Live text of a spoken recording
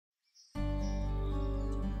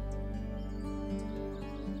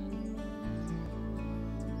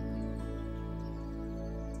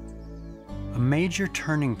major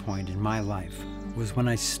turning point in my life was when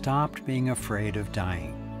I stopped being afraid of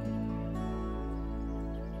dying.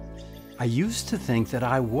 I used to think that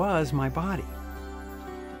I was my body.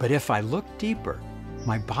 But if I look deeper,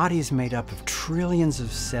 my body's made up of trillions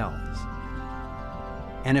of cells.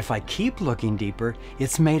 And if I keep looking deeper,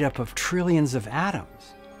 it's made up of trillions of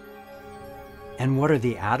atoms. And what are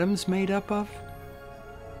the atoms made up of?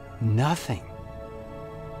 Nothing.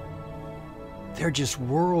 They're just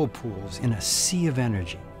whirlpools in a sea of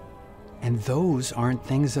energy. And those aren't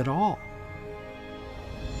things at all.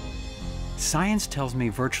 Science tells me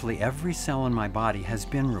virtually every cell in my body has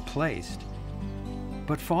been replaced,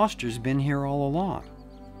 but Foster's been here all along.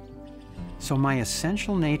 So my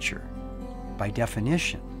essential nature, by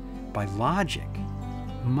definition, by logic,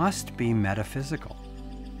 must be metaphysical.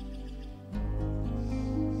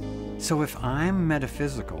 So if I'm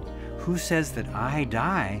metaphysical, who says that I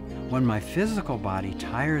die when my physical body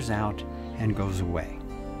tires out and goes away?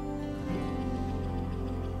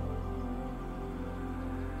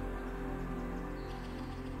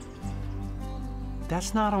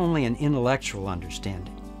 That's not only an intellectual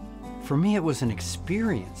understanding. For me, it was an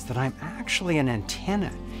experience that I'm actually an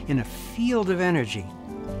antenna in a field of energy,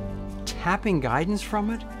 tapping guidance from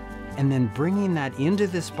it, and then bringing that into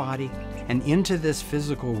this body and into this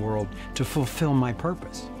physical world to fulfill my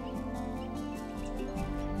purpose.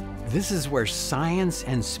 This is where science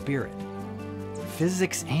and spirit,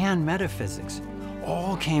 physics and metaphysics,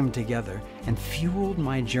 all came together and fueled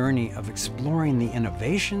my journey of exploring the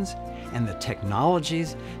innovations and the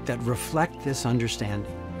technologies that reflect this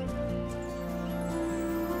understanding.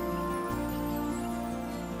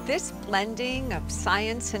 This blending of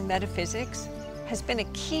science and metaphysics has been a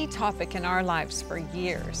key topic in our lives for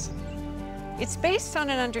years. It's based on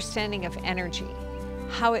an understanding of energy,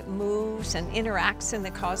 how it moves and interacts in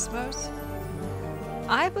the cosmos.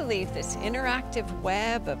 I believe this interactive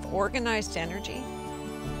web of organized energy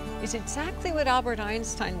is exactly what Albert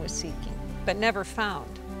Einstein was seeking, but never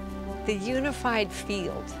found: the unified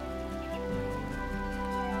field.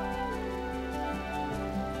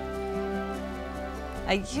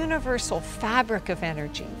 A universal fabric of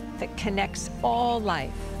energy that connects all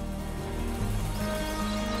life.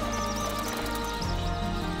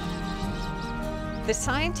 The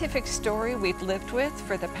scientific story we've lived with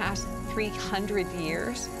for the past 300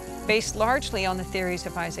 years, based largely on the theories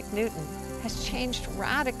of Isaac Newton, has changed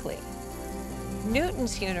radically.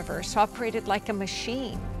 Newton's universe operated like a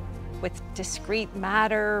machine, with discrete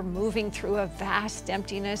matter moving through a vast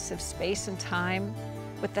emptiness of space and time,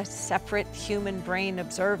 with a separate human brain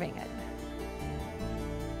observing it.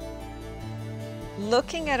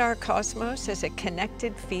 Looking at our cosmos as a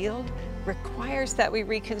connected field requires that we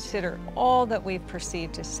reconsider all that we've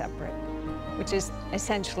perceived as separate, which is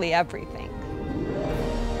essentially everything.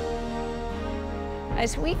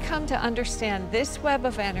 As we come to understand this web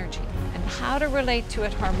of energy and how to relate to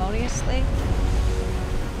it harmoniously,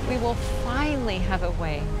 we will finally have a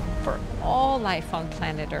way for all life on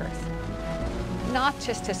planet Earth, not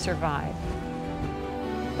just to survive,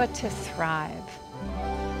 but to thrive.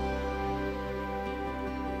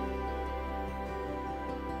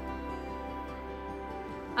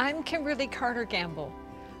 I'm Kimberly Carter Gamble.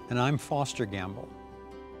 And I'm Foster Gamble.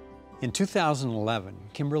 In 2011,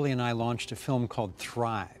 Kimberly and I launched a film called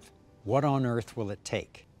Thrive: What on Earth Will It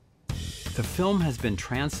Take? The film has been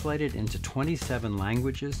translated into 27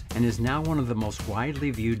 languages and is now one of the most widely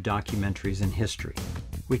viewed documentaries in history.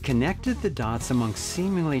 We connected the dots among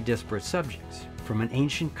seemingly disparate subjects, from an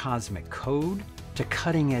ancient cosmic code to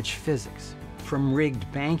cutting-edge physics, from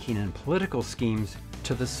rigged banking and political schemes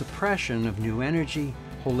to the suppression of new energy,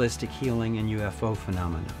 holistic healing, and UFO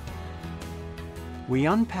phenomena. We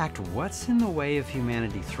unpacked what's in the way of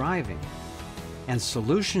humanity thriving and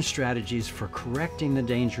solution strategies for correcting the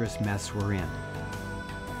dangerous mess we're in.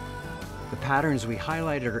 The patterns we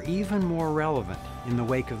highlighted are even more relevant in the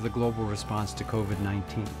wake of the global response to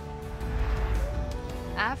COVID-19.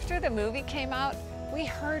 After the movie came out, we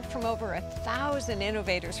heard from over 1,000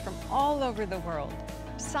 innovators from all over the world.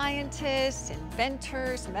 Scientists,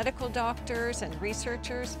 inventors, medical doctors, and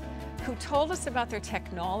researchers who told us about their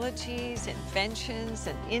technologies, inventions,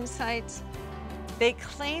 and insights. They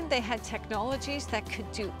claimed they had technologies that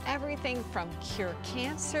could do everything from cure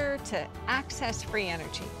cancer to access free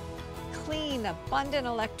energy, clean, abundant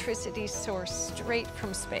electricity sourced straight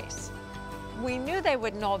from space. We knew they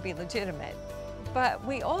wouldn't all be legitimate, but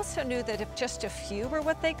we also knew that if just a few were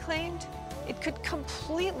what they claimed, it could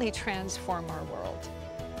completely transform our world.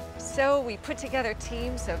 So we put together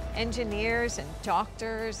teams of engineers and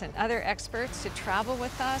doctors and other experts to travel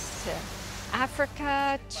with us to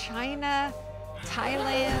Africa, China,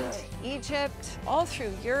 Thailand, Egypt, all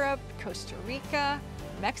through Europe, Costa Rica,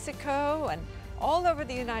 Mexico, and all over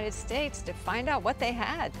the United States to find out what they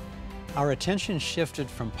had. Our attention shifted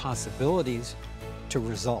from possibilities to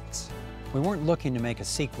results. We weren't looking to make a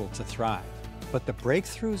sequel to Thrive, but the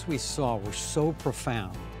breakthroughs we saw were so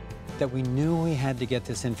profound that we knew we had to get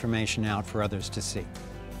this information out for others to see.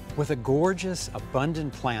 With a gorgeous,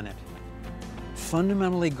 abundant planet,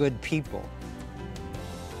 fundamentally good people,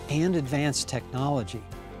 and advanced technology,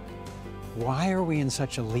 why are we in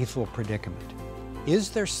such a lethal predicament? Is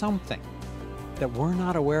there something that we're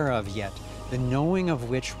not aware of yet, the knowing of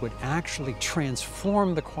which would actually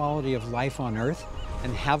transform the quality of life on Earth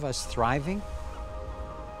and have us thriving?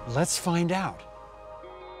 Let's find out.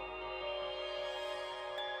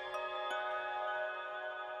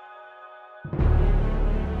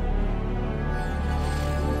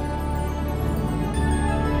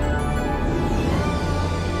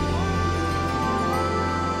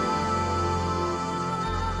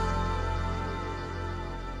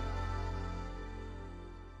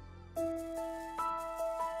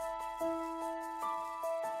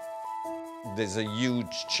 There's a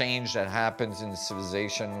huge change that happens in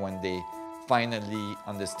civilization when they finally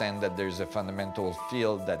understand that there's a fundamental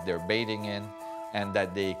field that they're bathing in and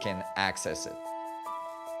that they can access it.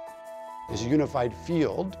 This unified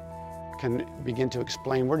field can begin to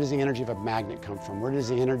explain, where does the energy of a magnet come from? Where does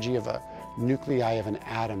the energy of a nuclei of an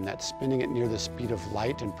atom that's spinning at near the speed of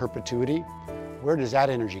light in perpetuity, where does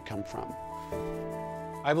that energy come from?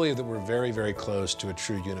 I believe that we're very, very close to a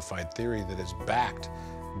true unified theory that is backed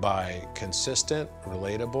by consistent,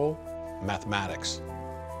 relatable mathematics.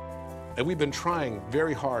 And we've been trying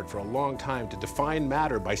very hard for a long time to define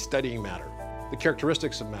matter by studying matter. The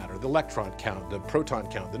characteristics of matter, the electron count, the proton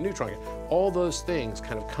count, the neutron count, all those things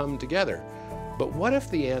kind of come together. But what if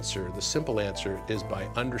the answer, the simple answer, is by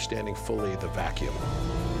understanding fully the vacuum?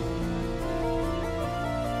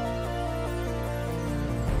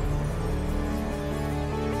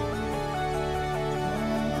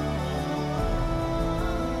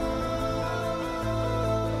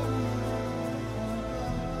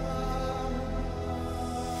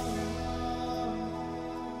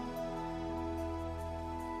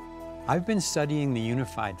 I've been studying the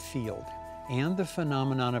unified field and the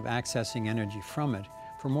phenomenon of accessing energy from it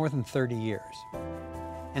for more than 30 years.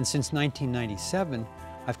 And since 1997,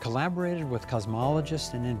 I've collaborated with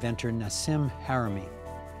cosmologist and inventor Nassim Haramein.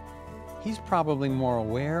 He's probably more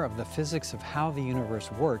aware of the physics of how the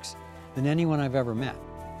universe works than anyone I've ever met,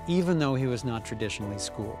 even though he was not traditionally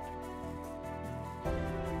schooled.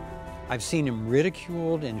 I've seen him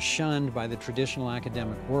ridiculed and shunned by the traditional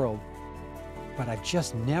academic world, but I've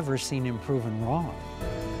just never seen him proven wrong.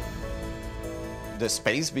 The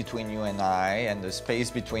space between you and I and the space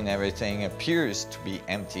between everything appears to be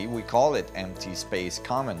empty. We call it empty space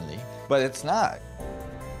commonly, but it's not.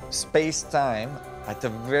 Space-time at a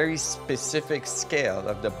very specific scale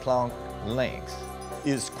of the Planck length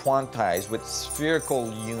is quantized with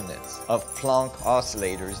spherical units of Planck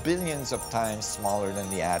oscillators, billions of times smaller than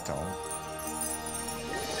the atom.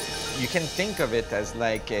 You can think of it as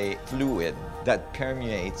like a fluid that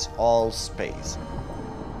permeates all space.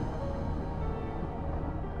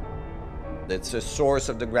 It's a source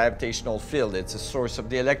of the gravitational field, it's a source of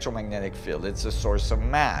the electromagnetic field, it's a source of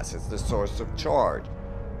mass, it's the source of charge.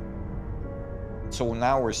 So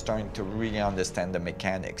now we're starting to really understand the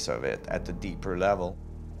mechanics of it at a deeper level.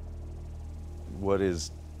 What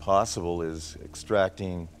is possible is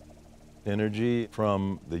extracting energy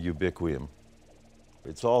from the ubiquium.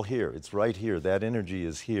 It's all here, it's right here, that energy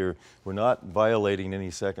is here. We're not violating any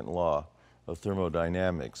second law of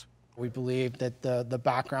thermodynamics. We believe that the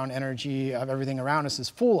background energy of everything around us is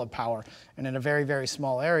full of power, and in a very, very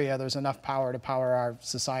small area, there's enough power to power our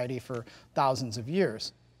society for thousands of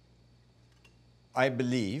years. I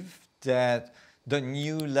believe that the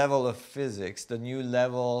new level of physics, the new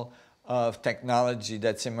level of technology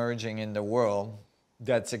that's emerging in the world,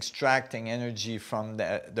 that's extracting energy from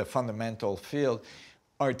the fundamental field,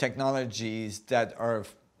 are technologies that are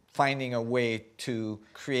finding a way to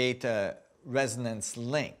create a resonance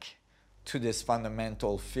link to this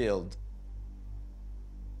fundamental field.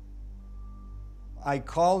 I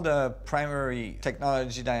call the primary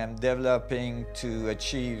technology that I'm developing to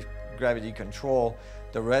achieve gravity control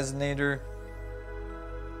the resonator.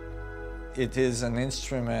 It is an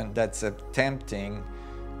instrument that's attempting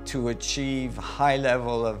to achieve high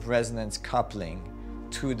level of resonance coupling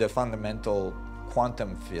to the fundamental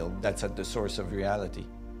quantum field that's at the source of reality.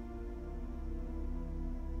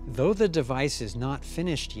 Though the device is not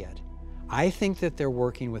finished yet, I think that they're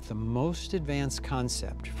working with the most advanced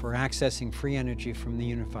concept for accessing free energy from the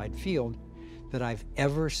unified field that I've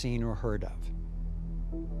ever seen or heard of.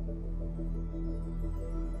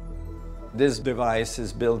 This device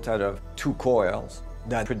is built out of 2 coils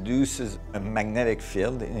that produces a magnetic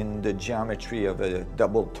field in the geometry of a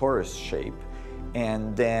double torus shape,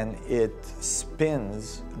 and then it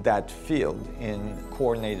spins that field in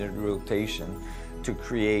coordinated rotation to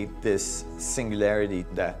create this singularity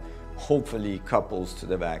that hopefully couples to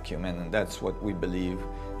the vacuum, and that's what we believe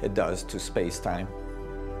it does to space-time.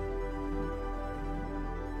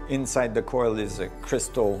 Inside the coil is a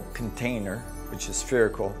crystal container, which is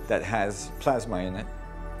spherical, that has plasma in it.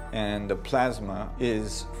 And the plasma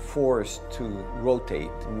is forced to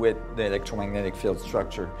rotate with the electromagnetic field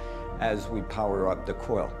structure as we power up the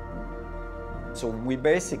coil. So we're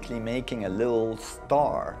basically making a little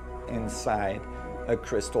star inside a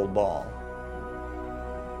crystal ball.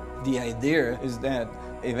 The idea is that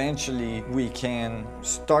eventually we can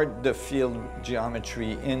start the field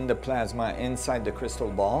geometry in the plasma inside the crystal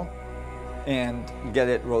ball and get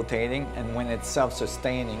it rotating, and when it's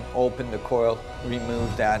self-sustaining, open the coil,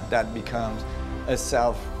 remove that. That becomes a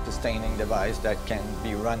self-sustaining device that can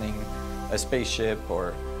be running a spaceship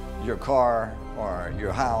or your car or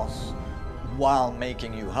your house while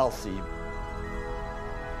making you healthy.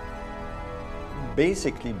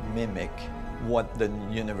 Basically mimic what the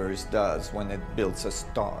universe does when it builds a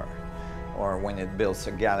star or when it builds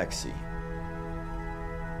a galaxy.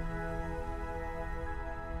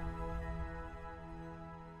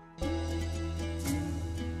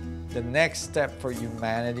 The next step for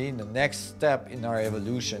humanity, the next step in our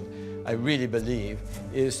evolution, I really believe,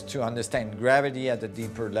 is to understand gravity at a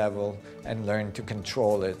deeper level and learn to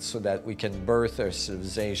control it so that we can birth our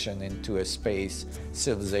civilization into a space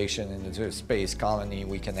civilization, into a space colony.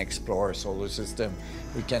 We can explore our solar system,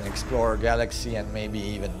 we can explore our galaxy, and maybe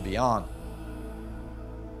even beyond.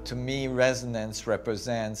 To me, resonance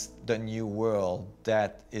represents the new world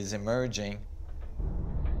that is emerging.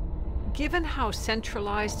 Given how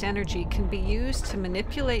centralized energy can be used to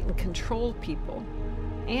manipulate and control people,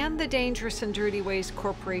 and the dangerous and dirty ways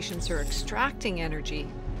corporations are extracting energy,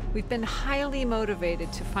 we've been highly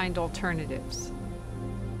motivated to find alternatives.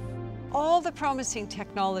 All the promising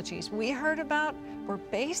technologies we heard about were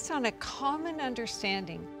based on a common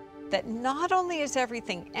understanding that not only is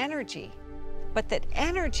everything energy, but that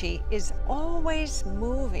energy is always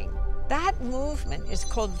moving. That movement is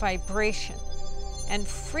called vibration. And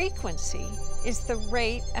frequency is the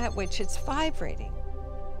rate at which it's vibrating.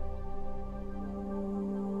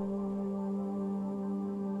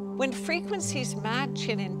 When frequencies match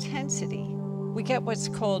in intensity, we get what's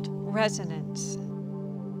called resonance.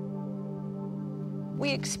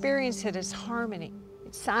 We experience it as harmony.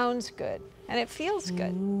 It sounds good, and it feels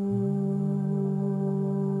good.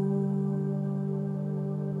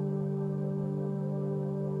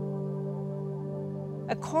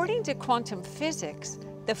 According to quantum physics,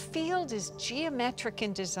 the field is geometric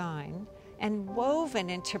in design and woven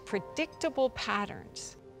into predictable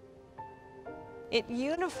patterns. It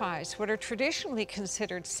unifies what are traditionally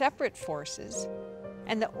considered separate forces,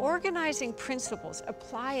 and the organizing principles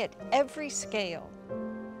apply at every scale.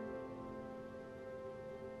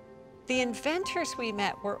 The inventors we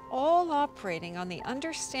met were all operating on the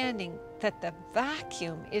understanding that the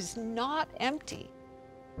vacuum is not empty,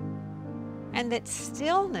 and that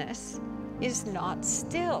stillness is not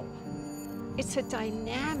still. It's a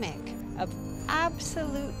dynamic of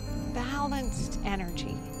absolute balanced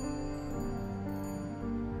energy.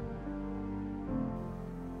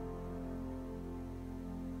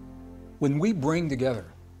 When we bring together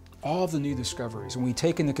all the new discoveries and we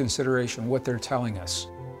take into consideration what they're telling us,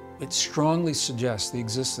 it strongly suggests the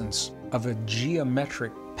existence of a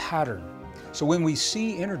geometric pattern. So when we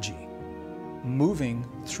see energy moving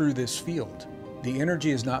through this field, the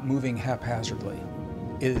energy is not moving haphazardly.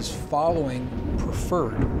 It is following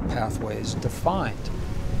preferred pathways defined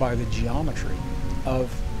by the geometry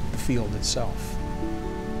of the field itself.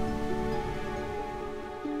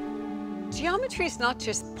 Geometry is not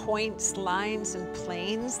just points, lines, and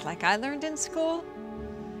planes like I learned in school.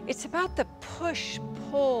 It's about the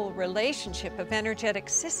push-pull relationship of energetic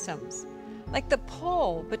systems, like the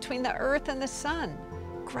pull between the Earth and the Sun,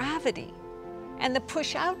 gravity, and the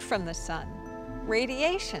push out from the Sun,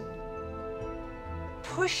 radiation.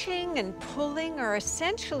 Pushing and pulling are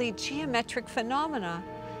essentially geometric phenomena,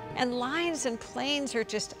 and lines and planes are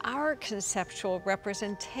just our conceptual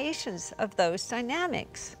representations of those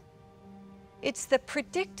dynamics. It's the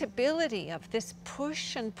predictability of this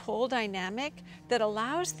push and pull dynamic that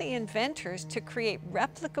allows the inventors to create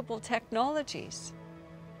replicable technologies.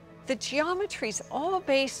 The geometry's all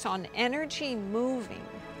based on energy moving,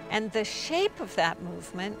 and the shape of that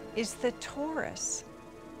movement is the torus.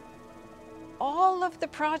 All of the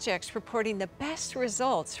projects reporting the best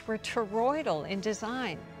results were toroidal in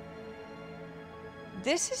design.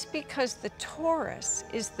 This is because the torus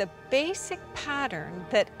is the basic pattern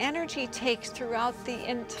that energy takes throughout the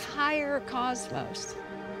entire cosmos.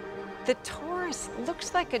 The torus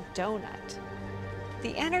looks like a donut.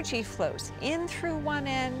 The energy flows in through one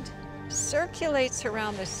end, circulates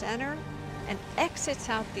around the center, and exits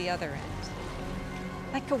out the other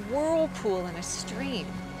end. Like a whirlpool in a stream.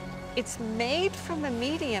 It's made from the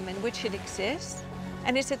medium in which it exists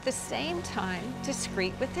and is at the same time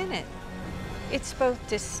discrete within it. It's both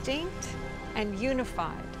distinct and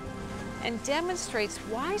unified, and demonstrates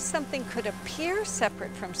why something could appear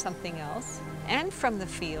separate from something else and from the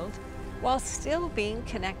field while still being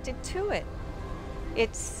connected to it.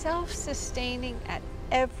 It's self-sustaining at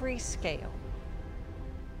every scale.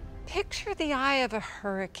 Picture the eye of a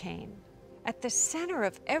hurricane. At the center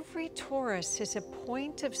of every torus is a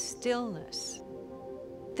point of stillness.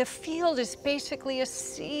 The field is basically a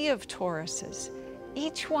sea of toruses,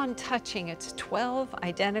 each one touching its 12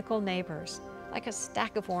 identical neighbors, like a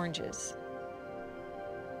stack of oranges.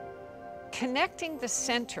 Connecting the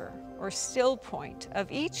center, or still point,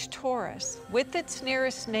 of each torus with its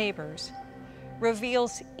nearest neighbors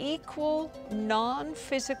reveals equal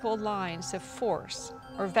non-physical lines of force,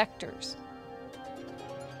 or vectors.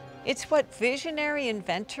 It's what visionary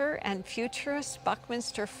inventor and futurist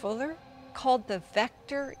Buckminster Fuller called the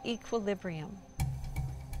vector equilibrium.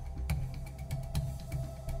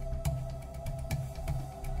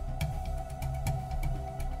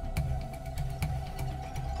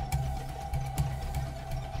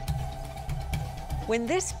 When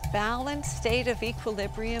this balanced state of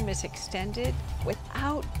equilibrium is extended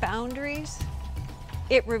without boundaries,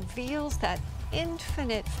 it reveals that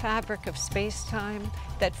infinite fabric of space-time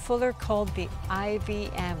that Fuller called the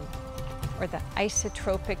IVM, or the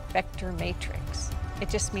isotropic vector matrix. It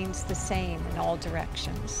just means the same in all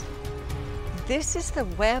directions. This is the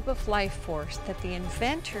web of life force that the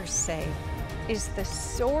inventors say is the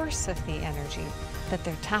source of the energy that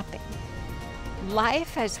they're tapping.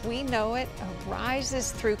 Life as we know it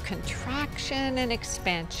arises through contraction and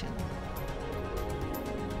expansion,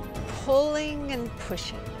 pulling and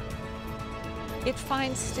pushing. It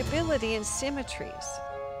finds stability in symmetries,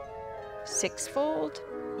 sixfold,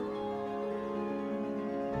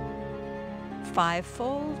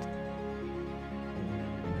 fivefold,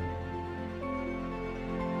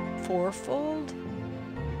 fourfold,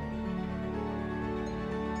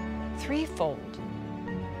 threefold.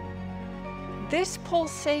 This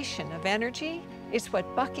pulsation of energy is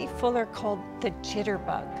what Bucky Fuller called the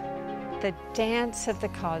jitterbug, the dance of the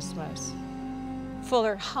cosmos.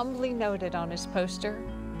 Fuller humbly noted on his poster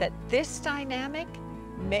that this dynamic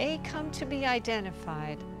may come to be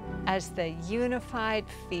identified as the unified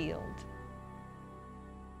field.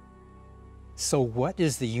 So what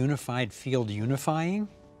is the unified field unifying?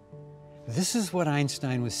 This is what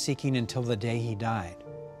Einstein was seeking until the day he died.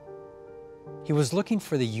 He was looking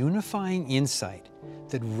for the unifying insight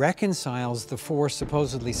that reconciles the four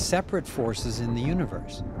supposedly separate forces in the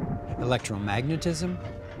universe: electromagnetism,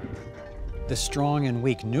 the strong and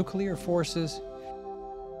weak nuclear forces,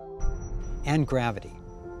 and gravity.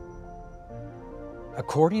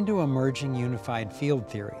 According to emerging unified field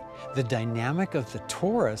theory, the dynamic of the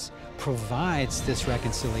torus provides this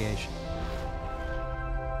reconciliation.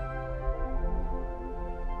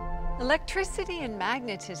 Electricity and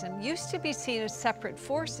magnetism used to be seen as separate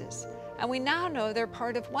forces, and we now know they're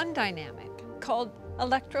part of one dynamic called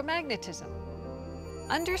electromagnetism.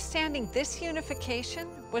 Understanding this unification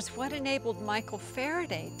was what enabled Michael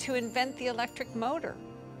Faraday to invent the electric motor.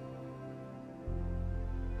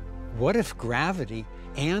 What if gravity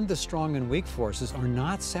and the strong and weak forces are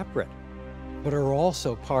not separate, but are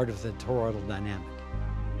also part of the toroidal dynamic?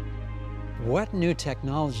 What new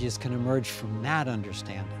technologies can emerge from that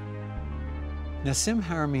understanding? Nassim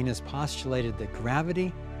Haramein has postulated that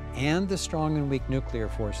gravity and the strong and weak nuclear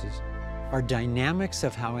forces are dynamics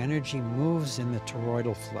of how energy moves in the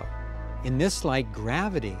toroidal flow. In this light,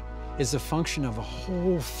 gravity is a function of a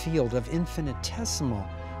whole field of infinitesimal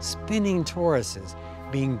spinning toruses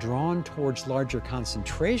being drawn towards larger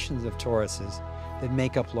concentrations of toruses that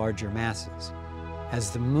make up larger masses, as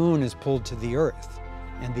the moon is pulled to the Earth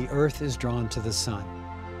and the Earth is drawn to the sun.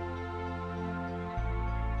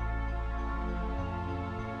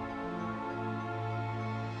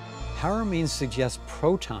 Haramein suggests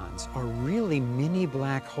protons are really mini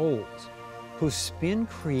black holes whose spin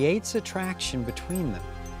creates attraction between them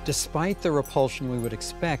despite the repulsion we would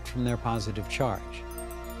expect from their positive charge.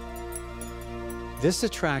 This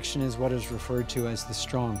attraction is what is referred to as the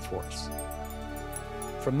strong force.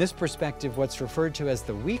 From this perspective, what's referred to as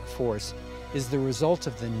the weak force is the result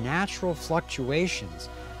of the natural fluctuations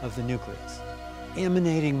of the nucleus,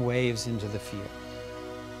 emanating waves into the field.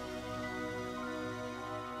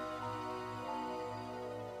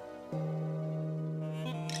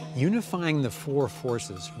 Unifying the four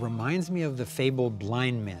forces reminds me of the fabled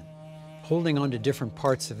blind men, holding on to different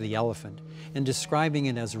parts of the elephant and describing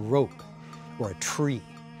it as a rope, or a tree,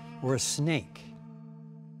 or a snake.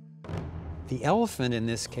 The elephant in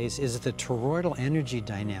this case is the toroidal energy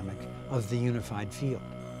dynamic of the unified field.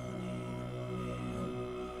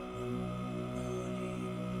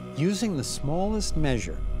 Using the smallest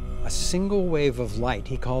measure, a single wave of light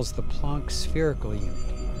he calls the Planck spherical unit,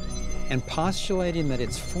 and postulating that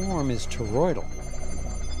its form is toroidal,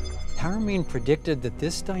 Paramin predicted that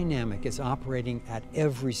this dynamic is operating at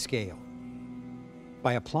every scale.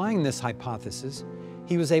 By applying this hypothesis,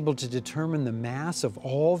 he was able to determine the mass of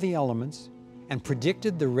all the elements and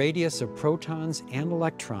predicted the radius of protons and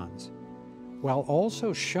electrons, while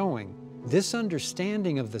also showing this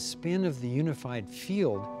understanding of the spin of the unified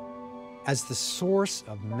field as the source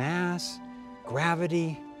of mass,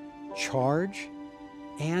 gravity, charge,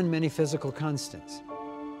 and many physical constants.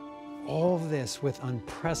 All of this with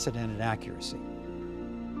unprecedented accuracy.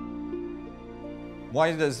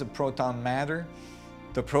 Why does the proton matter?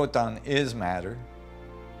 The proton is matter.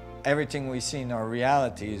 Everything we see in our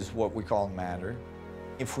reality is what we call matter.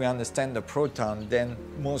 If we understand the proton, then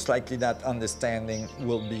most likely that understanding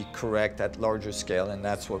will be correct at larger scale, and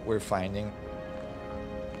that's what we're finding.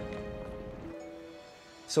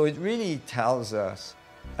 So it really tells us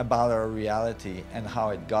about our reality and how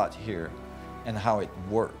it got here and how it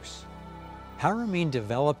works. Paramin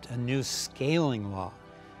developed a new scaling law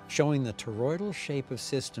showing the toroidal shape of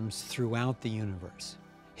systems throughout the universe.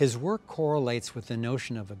 His work correlates with the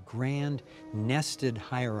notion of a grand, nested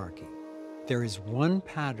hierarchy. There is one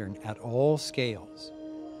pattern at all scales,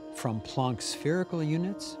 from Planck spherical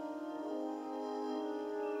units,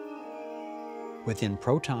 within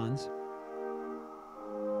protons,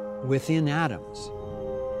 within atoms,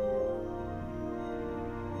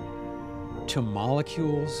 to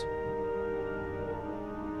molecules,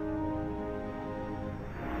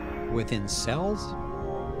 within cells,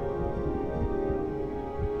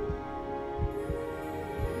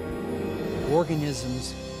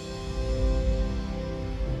 organisms,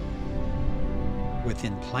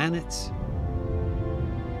 within planets,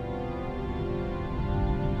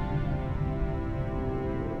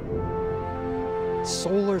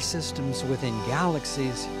 solar systems within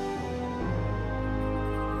galaxies,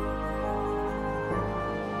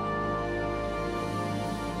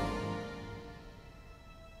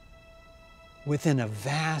 within a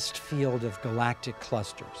vast field of galactic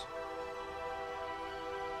clusters.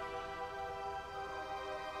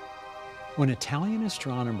 When Italian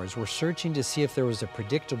astronomers were searching to see if there was a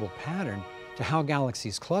predictable pattern to how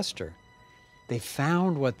galaxies cluster, they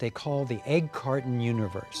found what they call the egg carton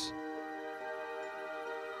universe.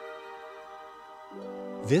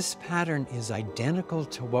 This pattern is identical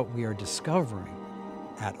to what we are discovering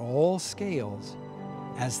at all scales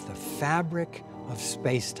as the fabric of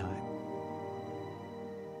space-time.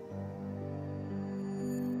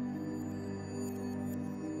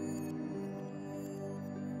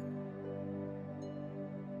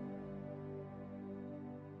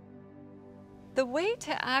 The way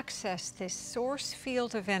to access this source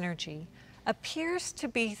field of energy appears to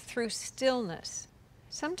be through stillness,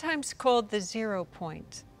 sometimes called the 0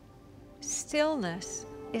 point. Stillness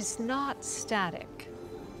is not static.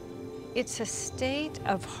 It's a state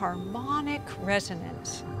of harmonic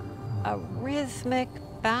resonance, a rhythmic,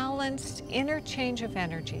 balanced interchange of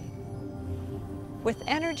energy. With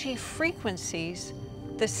energy frequencies,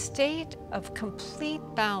 the state of complete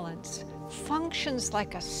balance functions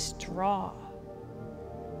like a straw.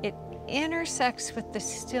 It intersects with the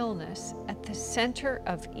stillness at the center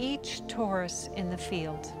of each torus in the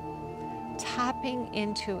field, tapping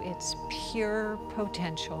into its pure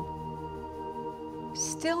potential.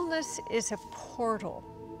 Stillness is a portal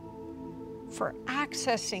for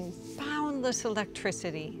accessing boundless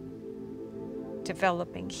electricity,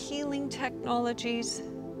 developing healing technologies,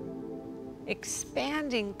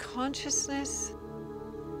 expanding consciousness,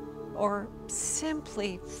 or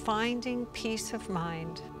simply finding peace of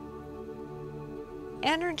mind.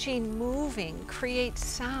 Energy moving creates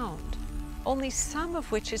sound, only some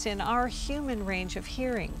of which is in our human range of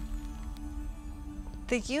hearing.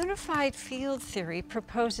 The unified field theory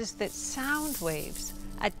proposes that sound waves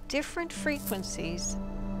at different frequencies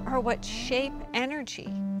are what shape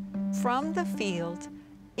energy from the field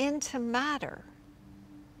into matter.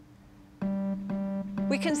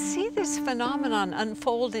 We can see this phenomenon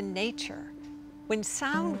unfold in nature when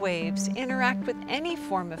sound waves interact with any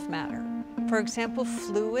form of matter, for example,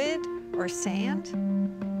 fluid or sand.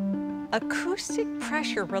 Acoustic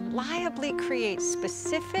pressure reliably creates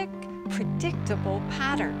specific, predictable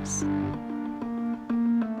patterns.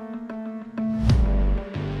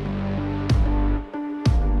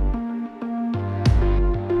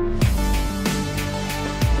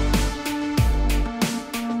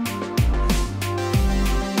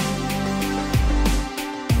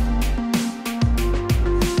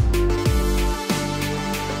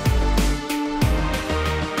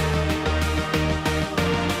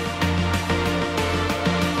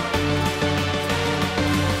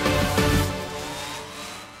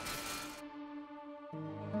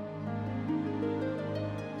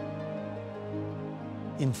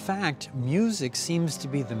 In fact, music seems to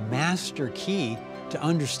be the master key to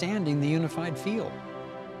understanding the unified field.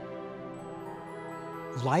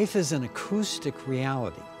 Life is an acoustic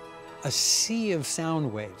reality, a sea of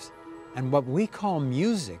sound waves, and what we call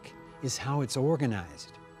music is how it's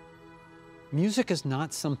organized. Music is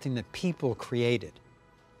not something that people created.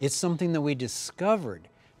 It's something that we discovered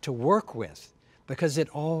to work with because it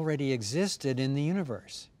already existed in the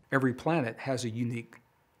universe. Every planet has a unique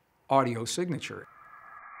audio signature.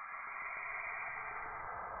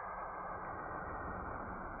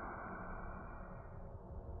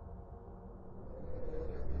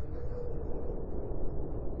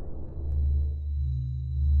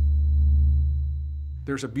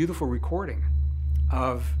 There's a beautiful recording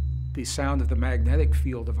of the sound of the magnetic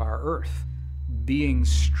field of our Earth being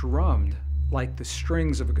strummed like the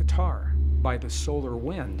strings of a guitar by the solar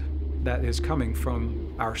wind that is coming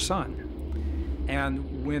from our sun.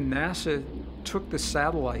 And when NASA took the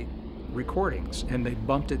satellite recordings and they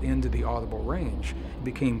bumped it into the audible range, it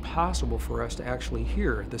became possible for us to actually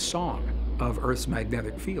hear the song of Earth's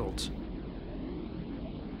magnetic fields.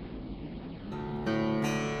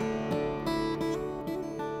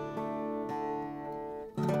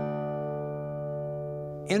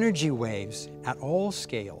 Energy waves at all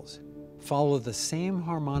scales follow the same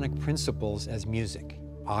harmonic principles as music: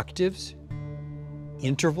 octaves,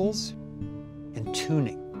 intervals, and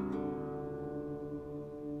tuning.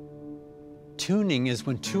 Tuning is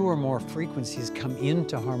when two or more frequencies come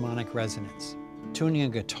into harmonic resonance. Tuning a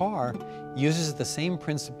guitar uses the same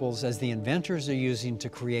principles as the inventors are using to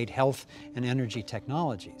create health and energy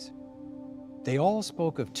technologies. They all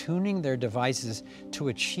spoke of tuning their devices to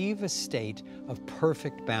achieve a state of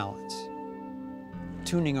perfect balance.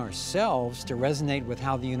 Tuning ourselves to resonate with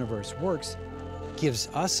how the universe works gives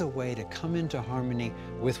us a way to come into harmony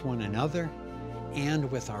with one another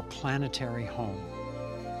and with our planetary home.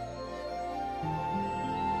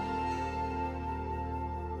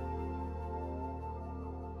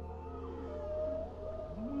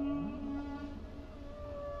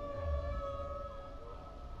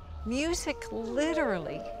 Music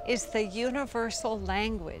literally is the universal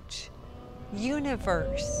language.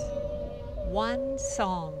 Universe, one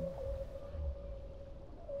song.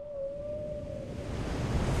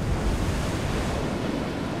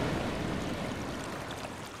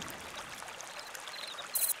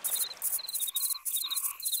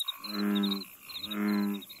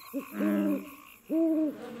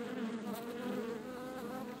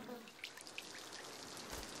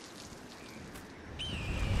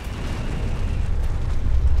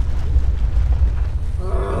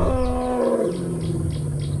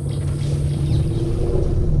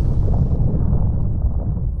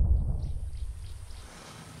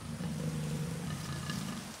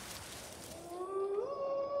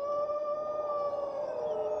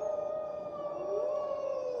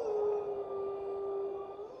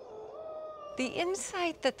 The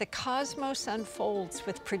insight that the cosmos unfolds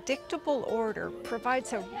with predictable order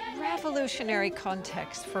provides a revolutionary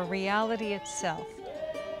context for reality itself.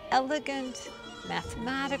 Elegant,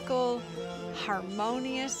 mathematical,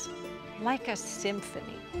 harmonious, like a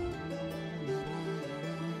symphony.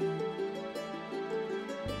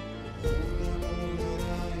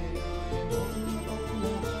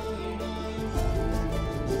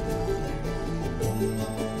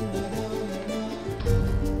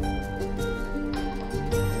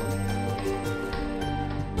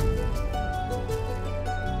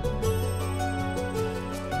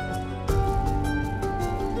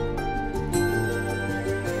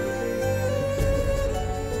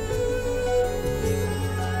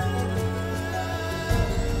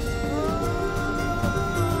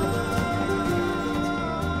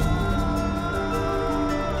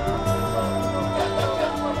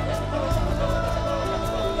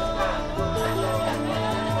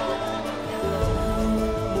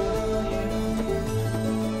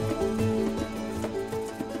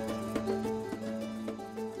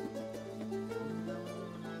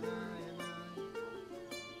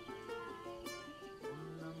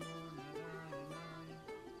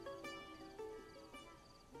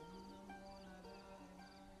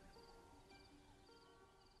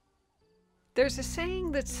 There's a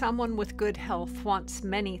saying that someone with good health wants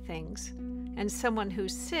many things, and someone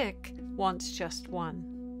who's sick wants just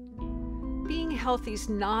one. Being healthy is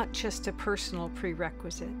not just a personal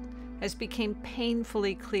prerequisite, as became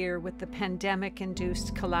painfully clear with the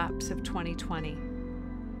pandemic-induced collapse of 2020.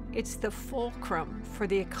 It's the fulcrum for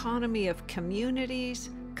the economy of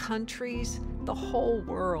communities, countries, the whole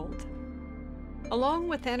world. Along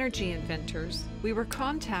with energy inventors, we were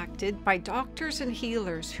contacted by doctors and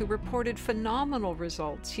healers who reported phenomenal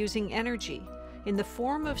results using energy in the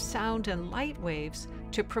form of sound and light waves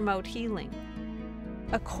to promote healing.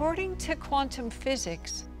 According to quantum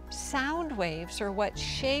physics, sound waves are what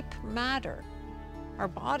shape matter. Our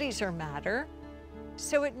bodies are matter,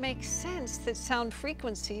 so it makes sense that sound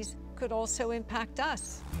frequencies could also impact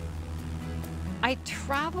us. I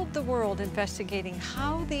traveled the world investigating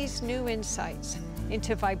how these new insights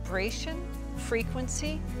into vibration,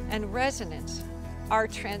 frequency, and resonance are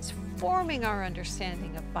transforming our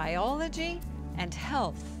understanding of biology and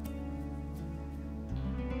health.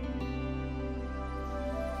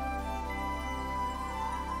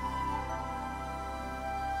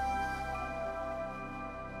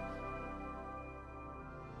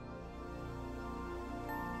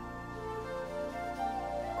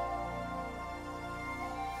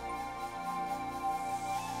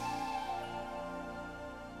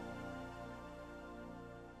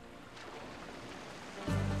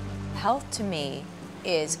 Health to me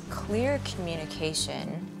is clear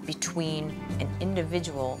communication between an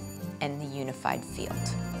individual and the unified field.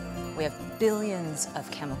 We have billions of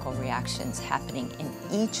chemical reactions happening in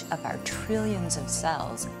each of our trillions of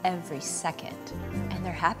cells every second. And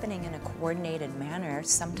they're happening in a coordinated manner,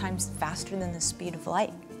 sometimes faster than the speed of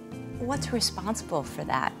light. What's responsible for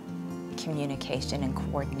that communication and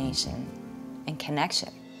coordination and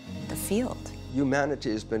connection? The field.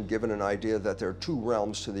 Humanity has been given an idea that there are two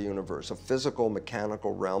realms to the universe, a physical,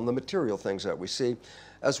 mechanical realm, the material things that we see,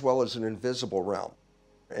 as well as an invisible realm.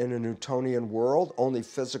 In a Newtonian world, only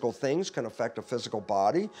physical things can affect a physical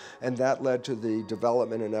body, and that led to the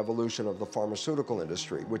development and evolution of the pharmaceutical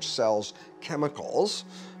industry, which sells chemicals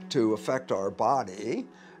to affect our body.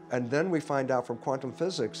 And then we find out from quantum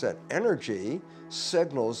physics that energy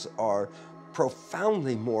signals are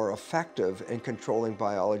profoundly more effective in controlling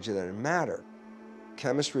biology than matter.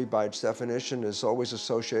 Chemistry, by its definition, is always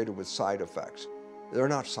associated with side effects. They're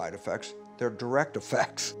not side effects, they're direct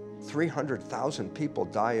effects. 300,000 people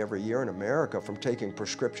die every year in America from taking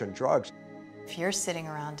prescription drugs. If you're sitting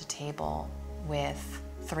around a table with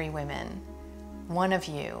 3 women, one of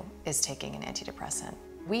you is taking an antidepressant.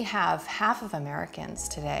 We have half of Americans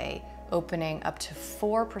today opening up to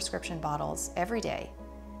 4 prescription bottles every day.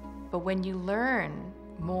 But when you learn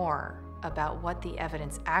more about what the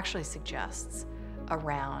evidence actually suggests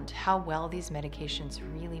around how well these medications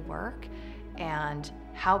really work and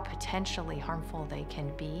how potentially harmful they can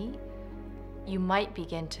be, you might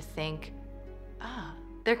begin to think,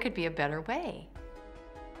 there could be a better way.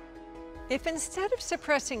 If instead of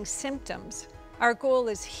suppressing symptoms, our goal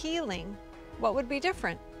is healing, what would be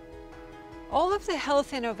different? All of the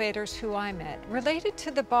health innovators who I met related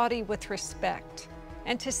to the body with respect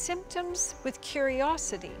and to symptoms with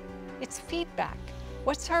curiosity. It's feedback.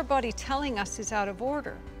 What's our body telling us is out of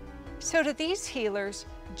order? So to these healers,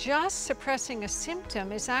 just suppressing a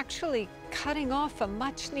symptom is actually cutting off a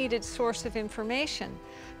much needed source of information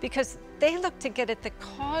because they look to get at the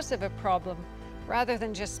cause of a problem rather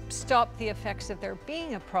than just stop the effects of there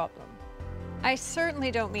being a problem. I certainly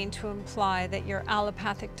don't mean to imply that your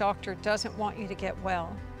allopathic doctor doesn't want you to get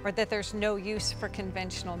well or that there's no use for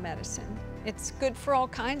conventional medicine. It's good for all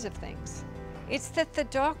kinds of things. It's that the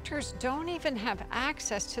doctors don't even have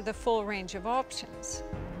access to the full range of options.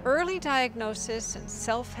 Early diagnosis and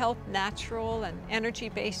self-help natural and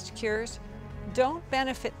energy-based cures don't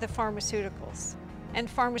benefit the pharmaceuticals. And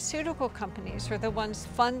pharmaceutical companies are the ones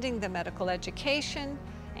funding the medical education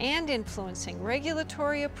and influencing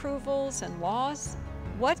regulatory approvals and laws.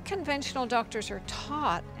 What conventional doctors are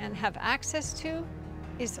taught and have access to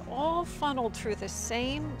is all funneled through the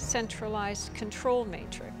same centralized control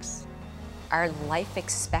matrix. Our life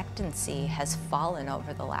expectancy has fallen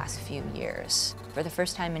over the last few years for the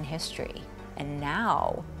first time in history. And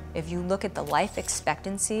now, if you look at the life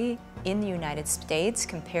expectancy in the United States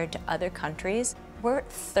compared to other countries, we're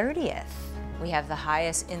 30th. We have the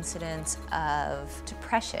highest incidence of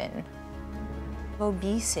depression,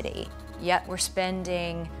 obesity, yet we're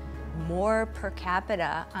spending more per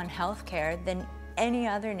capita on healthcare than any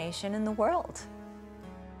other nation in the world.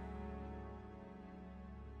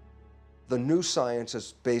 The new science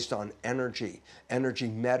is based on energy, energy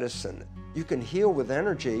medicine. You can heal with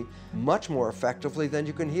energy much more effectively than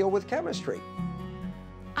you can heal with chemistry.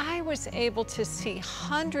 I was able to see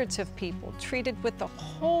hundreds of people treated with the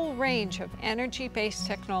whole range of energy-based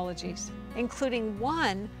technologies, including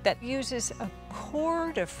one that uses a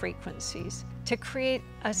chord of frequencies to create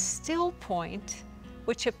a still point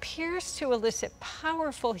which appears to elicit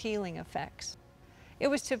powerful healing effects. It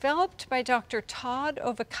was developed by Dr. Todd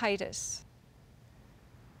Ovakaitis.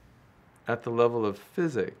 At the level of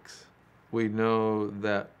physics, we know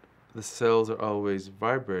that the cells are always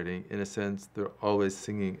vibrating. In a sense, they're always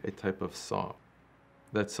singing a type of song.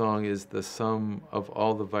 That song is the sum of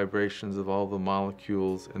all the vibrations of all the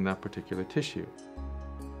molecules in that particular tissue.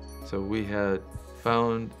 So we had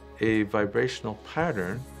found a vibrational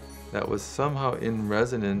pattern that was somehow in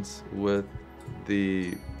resonance with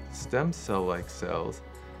the stem cell-like cells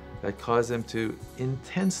that caused them to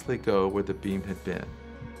intensely go where the beam had been.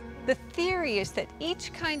 The theory is that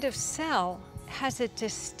each kind of cell has a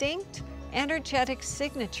distinct energetic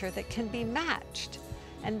signature that can be matched,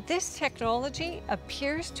 and this technology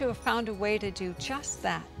appears to have found a way to do just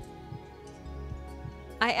that.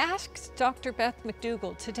 I asked Dr. Beth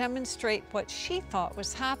McDougall to demonstrate what she thought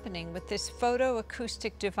was happening with this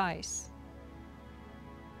photoacoustic device.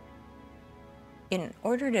 In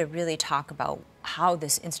order to really talk about how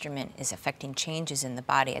this instrument is affecting changes in the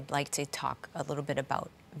body, I'd like to talk a little bit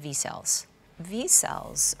about V cells. V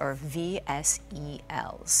cells, or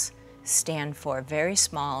VSELs, stand for very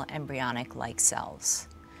small embryonic-like cells.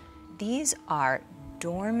 These are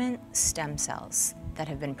dormant stem cells that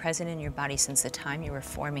have been present in your body since the time you were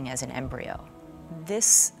forming as an embryo.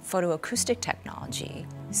 This photoacoustic technology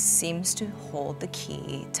seems to hold the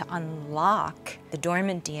key to unlock the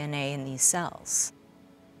dormant DNA in these cells.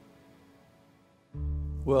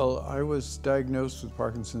 Well, I was diagnosed with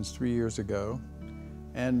Parkinson's 3 years ago,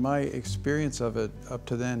 and my experience of it up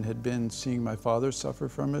to then had been seeing my father suffer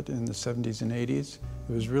from it in the 70s and 80s.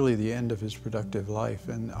 It was really the end of his productive life,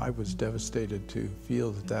 and I was devastated to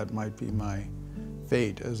feel that that might be my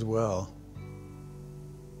fate as well.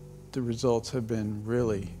 The results have been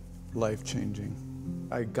really life-changing.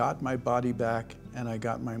 I got my body back, and I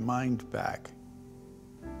got my mind back.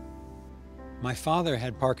 My father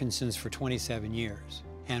had Parkinson's for 27 years,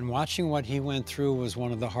 and watching what he went through was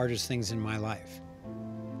one of the hardest things in my life.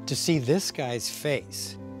 To see this guy's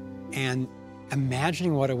face and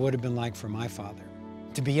imagining what it would have been like for my father,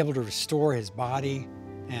 to be able to restore his body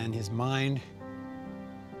and his mind,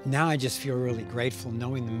 now I just feel really grateful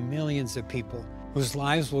knowing the millions of people whose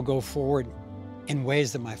lives will go forward in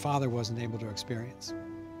ways that my father wasn't able to experience.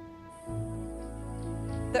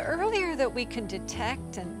 The earlier that we can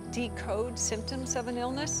detect and decode symptoms of an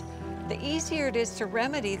illness, the easier it is to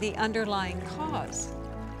remedy the underlying cause.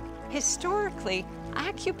 Historically,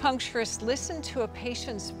 acupuncturists listen to a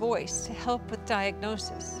patient's voice to help with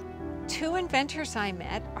diagnosis. 2 inventors I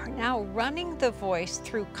met are now running the voice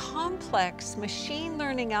through complex machine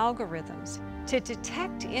learning algorithms to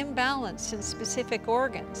detect imbalance in specific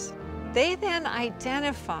organs. They then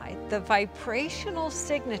identify the vibrational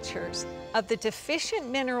signatures of the deficient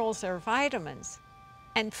minerals or vitamins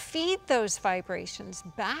and feed those vibrations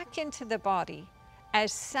back into the body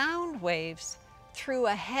as sound waves through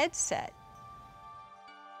a headset.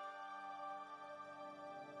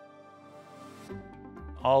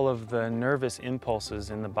 All of the nervous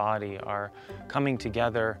impulses in the body are coming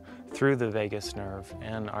together through the vagus nerve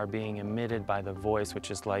and are being emitted by the voice,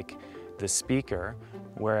 which is like the speaker,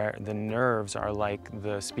 where the nerves are like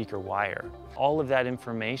the speaker wire. All of that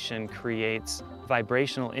information creates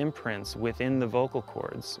vibrational imprints within the vocal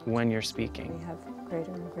cords when you're speaking. We have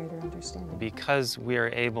greater and greater understanding. Because we are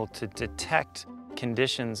able to detect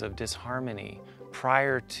conditions of disharmony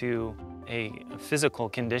prior to a physical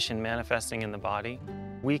condition manifesting in the body,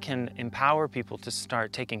 we can empower people to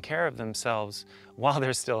start taking care of themselves while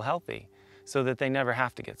they're still healthy so that they never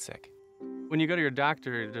have to get sick. When you go to your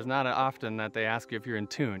doctor, there's not often that they ask you if you're in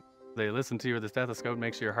tune. They listen to you with a stethoscope,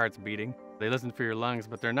 make sure your heart's beating. They listen for your lungs,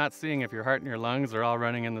 but they're not seeing if your heart and your lungs are all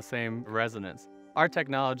running in the same resonance. Our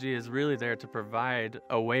technology is really there to provide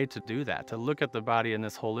a way to do that, to look at the body in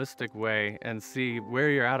this holistic way and see where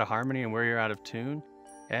you're out of harmony and where you're out of tune,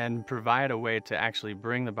 and provide a way to actually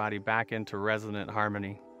bring the body back into resonant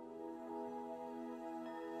harmony.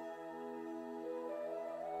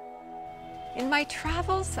 In my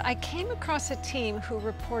travels, I came across a team who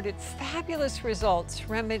reported fabulous results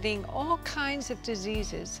remedying all kinds of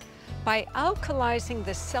diseases by alkalizing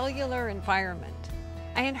the cellular environment.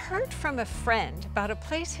 I had heard from a friend about a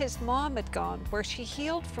place his mom had gone where she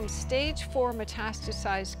healed from stage 4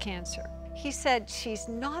 metastasized cancer. He said she's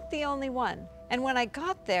not the only one. And when I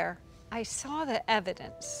got there, I saw the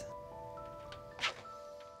evidence.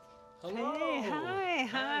 Hello. Hey,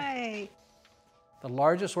 hi. The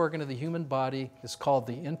largest organ of the human body is called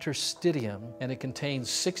the interstitium, and it contains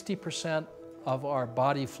 60% of our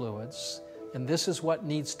body fluids. And this is what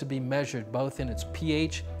needs to be measured, both in its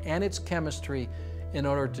pH and its chemistry, in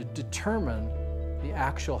order to determine the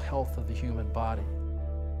actual health of the human body.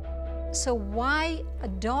 So why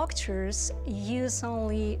doctors use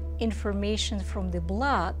only information from the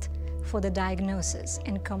blood for the diagnosis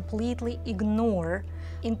and completely ignore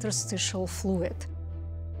interstitial fluid?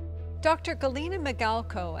 Dr. Galina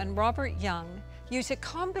Migalko and Robert Young use a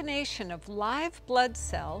combination of live blood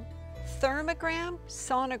cell, thermogram,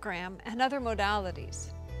 sonogram, and other modalities.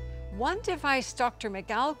 One device Dr.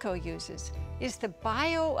 Migalko uses is the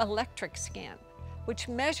bioelectric scan, which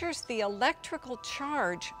measures the electrical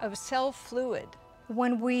charge of cell fluid.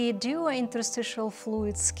 When we do interstitial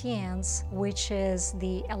fluid scans, which is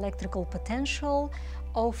the electrical potential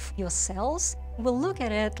of your cells, we look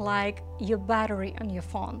at it like your battery on your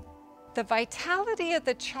phone. The vitality of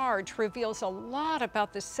the charge reveals a lot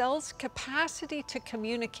about the cell's capacity to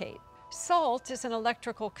communicate. Salt is an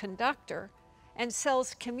electrical conductor, and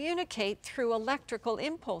cells communicate through electrical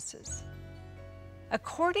impulses.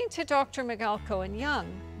 According to Dr. Migalko and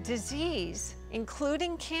Young, disease,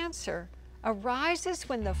 including cancer, arises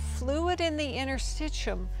when the fluid in the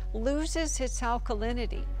interstitium loses its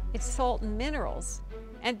alkalinity, its salt and minerals,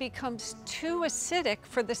 and becomes too acidic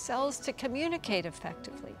for the cells to communicate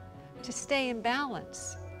effectively, to stay in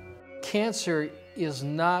balance. Cancer is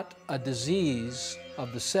not a disease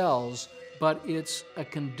of the cells, but it's a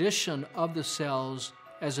condition of the cells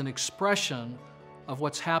as an expression of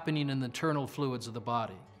what's happening in the internal fluids of the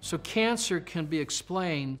body. So cancer can be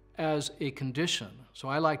explained as a condition. So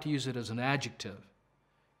I like to use it as an adjective.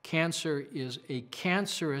 Cancer is a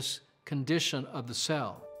cancerous condition of the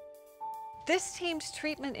cell. This team's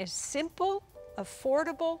treatment is simple,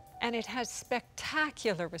 affordable, and it has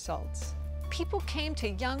spectacular results. People came to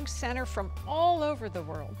Young Center from all over the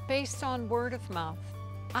world based on word of mouth.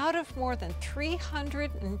 Out of more than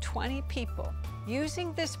 320 people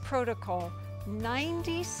using this protocol,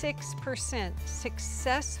 96%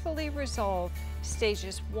 successfully resolved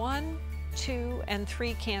stages 1, 2, and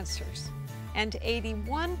 3 cancers, and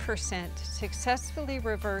 81% successfully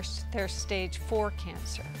reversed their stage 4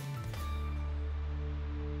 cancer.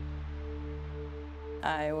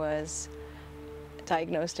 I was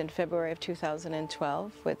diagnosed in February of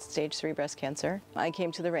 2012 with stage 3 breast cancer. I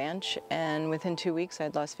came to the ranch, and within 2 weeks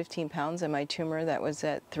I'd lost 15 pounds, and my tumor that was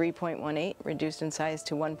at 3.18 reduced in size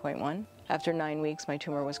to 1.1. After 9 weeks, my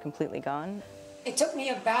tumor was completely gone. It took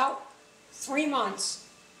me about 3 months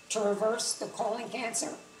to reverse the colon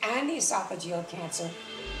cancer and the esophageal cancer.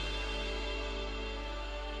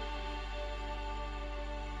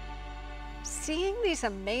 Seeing these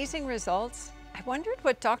amazing results, I wondered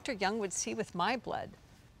what Dr. Young would see with my blood.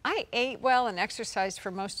 I ate well and exercised for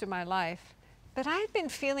most of my life, but I had been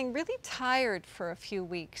feeling really tired for a few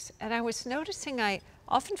weeks, and I was noticing I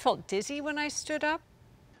often felt dizzy when I stood up.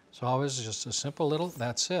 So always just a simple little,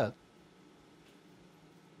 that's it.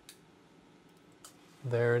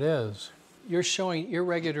 There it is. You're showing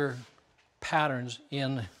irregular patterns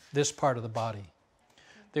in this part of the body.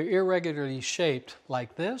 They're irregularly shaped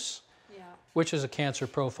like this, which is a cancer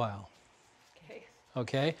profile.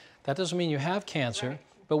 Okay? That doesn't mean you have cancer,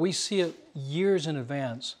 but we see it years in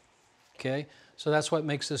advance. Okay? So that's what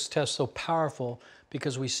makes this test so powerful,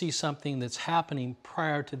 because we see something that's happening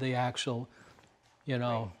prior to the actual,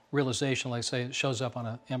 realization, like say it shows up on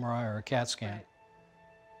an MRI or a CAT scan.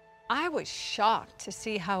 I was shocked to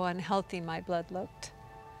see how unhealthy my blood looked.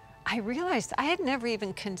 I realized I had never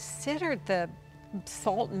even considered the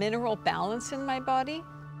salt-mineral balance in my body.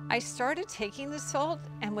 I started taking the salt,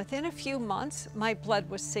 and within a few months, my blood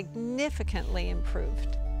was significantly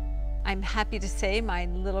improved. I'm happy to say my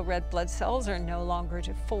little red blood cells are no longer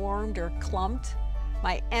deformed or clumped.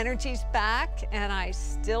 My energy's back, and I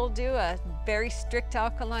still do a very strict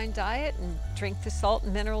alkaline diet and drink the salt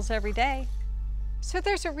and minerals every day. So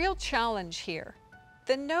there's a real challenge here.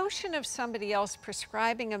 The notion of somebody else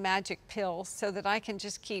prescribing a magic pill so that I can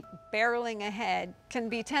just keep barreling ahead can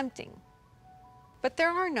be tempting. But there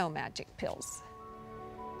are no magic pills.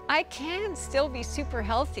 I can still be super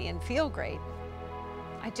healthy and feel great.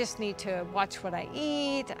 I just need to watch what I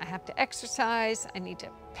eat, I have to exercise, I need to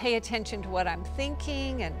pay attention to what I'm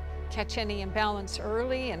thinking and catch any imbalance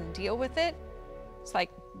early and deal with it. It's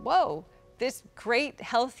like, whoa, this great,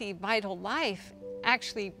 healthy, vital life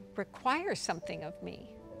actually requires something of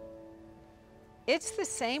me. It's the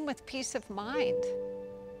same with peace of mind.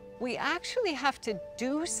 We actually have to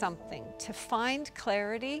do something to find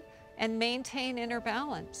clarity and maintain inner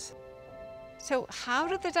balance. So how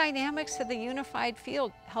do the dynamics of the unified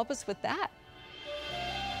field help us with that?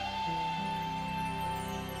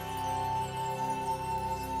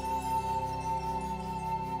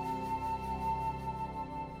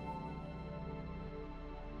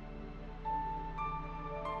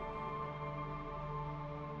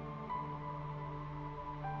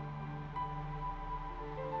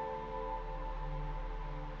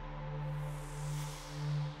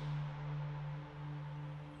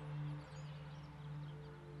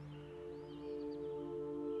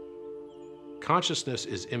 Consciousness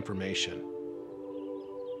is information.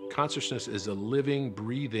 Consciousness is a living,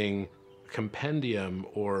 breathing compendium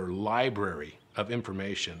or library of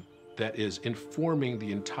information that is informing the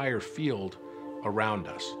entire field around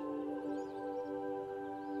us.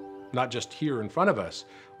 Not just here in front of us,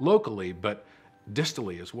 locally, but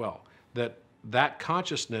distally as well. That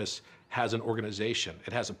consciousness has an organization.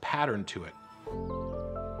 It has a pattern to it.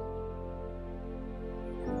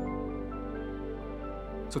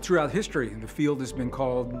 So throughout history, the field has been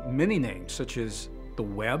called many names, such as the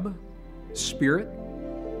web, spirit.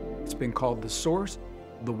 It's been called the source,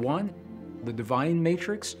 the one, the divine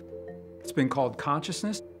matrix. It's been called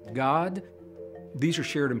consciousness, God. These are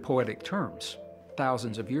shared in poetic terms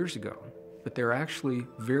thousands of years ago, but they're actually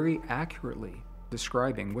very accurately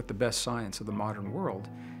describing what the best science of the modern world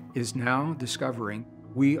is now discovering.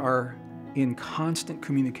 We are in constant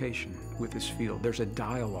communication with this field. There's a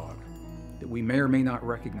dialogue that we may or may not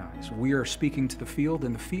recognize. We are speaking to the field,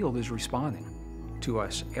 and the field is responding to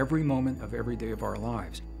us every moment of every day of our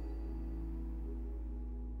lives.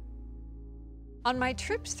 On my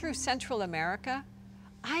trips through Central America,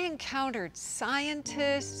 I encountered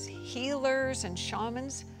scientists, healers, and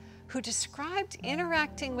shamans who described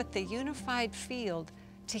interacting with the unified field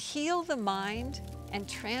to heal the mind and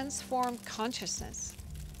transform consciousness.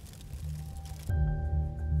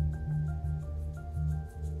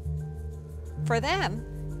 For them,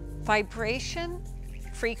 vibration,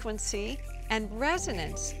 frequency, and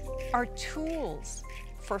resonance are tools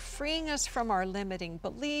for freeing us from our limiting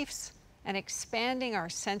beliefs and expanding our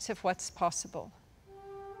sense of what's possible.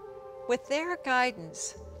 With their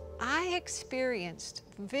guidance, I experienced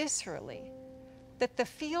viscerally that the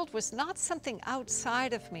field was not something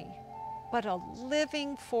outside of me, but a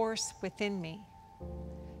living force within me.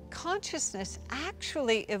 Consciousness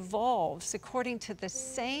actually evolves according to the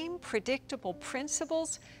same predictable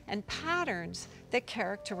principles and patterns that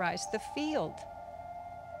characterize the field.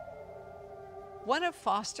 One of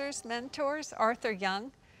Foster's mentors, Arthur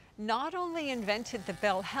Young, not only invented the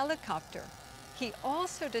Bell helicopter, he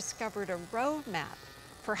also discovered a roadmap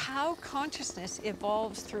for how consciousness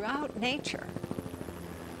evolves throughout nature.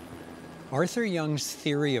 Arthur Young's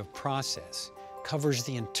theory of process covers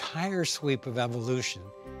the entire sweep of evolution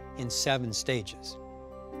in 7 stages.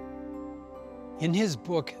 In his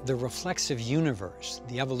book, The Reflexive Universe,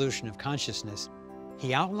 The Evolution of Consciousness,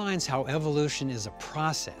 he outlines how evolution is a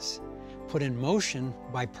process put in motion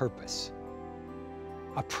by purpose.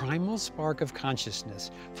 A primal spark of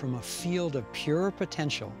consciousness from a field of pure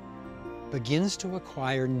potential begins to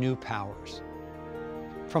acquire new powers.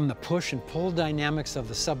 From the push and pull dynamics of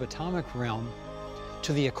the subatomic realm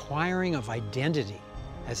to the acquiring of identity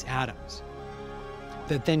as atoms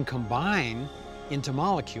that then combine into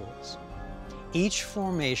molecules, each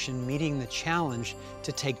formation meeting the challenge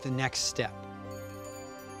to take the next step.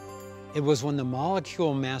 It was when the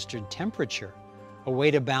molecule mastered temperature, a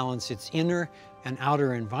way to balance its inner and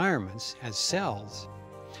outer environments as cells,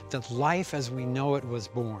 that life as we know it was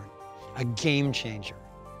born, a game changer.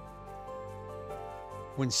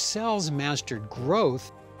 When cells mastered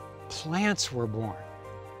growth, plants were born.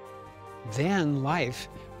 Then life,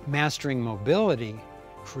 mastering mobility,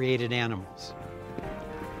 created animals.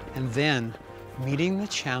 And then, meeting the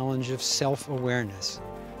challenge of self-awareness,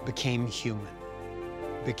 became human,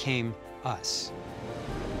 became us.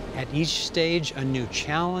 At each stage, a new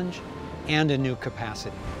challenge and a new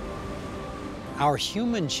capacity. Our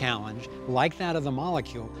human challenge, like that of the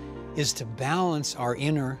molecule, is to balance our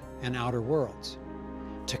inner and outer worlds,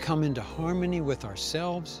 to come into harmony with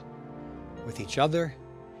ourselves, with each other,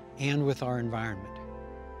 and with our environment.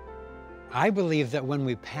 I believe that when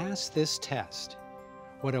we pass this test,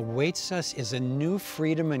 what awaits us is a new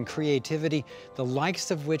freedom and creativity, the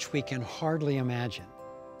likes of which we can hardly imagine.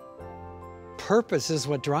 Purpose is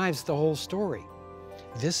what drives the whole story.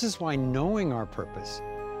 This is why knowing our purpose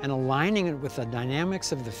and aligning it with the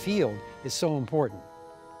dynamics of the field is so important.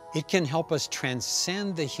 It can help us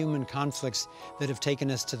transcend the human conflicts that have taken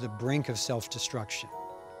us to the brink of self-destruction.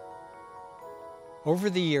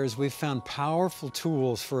 Over the years, we've found powerful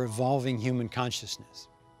tools for evolving human consciousness.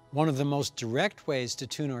 One of the most direct ways to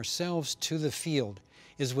tune ourselves to the field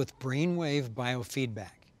is with brainwave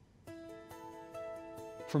biofeedback.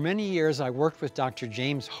 For many years, I worked with Dr.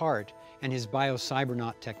 James Hart and his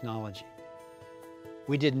BioCybernaut technology.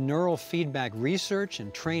 We did neural feedback research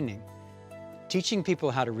and training, teaching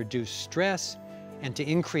people how to reduce stress and to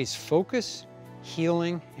increase focus,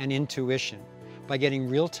 healing, and intuition by getting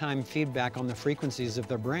real-time feedback on the frequencies of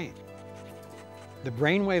their brain. The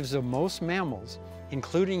brainwaves of most mammals,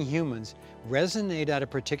 including humans, resonate at a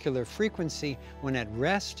particular frequency when at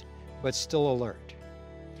rest, but still alert.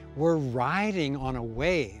 We're riding on a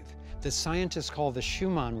wave that scientists call the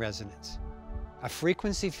Schumann resonance, a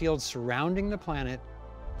frequency field surrounding the planet,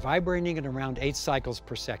 vibrating at around 8 cycles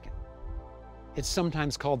per second. It's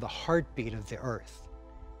sometimes called the heartbeat of the Earth.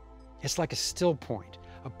 It's like a still point,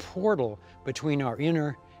 a portal between our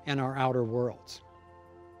inner and our outer worlds.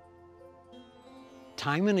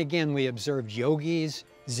 Time and again, we observed yogis,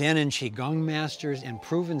 Zen and Qigong masters, and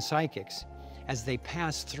proven psychics as they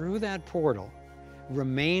passed through that portal,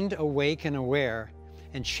 remained awake and aware,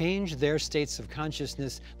 and changed their states of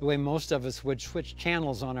consciousness the way most of us would switch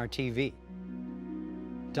channels on our TV.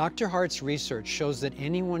 Dr. Hart's research shows that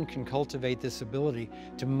anyone can cultivate this ability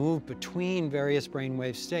to move between various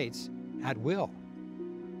brainwave states at will.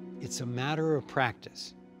 It's a matter of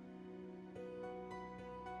practice.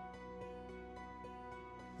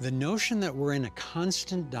 The notion that we're in a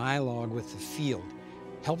constant dialogue with the field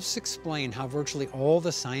helps explain how virtually all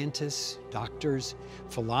the scientists, doctors,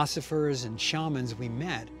 philosophers, and shamans we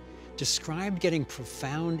met described getting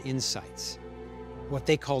profound insights, what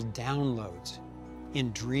they call downloads,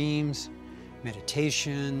 in dreams,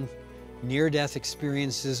 meditation, near-death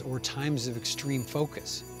experiences, or times of extreme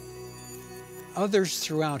focus. Others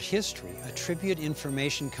throughout history attribute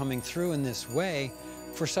information coming through in this way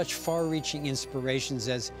for such far-reaching inspirations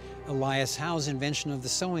as Elias Howe's invention of the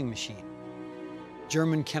sewing machine,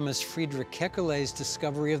 German chemist Friedrich Kekulé's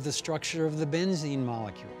discovery of the structure of the benzene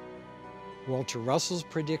molecule, Walter Russell's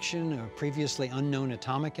prediction of previously unknown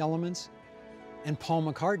atomic elements, and Paul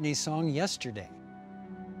McCartney's song Yesterday.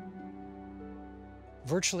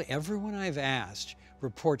 Virtually everyone I've asked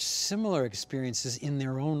reports similar experiences in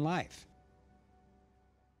their own life.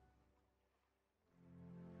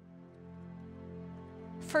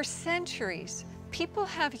 For centuries, people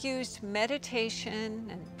have used meditation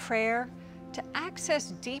and prayer to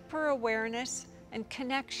access deeper awareness and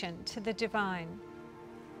connection to the divine.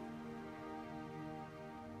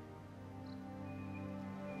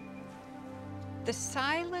 The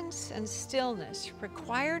silence and stillness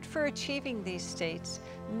required for achieving these states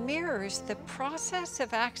mirrors the process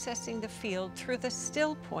of accessing the field through the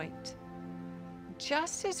still point.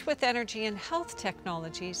 Just as with energy and health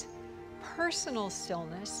technologies, personal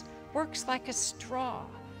stillness works like a straw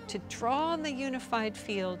to draw on the unified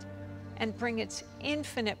field and bring its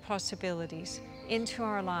infinite possibilities into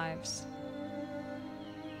our lives.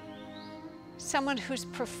 Someone who's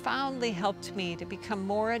profoundly helped me to become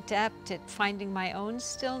more adept at finding my own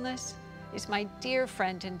stillness is my dear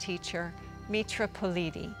friend and teacher, Mitra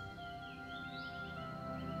Politi.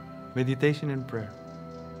 Meditation and prayer.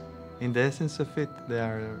 In the essence of it, they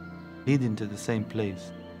are leading to the same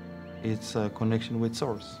place. It's a connection with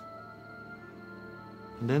Source.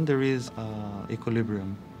 And then there is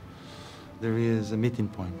equilibrium. There is a meeting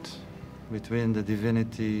point between the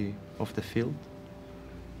divinity of the field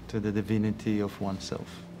to the divinity of oneself.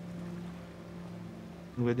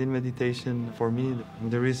 Within meditation, for me,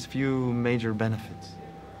 there is few major benefits.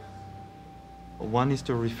 One is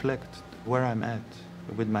to reflect where I'm at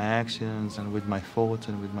with my actions and with my thoughts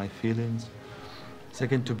and with my feelings.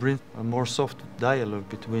 Second, to bring a more soft dialogue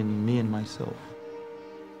between me and myself.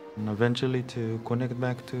 And eventually to connect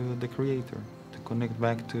back to the Creator, to connect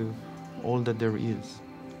back to all that there is.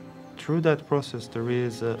 Through that process, there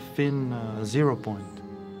is a thin zero point.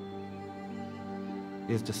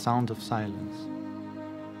 It's the sound of silence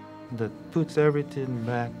that puts everything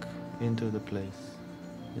back into the place.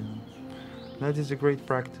 You know? That is a great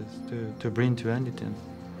practice to bring to anything.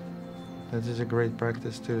 That is a great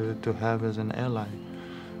practice to have as an ally.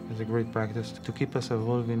 It's a great practice to keep us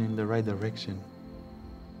evolving in the right direction.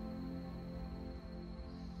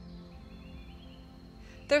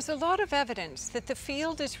 There's a lot of evidence that the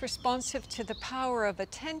field is responsive to the power of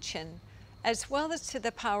attention as well as to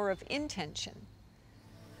the power of intention.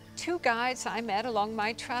 Two guides I met along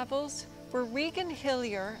my travels were Regan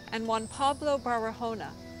Hillier and Juan Pablo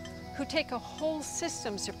Barahona, who take a whole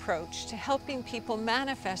systems approach to helping people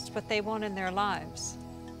manifest what they want in their lives.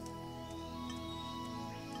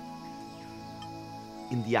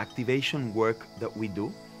 in the activation work that we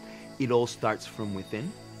do, it all starts from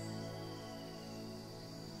within.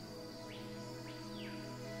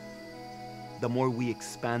 The more we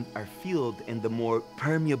expand our field and the more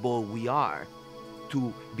permeable we are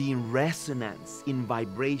to be in resonance, in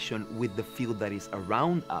vibration with the field that is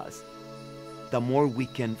around us, the more we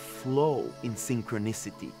can flow in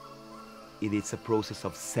synchronicity. It is a process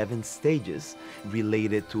of 7 stages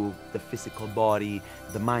related to the physical body,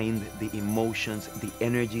 the mind, the emotions, the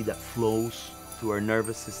energy that flows through our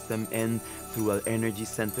nervous system and through our energy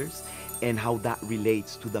centers, and how that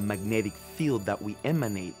relates to the magnetic field that we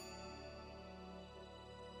emanate.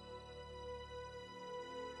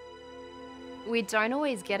 We don't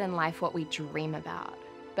always get in life what we dream about,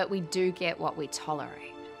 but we do get what we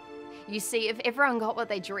tolerate. You see, if everyone got what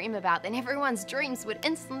they dream about, then everyone's dreams would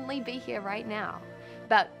instantly be here right now.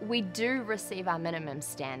 But we do receive our minimum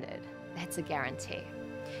standard. That's a guarantee.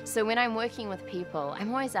 So when I'm working with people,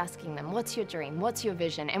 I'm always asking them, what's your dream? What's your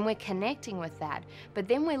vision? And we're connecting with that. But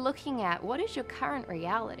then we're looking at, what is your current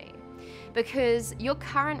reality? Because your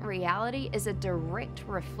current reality is a direct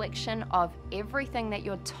reflection of everything that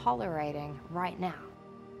you're tolerating right now.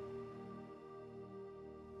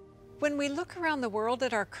 When we look around the world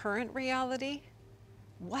at our current reality,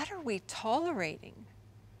 what are we tolerating?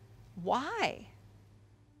 Why?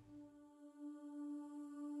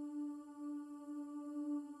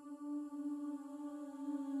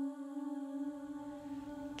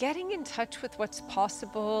 Getting in touch with what's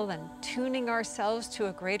possible and tuning ourselves to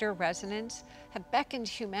a greater resonance have beckoned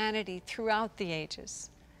humanity throughout the ages.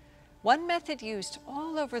 One method used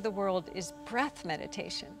all over the world is breath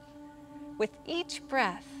meditation. With each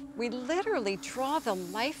breath, we literally draw the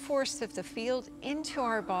life force of the field into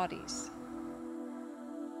our bodies.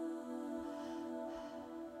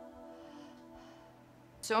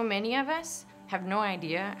 So many of us have no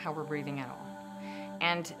idea how we're breathing at all.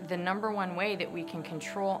 And the #1 way that we can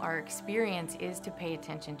control our experience is to pay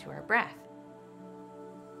attention to our breath.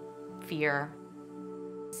 Fear,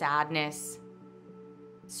 sadness,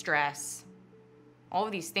 stress, all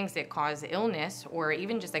of these things that cause illness or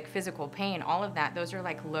even just like physical pain, all of that, those are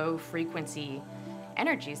like low frequency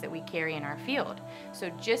energies that we carry in our field. So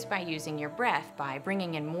just by using your breath, by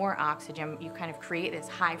bringing in more oxygen, you kind of create this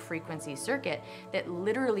high frequency circuit that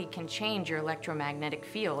literally can change your electromagnetic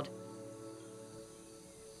field.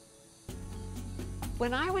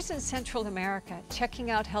 When I was in Central America checking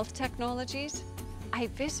out health technologies, I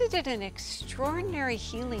visited an extraordinary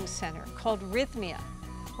healing center called Rhythmia,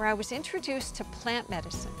 where I was introduced to plant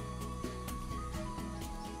medicine.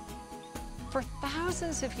 For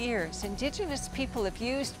thousands of years, indigenous people have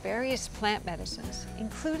used various plant medicines,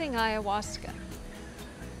 including ayahuasca.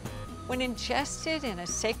 When ingested in a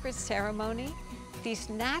sacred ceremony, these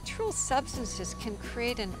natural substances can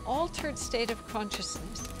create an altered state of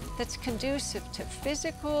consciousness that's conducive to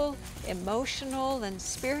physical, emotional, and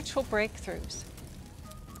spiritual breakthroughs.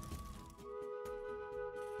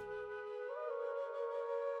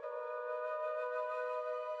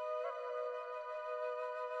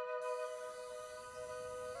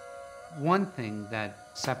 One thing that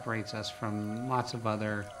separates us from lots of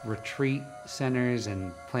other retreat centers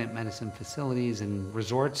and plant medicine facilities and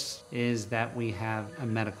resorts is that we have a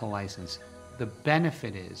medical license. The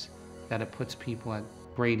benefit is that it puts people at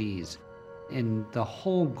great ease. And the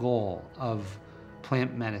whole goal of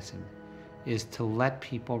plant medicine is to let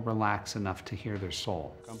people relax enough to hear their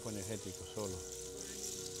soul.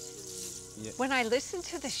 When I listened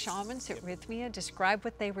to the shamans at Rhythmia describe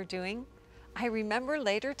what they were doing, I remember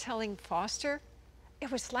later telling Foster,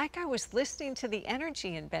 it was like I was listening to the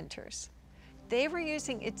energy inventors. They were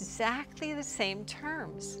using exactly the same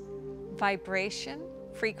terms: vibration,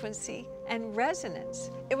 frequency, and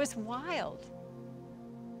resonance. It was wild.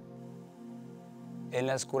 En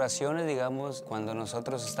las curaciones, digamos, cuando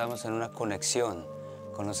nosotros estamos en una conexión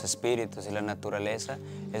con los espíritus y la naturaleza,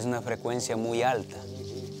 es una frecuencia muy alta.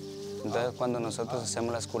 Entonces, cuando nosotros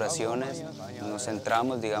hacemos las curaciones, nos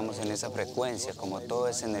centramos, digamos, en esa frecuencia, como toda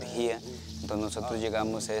esa energía. Entonces, nosotros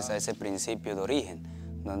llegamos a ese principio de origen,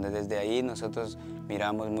 donde desde ahí nosotros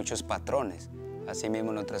miramos muchos patrones.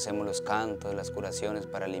 Asimismo, nosotros hacemos los cantos, las curaciones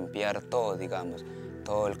para limpiar todo, digamos,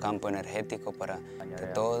 todo el campo energético para que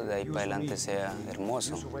todo de ahí para adelante sea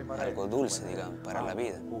hermoso, algo dulce, digamos, para la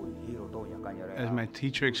vida. As my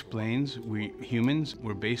teacher explains, we humans,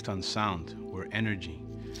 we're based on sound, we're energy.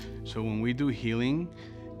 So when we do healing,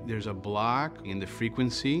 there's a block in the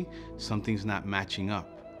frequency, something's not matching up.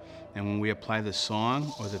 And when we apply the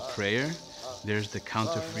song or the prayer, there's the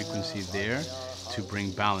counter frequency there to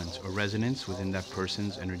bring balance or resonance within that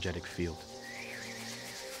person's energetic field.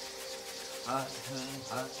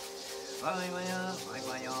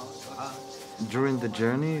 During the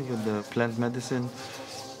journey with the plant medicine,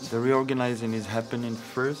 the reorganizing is happening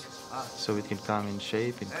first, so it can come in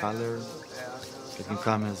shape, in color, it can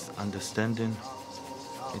come as understanding,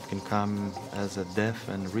 it can come as a death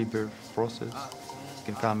and rebirth process, it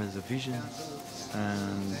can come as a vision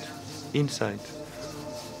and insight.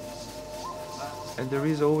 And there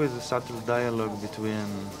is always a subtle dialogue between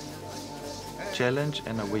challenge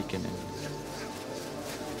and awakening.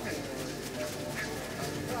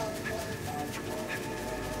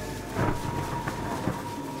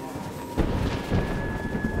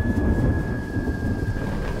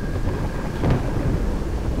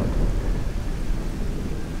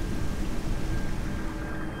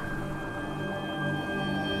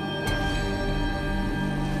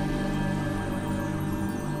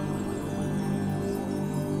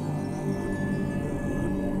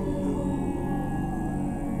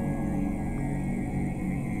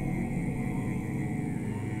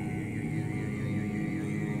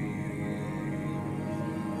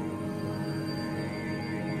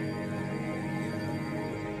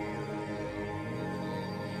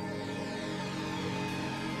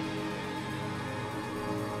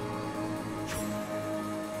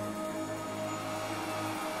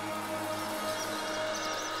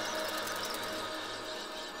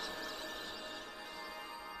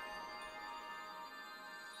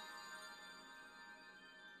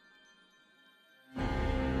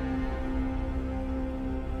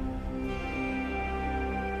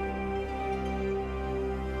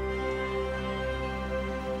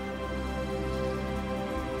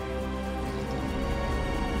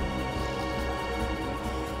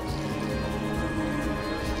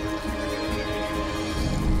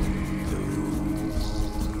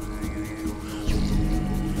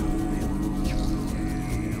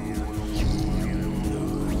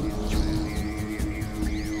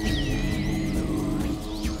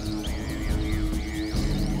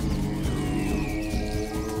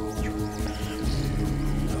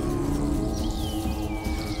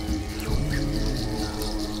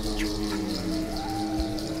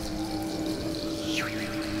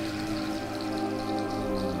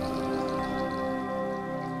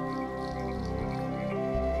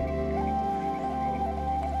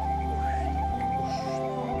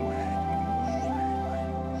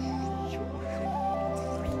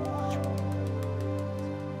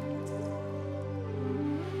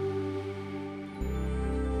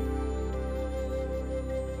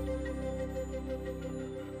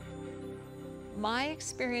 My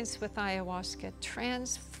experience with ayahuasca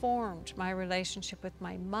transformed my relationship with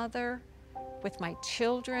my mother, with my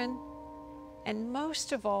children, and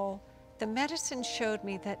most of all, the medicine showed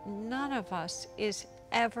me that none of us is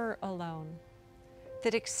ever alone,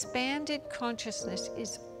 that expanded consciousness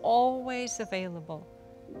is always available,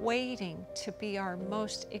 waiting to be our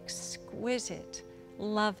most exquisite,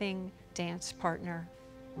 loving dance partner.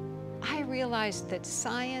 I realized that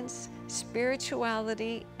science,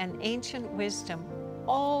 spirituality, and ancient wisdom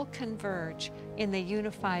all converge in the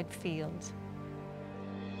unified field.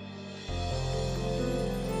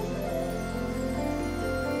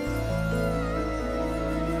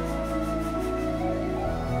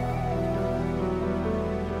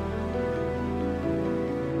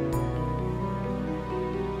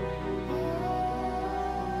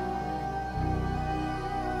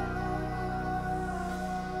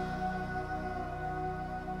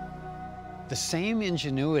 The same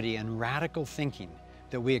ingenuity and radical thinking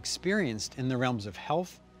that we experienced in the realms of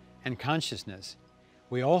health and consciousness,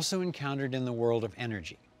 we also encountered in the world of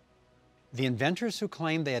energy. The inventors who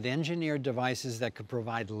claimed they had engineered devices that could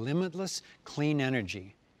provide limitless, clean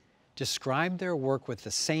energy described their work with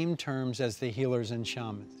the same terms as the healers and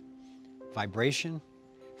shamans: vibration,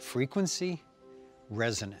 frequency,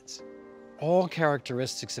 resonance, all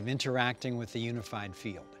characteristics of interacting with the unified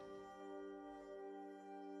field.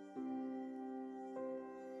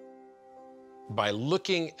 By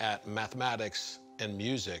looking at mathematics and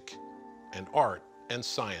music and art and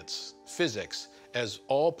science, physics, as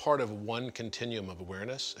all part of one continuum of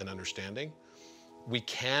awareness and understanding, we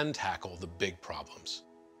can tackle the big problems.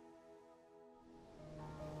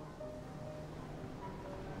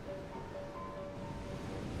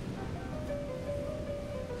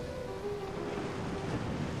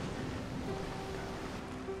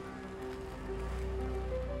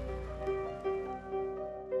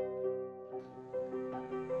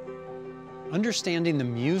 Understanding the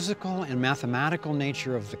musical and mathematical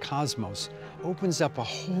nature of the cosmos opens up a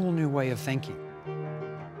whole new way of thinking.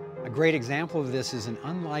 A great example of this is an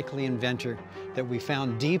unlikely inventor that we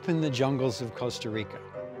found deep in the jungles of Costa Rica,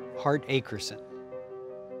 Hart Akerson.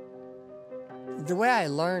 The way I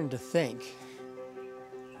learned to think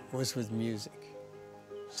was with music.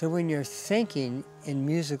 So when you're thinking in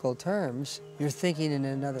musical terms, you're thinking in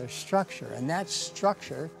another structure, and that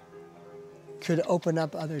structure could open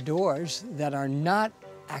up other doors that are not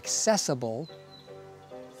accessible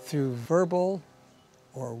through verbal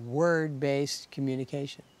or word-based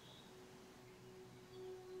communication.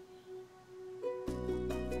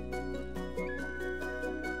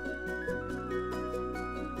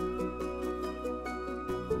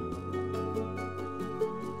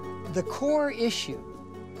 The core issue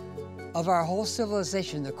of our whole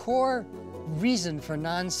civilization, the core reason for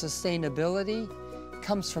non-sustainability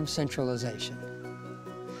comes from centralization.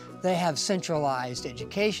 They have centralized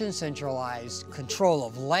education, centralized control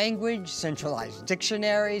of language, centralized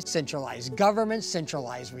dictionaries, centralized government,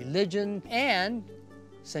 centralized religion, and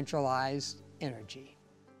centralized energy.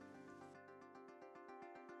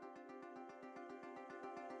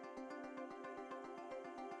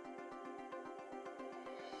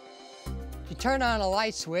 You turn on a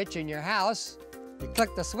light switch in your house, you click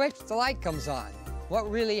the switch, the light comes on.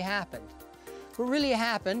 What really happened? What really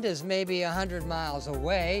happened is maybe 100 miles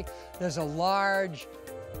away, there's a large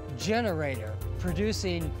generator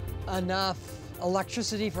producing enough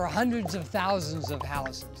electricity for hundreds of thousands of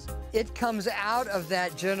houses. It comes out of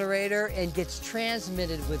that generator and gets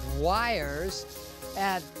transmitted with wires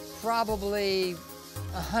at probably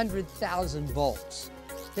 100,000 volts.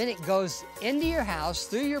 Then it goes into your house,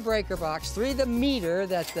 through your breaker box, through the meter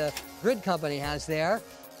that the grid company has there,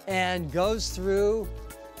 and goes through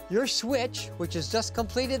your switch, which has just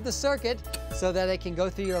completed the circuit, so that it can go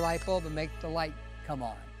through your light bulb and make the light come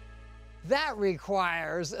on. That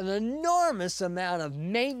requires an enormous amount of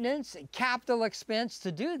maintenance and capital expense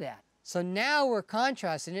to do that. So now we're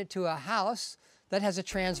contrasting it to a house that has a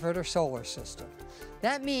transverter solar system.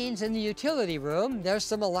 That means in the utility room, there's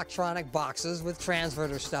some electronic boxes with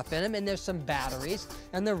transverter stuff in them, and there's some batteries,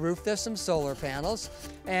 and the roof, there's some solar panels,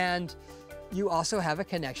 and you also have a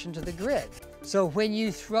connection to the grid. So when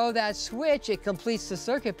you throw that switch, it completes the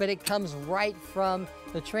circuit, but it comes right from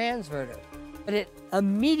the transverter. But it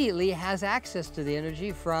immediately has access to the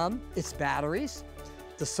energy from its batteries,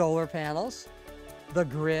 the solar panels, the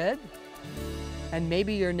grid, and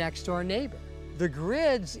maybe your next door neighbor. The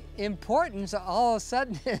grid's importance all of a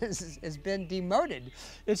sudden has been demoted.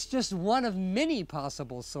 It's just one of many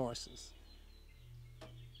possible sources.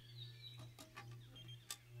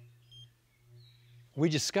 We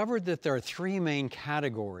discovered that there are three main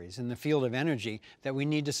categories in the field of energy that we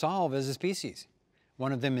need to solve as a species.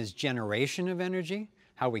 One of them is generation of energy,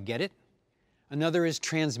 how we get it. Another is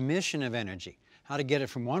transmission of energy, how to get it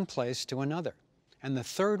from one place to another. And the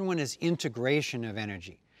third one is integration of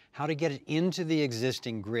energy, how to get it into the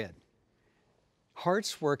existing grid.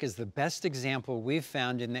 Hart's work is the best example we've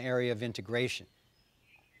found in the area of integration.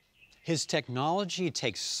 His technology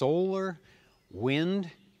takes solar, wind,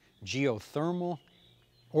 geothermal,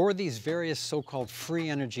 or these various so-called free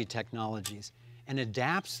energy technologies and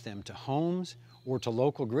adapts them to homes or to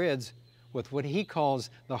local grids with what he calls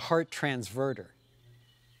the Hart transverter.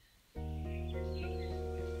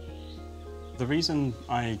 The reason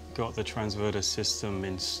I got the transverter system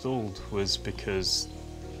installed was because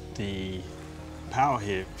the power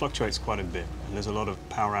here fluctuates quite a bit, and there's a lot of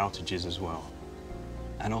power outages as well.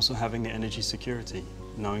 And also having the energy security,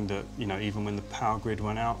 knowing that, even when the power grid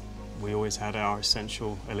went out, we always had our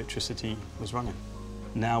essential electricity was running.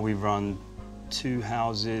 Now we run 2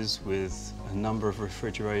 houses with a number of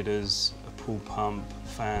refrigerators, a pool pump,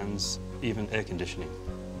 fans, even air conditioning.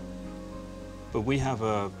 But we have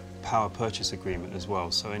a power purchase agreement as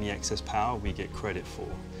well, so any excess power we get credit for.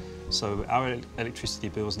 So our electricity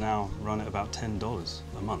bills now run at about $10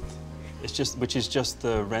 a month. Which is just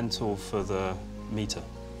the rental for the meter.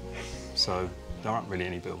 So there aren't really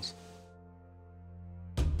any bills.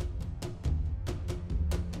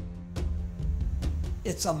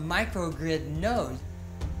 It's a microgrid node,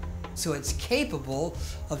 so it's capable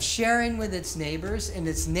of sharing with its neighbors, and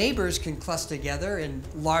its neighbors can cluster together in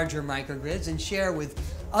larger microgrids and share with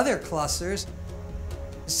other clusters.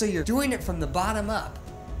 So you're doing it from the bottom up.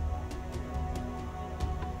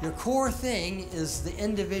 Your core thing is the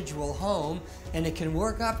individual home, and it can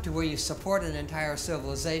work up to where you support an entire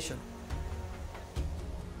civilization.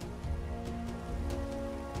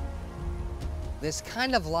 It's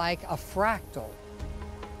kind of like a fractal.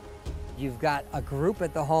 You've got a group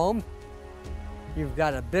at the home, you've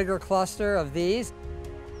got a bigger cluster of these,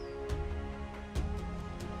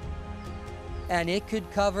 and it could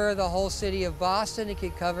cover the whole city of Boston, it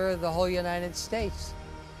could cover the whole United States.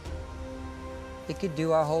 It could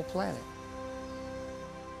do our whole planet.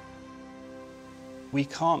 We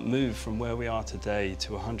can't move from where we are today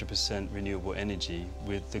to 100% renewable energy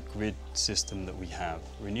with the grid system that we have.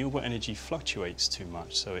 Renewable energy fluctuates too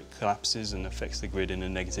much, so it collapses and affects the grid in a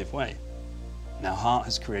negative way. Now, HEART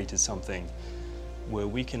has created something where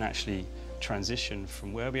we can actually transition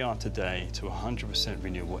from where we are today to 100%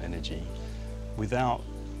 renewable energy without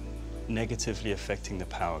negatively affecting the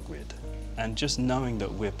power grid. And just knowing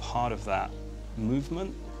that we're part of that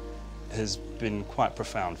movement has been quite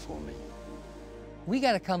profound for me. We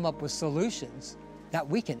got to come up with solutions that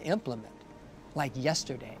we can implement, like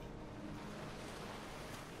yesterday.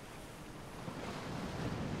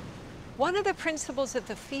 One of the principles of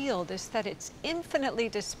the field is that it's infinitely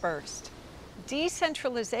dispersed.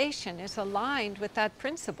 Decentralization is aligned with that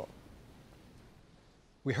principle.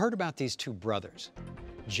 We heard about these two brothers,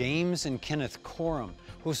 James and Kenneth Coram,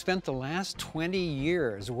 who spent the last 20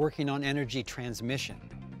 years working on energy transmission.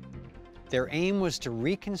 Their aim was to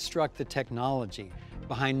reconstruct the technology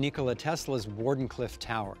behind Nikola Tesla's Wardenclyffe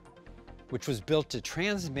Tower, which was built to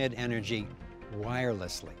transmit energy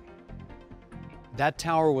wirelessly. That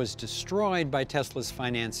tower was destroyed by Tesla's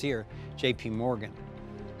financier, J.P. Morgan,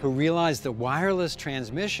 who realized that wireless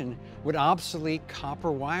transmission would obsolete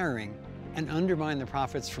copper wiring and undermine the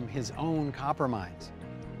profits from his own copper mines.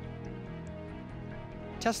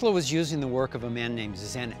 Tesla was using the work of a man named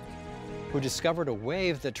Zenek, who discovered a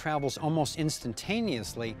wave that travels almost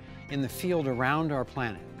instantaneously in the field around our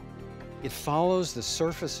planet. It follows the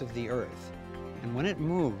surface of the Earth, and when it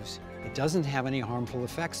moves, it doesn't have any harmful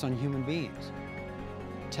effects on human beings.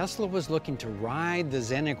 Tesla was looking to ride the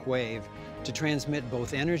Zenek wave to transmit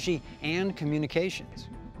both energy and communications.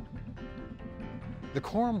 The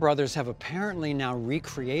Coram brothers have apparently now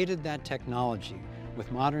recreated that technology with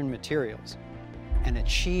modern materials and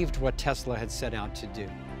achieved what Tesla had set out to do.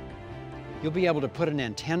 You'll be able to put an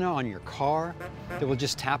antenna on your car that will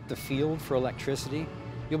just tap the field for electricity.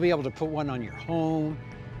 You'll be able to put one on your home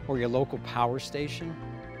or your local power station.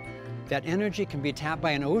 That energy can be tapped by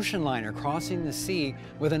an ocean liner crossing the sea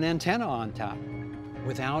with an antenna on top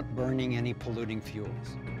without burning any polluting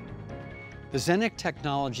fuels. The Zenek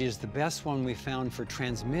technology is the best one we found for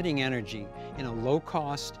transmitting energy in a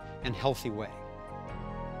low-cost and healthy way.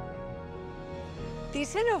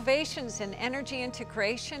 These innovations in energy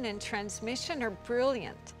integration and transmission are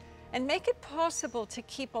brilliant and make it possible to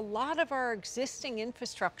keep a lot of our existing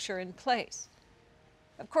infrastructure in place.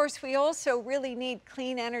 Of course, we also really need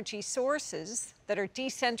clean energy sources that are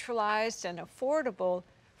decentralized and affordable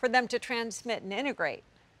for them to transmit and integrate.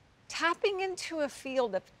 Tapping into a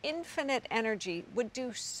field of infinite energy would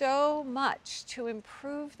do so much to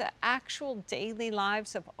improve the actual daily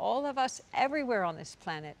lives of all of us everywhere on this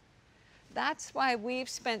planet. That's why we've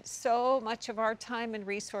spent so much of our time and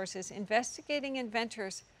resources investigating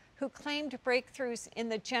inventors who claimed breakthroughs in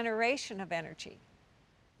the generation of energy.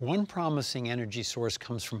 One promising energy source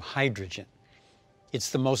comes from hydrogen. It's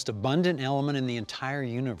the most abundant element in the entire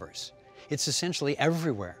universe. It's essentially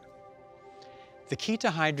everywhere. The key to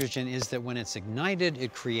hydrogen is that when it's ignited,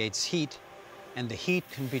 it creates heat, and the heat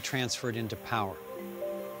can be transferred into power.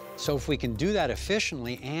 So if we can do that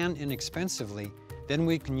efficiently and inexpensively, then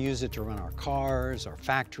we can use it to run our cars, our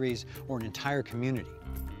factories, or an entire community.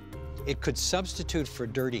 It could substitute for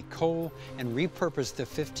dirty coal and repurpose the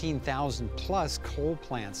 15,000 plus coal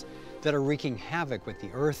plants that are wreaking havoc with the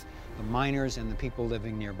earth, the miners, and the people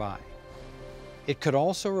living nearby. It could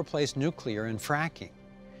also replace nuclear and fracking.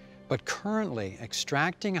 But currently,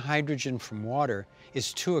 extracting hydrogen from water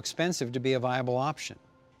is too expensive to be a viable option.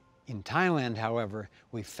 In Thailand, however,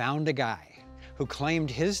 we found a guy who claimed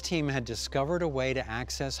his team had discovered a way to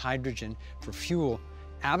access hydrogen for fuel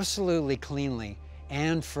absolutely cleanly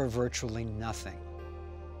and for virtually nothing.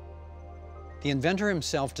 The inventor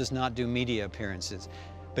himself does not do media appearances,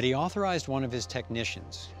 but he authorized one of his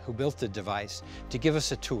technicians, who built the device, to give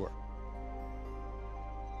us a tour.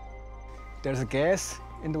 There's a gas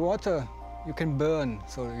in the water you can burn,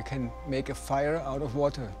 so you can make a fire out of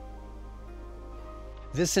water.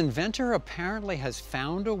 This inventor apparently has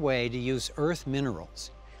found a way to use earth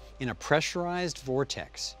minerals in a pressurized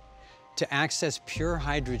vortex to access pure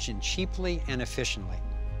hydrogen cheaply and efficiently.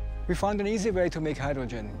 We found an easy way to make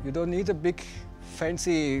hydrogen. You don't need a big,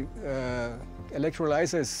 fancy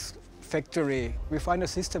electrolysis factory. We find a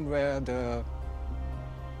system where the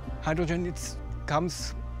hydrogen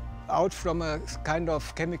comes out from a kind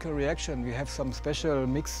of chemical reaction. We have some special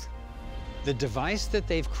mix. The device that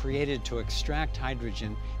they've created to extract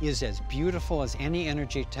hydrogen is as beautiful as any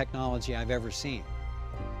energy technology I've ever seen.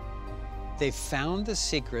 They've found the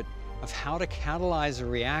secret of how to catalyze a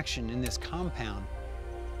reaction in this compound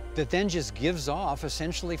that then just gives off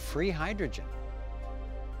essentially free hydrogen.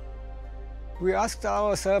 We asked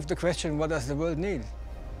ourselves the question, what does the world need?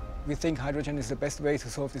 We think hydrogen is the best way to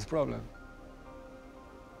solve this problem.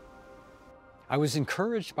 I was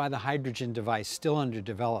encouraged by the hydrogen device still under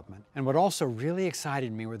development, and what also really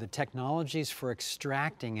excited me were the technologies for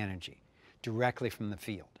extracting energy directly from the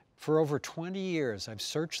field. For over 20 years, I've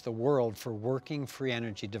searched the world for working free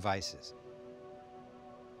energy devices.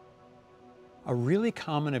 A really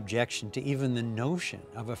common objection to even the notion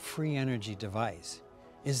of a free energy device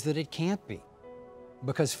is that it can't be,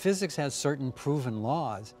 because physics has certain proven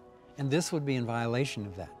laws, and this would be in violation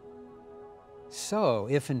of that. So,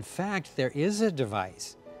 if in fact there is a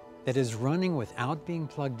device that is running without being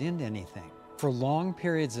plugged into anything for long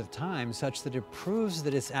periods of time such that it proves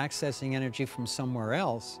that it's accessing energy from somewhere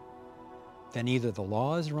else, then either the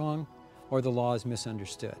law is wrong or the law is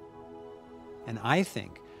misunderstood. And I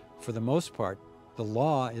think, for the most part, the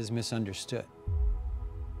law is misunderstood.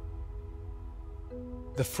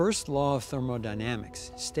 The first law of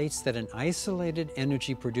thermodynamics states that an isolated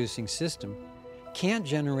energy-producing system can't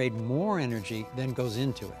generate more energy than goes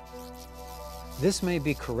into it. This may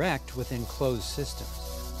be correct within closed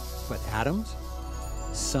systems, but atoms,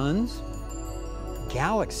 suns,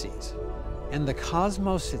 galaxies, and the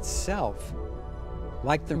cosmos itself,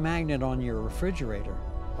 like the magnet on your refrigerator,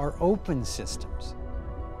 are open systems.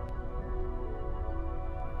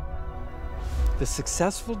 The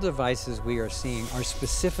successful devices we are seeing are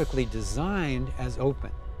specifically designed as open,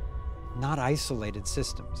 not isolated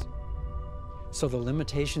systems. So the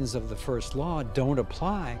limitations of the first law don't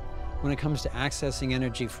apply when it comes to accessing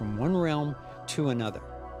energy from one realm to another.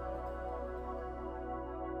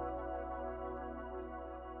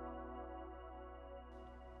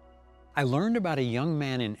 I learned about a young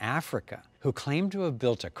man in Africa who claimed to have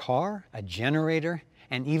built a car, a generator,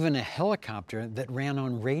 and even a helicopter that ran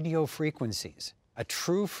on radio frequencies, a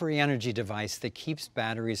true free energy device that keeps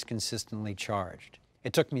batteries consistently charged.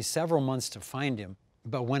 It took me several months to find him,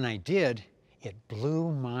 but when I did, it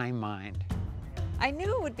blew my mind. I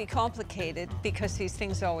knew it would be complicated because these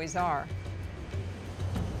things always are.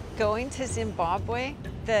 Going to Zimbabwe,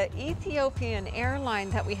 the Ethiopian airline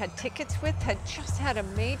that we had tickets with had just had a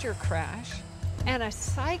major crash, and a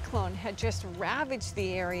cyclone had just ravaged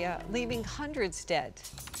the area, leaving hundreds dead.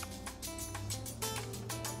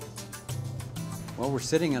 Well, we're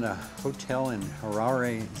sitting in a hotel in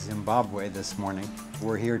Harare, Zimbabwe this morning.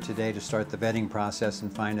 We're here today to start the vetting process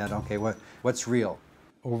and find out, okay, what's real?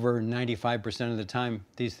 Over 95% of the time,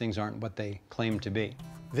 these things aren't what they claim to be.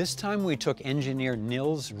 This time we took engineer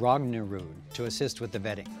Nils Rognerud to assist with the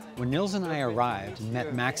vetting. When Nils and I arrived and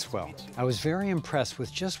met Maxwell, I was very impressed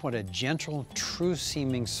with just what a gentle,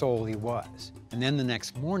 true-seeming soul he was. And then the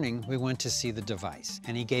next morning, we went to see the device,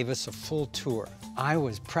 and he gave us a full tour. I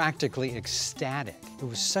was practically ecstatic. It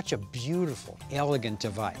was such a beautiful, elegant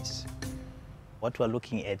device. What we're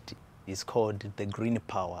looking at is called the green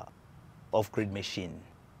power off-grid machine.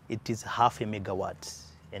 It is 0.5 megawatts,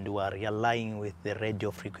 and we are relying with the radio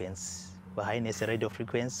frequency. We harness a radio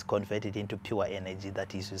frequency, convert it into pure energy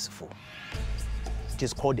that is useful. It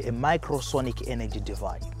is called a microsonic energy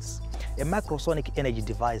device. A microsonic energy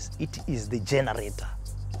device, it is the generator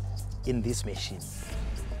in this machine.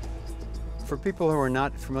 For people who are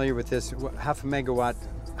not familiar with this, 0.5 megawatt,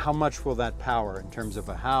 how much will that power in terms of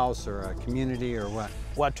a house or a community or what?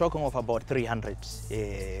 We're talking of about 300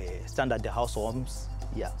 standard house homes,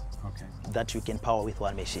 yeah. Okay. That you can power with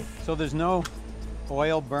one machine. So there's no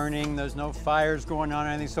oil burning, there's no fires going on or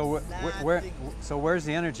anything, so where's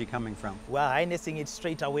the energy coming from? We're harnessing it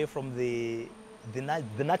straight away from the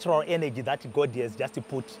natural energy that God has just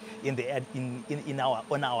put in the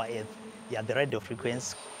on our earth. Yeah, the radio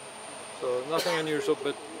frequency. So nothing unusual,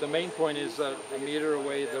 but the main point is that a meter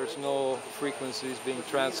away there's no frequencies being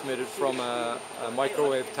transmitted from a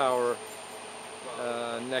microwave tower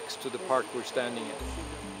next to the park we're standing in.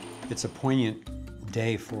 It's a poignant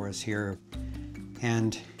day for us here,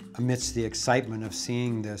 and amidst the excitement of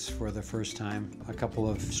seeing this for the first time, a couple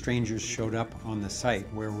of strangers showed up on the site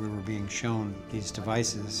where we were being shown these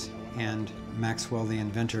devices, and Maxwell, the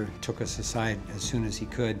inventor, took us aside as soon as he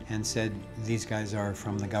could and said, these guys are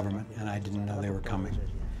from the government, and I didn't know they were coming.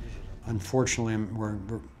 Unfortunately, we're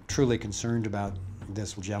truly concerned about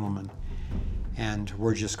this gentleman, and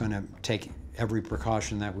we're just going to take every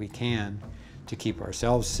precaution that we can to keep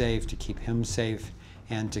ourselves safe, to keep him safe,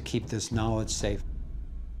 and to keep this knowledge safe.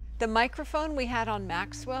 The microphone we had on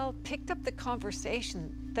Maxwell picked up the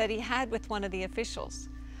conversation that he had with one of the officials.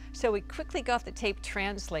 So we quickly got the tape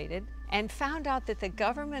translated and found out that the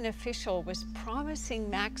government official was promising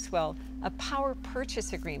Maxwell a power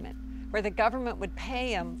purchase agreement where the government would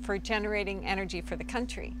pay him for generating energy for the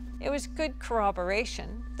country. It was good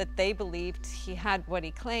corroboration that they believed he had what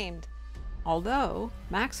he claimed, although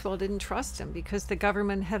Maxwell didn't trust him because the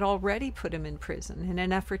government had already put him in prison in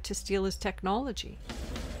an effort to steal his technology.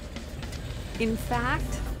 In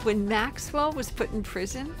fact, when Maxwell was put in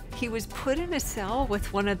prison, he was put in a cell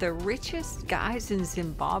with one of the richest guys in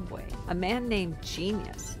Zimbabwe, a man named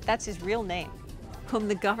Genius, that's his real name, whom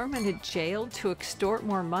the government had jailed to extort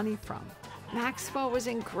more money from. Maxwell was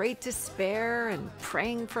in great despair and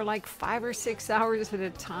praying for like 5 or 6 hours at a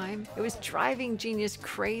time. It was driving Genius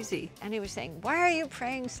crazy, and he was saying, "Why are you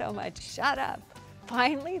praying so much? Shut up."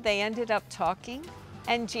 Finally, they ended up talking,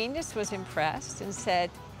 and Genius was impressed and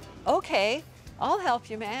said, "Okay, I'll help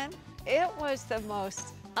you, man." It was the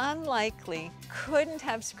most unlikely, couldn't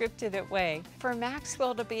have scripted it way for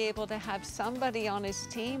Maxwell to be able to have somebody on his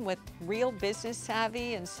team with real business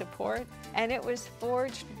savvy and support, and it was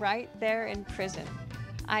forged right there in prison.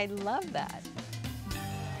 I love that.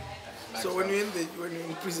 So when you're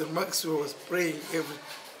in prison, Maxwell was praying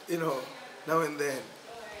now and then.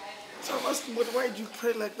 So I'm asking, but why do you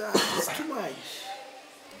pray like that? It's too much.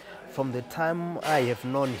 From the time I have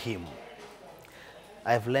known him,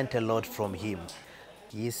 I've learned a lot from him.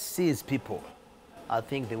 He sees people, I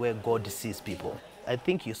think, the way God sees people. I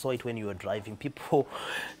think you saw it when you were driving. People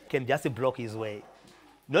can just block his way,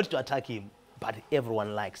 not to attack him, but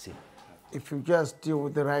everyone likes him. If you just deal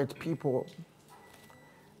with the right people,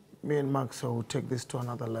 me and Maxwell will take this to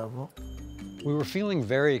another level. We were feeling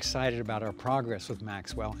very excited about our progress with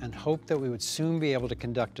Maxwell and hoped that we would soon be able to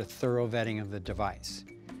conduct a thorough vetting of the device.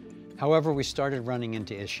 However, we started running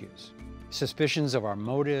into issues. Suspicions of our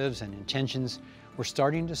motives and intentions were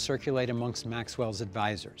starting to circulate amongst Maxwell's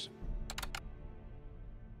advisors.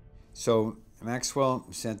 So Maxwell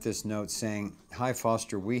sent this note saying, "Hi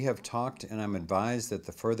Foster, we have talked and I'm advised that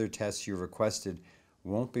the further tests you requested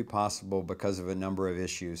won't be possible because of a number of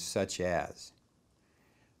issues such as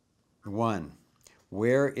 1.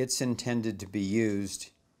 Where it's intended to be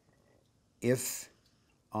used, if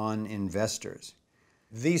on investors."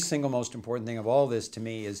 The single most important thing of all this to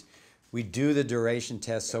me is we do the duration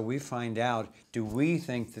test so we find out, do we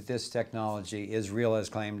think that this technology is real as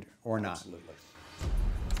claimed or not? Absolutely.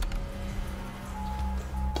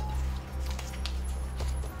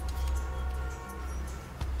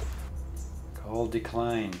 Call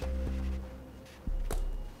declined.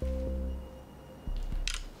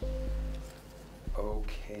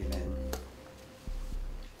 Okay then.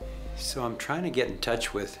 So I'm trying to get in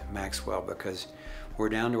touch with Maxwell because we're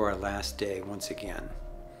down to our last day once again.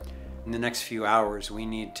 In the next few hours, we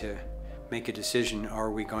need to make a decision. Are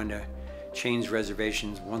we going to change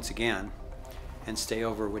reservations once again and stay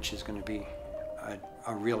over, which is going to be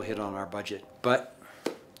a real hit on our budget? But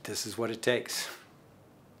this is what it takes.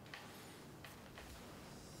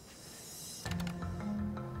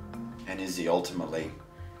 And is he ultimately,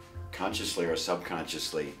 consciously or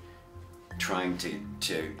subconsciously, trying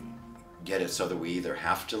to get it so that we either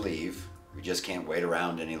have to leave, we just can't wait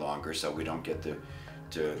around any longer so we don't get the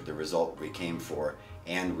result we came for,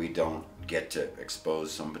 and we don't get to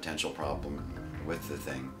expose some potential problem with the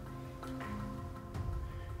thing.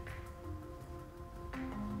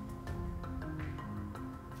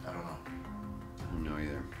 I don't know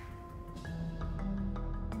either.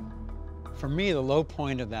 For me, the low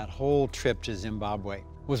point of that whole trip to Zimbabwe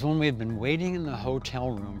was when we had been waiting in the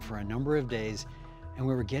hotel room for a number of days, and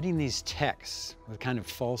we were getting these texts with kind of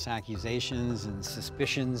false accusations and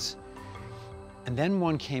suspicions. And then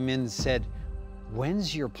one came in and said,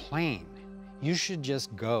 "When's your plane? You should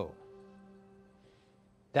just go."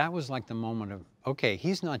 That was like the moment of, okay,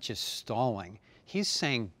 he's not just stalling, he's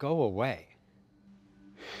saying, go away.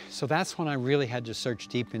 So that's when I really had to search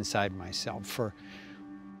deep inside myself for,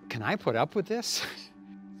 can I put up with this?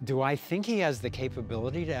 Do I think he has the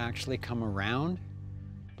capability to actually come around?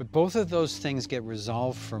 But both of those things get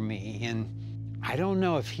resolved for me, and I don't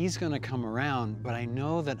know if he's gonna come around, but I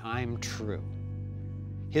know that I'm true.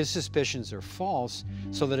 His suspicions are false,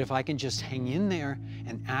 so that if I can just hang in there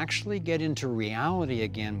and actually get into reality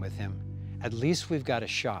again with him, at least we've got a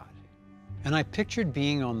shot. And I pictured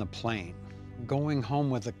being on the plane, going home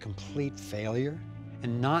with a complete failure,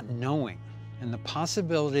 and not knowing, and the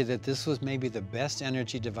possibility that this was maybe the best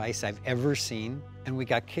energy device I've ever seen, and we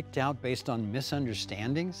got kicked out based on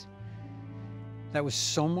misunderstandings. That was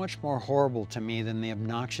so much more horrible to me than the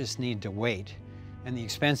obnoxious need to wait and the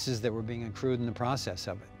expenses that were being accrued in the process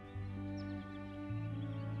of it.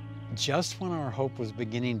 Just when our hope was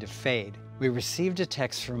beginning to fade, we received a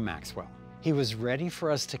text from Maxwell. He was ready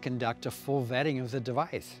for us to conduct a full vetting of the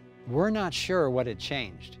device. We're not sure what had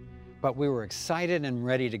changed, but we were excited and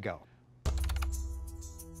ready to go.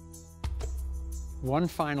 One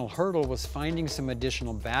final hurdle was finding some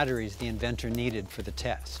additional batteries the inventor needed for the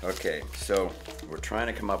test. Okay, so we're trying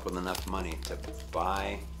to come up with enough money to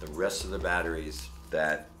buy the rest of the batteries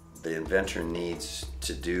that the inventor needs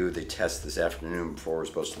to do the test this afternoon before we're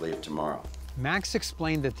supposed to leave tomorrow. Max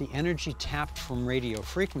explained that the energy tapped from radio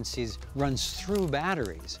frequencies runs through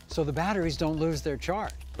batteries, so the batteries don't lose their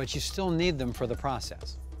charge, but you still need them for the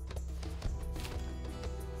process.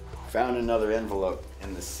 Found another envelope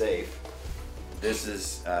in the safe. This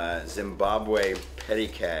is Zimbabwe petty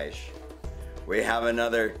cash. We have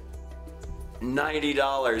another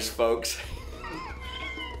 $90, folks.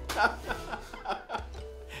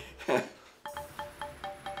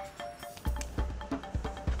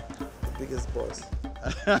 Biggest boss.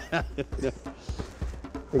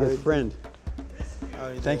 Biggest friend.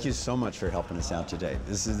 Thank you so much for helping us out today.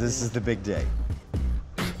 This is the big day.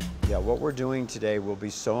 Yeah, what we're doing today will be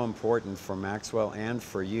so important for Maxwell and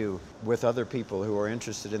for you with other people who are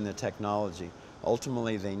interested in the technology.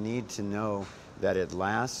 Ultimately, they need to know that it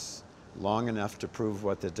lasts long enough to prove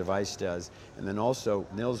what the device does. And then also,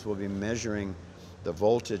 Nils will be measuring the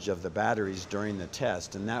voltage of the batteries during the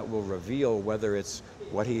test, and that will reveal whether it's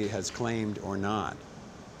what he has claimed or not.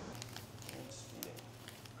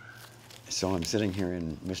 So I'm sitting here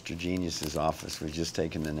in Mr. Genius's office. We've just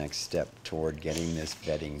taken the next step toward getting this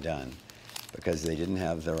vetting done because they didn't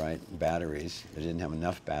have the right batteries. They didn't have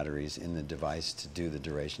enough batteries in the device to do the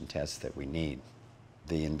duration tests that we need.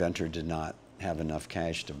 The inventor did not have enough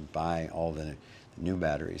cash to buy all the new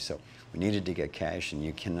batteries, so we needed to get cash, and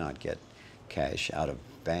you cannot get cash out of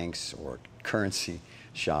banks or currency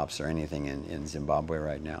shops or anything in Zimbabwe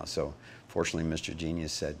right now. So fortunately, Mr.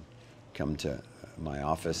 Genius said, come to my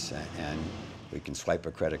office and we can swipe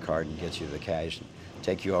a credit card and get you the cash and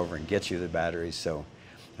take you over and get you the batteries. So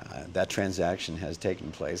that transaction has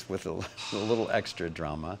taken place with a little extra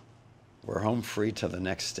drama. We're home free to the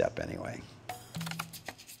next step anyway.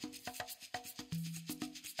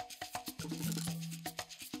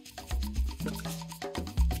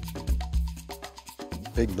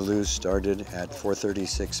 Big Blue started at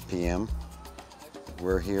 4:36 p.m.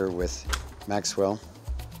 We're here with Maxwell,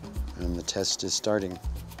 and the test is starting.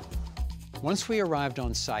 Once we arrived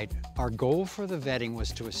on site, our goal for the vetting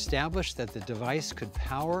was to establish that the device could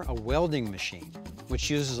power a welding machine,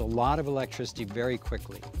 which uses a lot of electricity very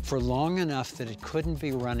quickly, for long enough that it couldn't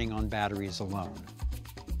be running on batteries alone.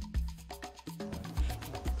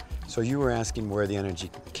 So you were asking where the energy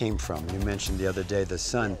came from. You mentioned the other day the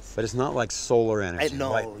sun, but it's not like solar energy.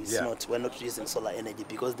 No, right? it's not. We're not using solar energy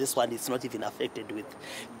because this one is not even affected with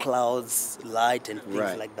clouds, light, and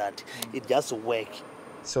things like that. It just works.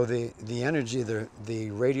 So the energy, the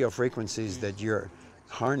radio frequencies that you're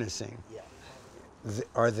harnessing,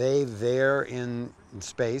 are they there in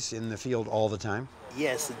space, in the field all the time?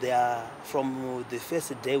 Yes, they are. From the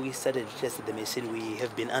first day we started to test the machine, we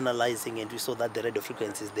have been analyzing and we saw that the radio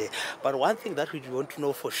frequency is there. But one thing that we want to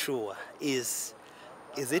know for sure is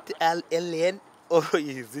it alien or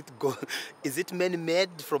is it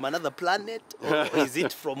man-made from another planet or is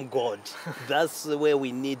it from God? That's where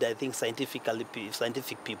we need, I think, scientific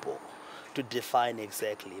people to define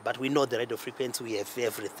exactly. But we know the radio frequency, we have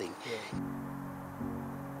everything.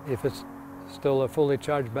 If it's still a fully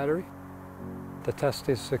charged battery, the test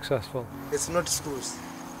is successful. It's not screws.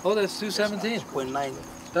 Oh, that's 217. 0.9.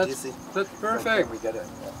 That's perfect. We get it.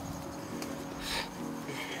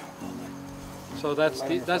 So that's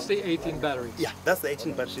the 18 batteries. Yeah, that's the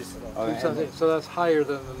 18 batteries. So that's higher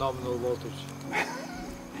than the nominal voltage.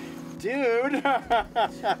 Dude!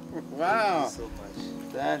 Wow. Thank you so much.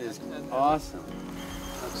 That is awesome.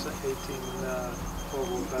 That's 18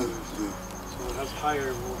 12-volt batteries. So it has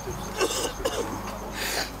higher voltage.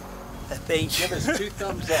 Thank you. Give us 2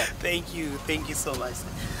 thumbs up. Thank you so much.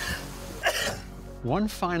 One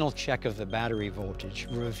final check of the battery voltage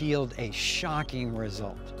revealed a shocking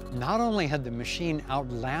result. Not only had the machine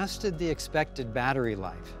outlasted the expected battery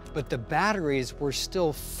life, but the batteries were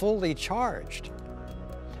still fully charged.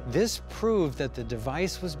 This proved that the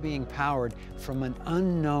device was being powered from an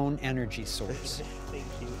unknown energy source. Thank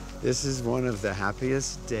you. This is one of the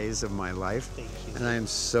happiest days of my life, and I am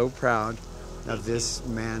so proud of this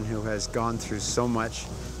man who has gone through so much.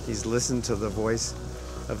 He's listened to the voice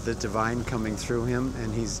of the divine coming through him,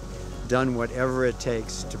 and he's done whatever it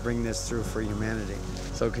takes to bring this through for humanity.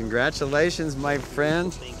 So congratulations, my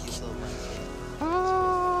friend. Thank you so much.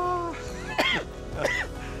 Ah.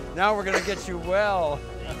 Now we're gonna get you well.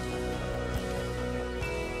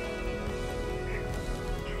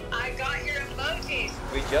 I got your emojis.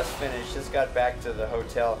 We just finished, just got back to the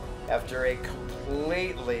hotel after a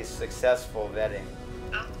completely successful vetting.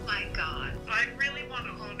 Oh my God. I really want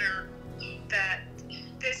to honor that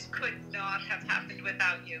this could not have happened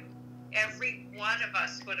without you. Every one of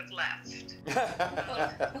us would have left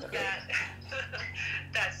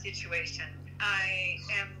that situation. I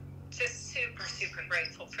am just super, super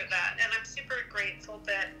grateful for that. And I'm super grateful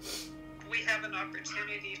that we have an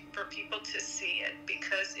opportunity for people to see it,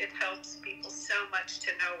 because it helps people so much to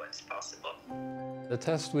know what's possible. The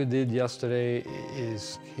test we did yesterday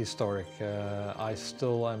is historic. I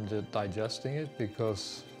still am digesting it,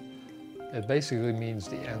 because it basically means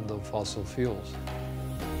the end of fossil fuels.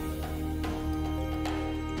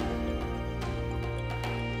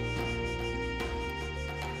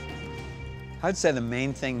 I'd say the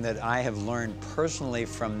main thing that I have learned personally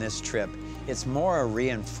from this trip, it's more a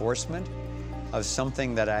reinforcement of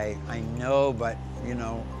something that I know, but, you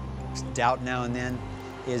know, doubt now and then,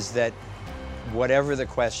 is that whatever the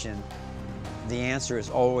question, the answer is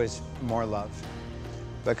always more love.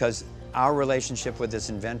 Because our relationship with this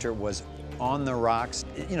inventor was on the rocks.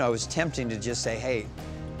 You know, it was tempting to just say, hey,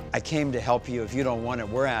 I came to help you. If you don't want it,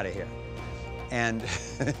 we're out of here. And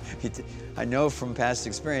I know from past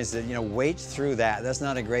experience that, you know, wait through that. That's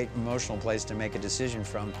not a great emotional place to make a decision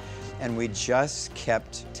from. And we just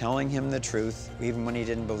kept telling him the truth, even when he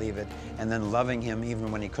didn't believe it, and then loving him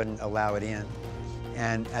even when he couldn't allow it in.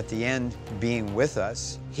 And at the end, being with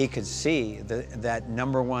us, he could see that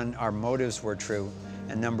number one, our motives were true,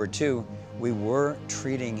 and number two, we were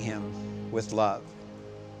treating him with love.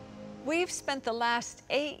 We've spent the last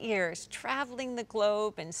 8 years traveling the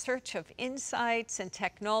globe in search of insights and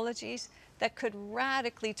technologies that could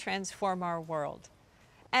radically transform our world.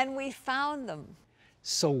 And we found them.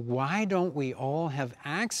 So why don't we all have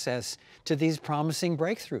access to these promising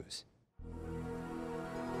breakthroughs?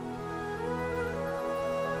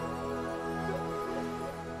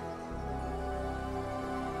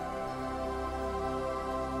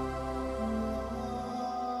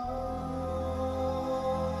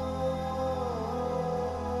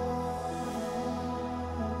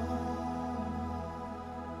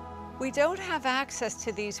 We don't have access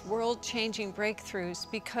to these world-changing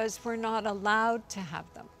breakthroughs because we're not allowed to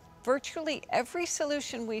have them. Virtually every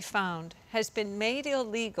solution we found has been made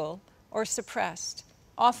illegal or suppressed,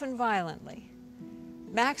 often violently.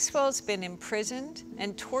 Maxwell's been imprisoned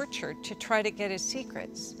and tortured to try to get his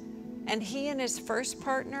secrets. And he and his first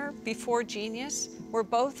partner, before Genius, were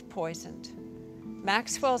both poisoned.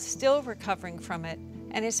 Maxwell's still recovering from it,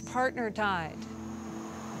 and his partner died.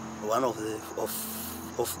 One of the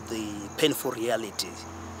painful reality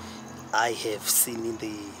I have seen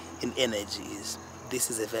in energy is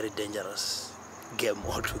this is a very dangerous game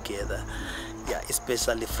altogether. Yeah,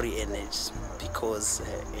 especially free energy, because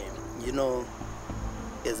you know,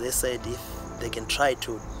 as I said, if they can try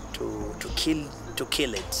to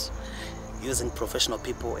kill it using professional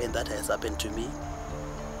people, and that has happened to me.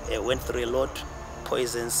 I went through a lot,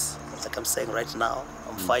 poisons, like I'm saying right now.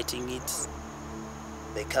 I'm fighting it.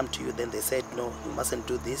 They come to you, then they said, no, you mustn't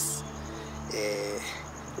do this.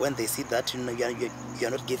 When they see that, you know,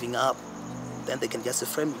 you're not giving up, then they can just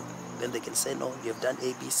frame you. Then they can say, no, you have done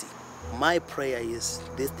ABC. My prayer is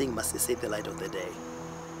this thing must see the light of the day.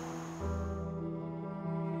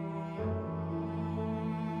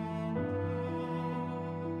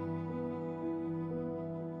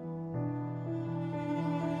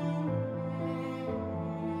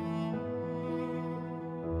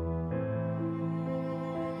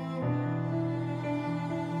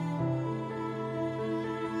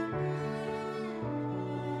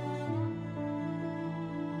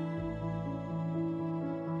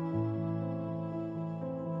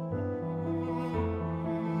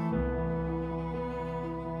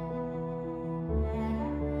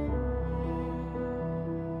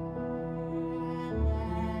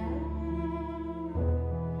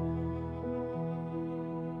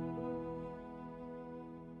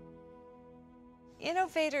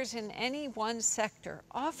 Innovators in any one sector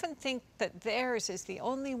often think that theirs is the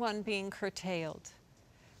only one being curtailed.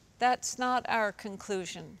 That's not our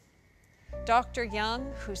conclusion. Dr.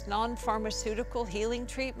 Young, whose non-pharmaceutical healing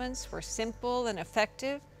treatments were simple and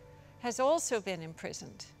effective, has also been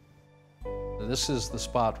imprisoned. This is the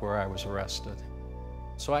spot where I was arrested.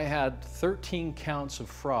 So I had 13 counts of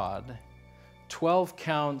fraud, 12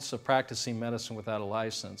 counts of practicing medicine without a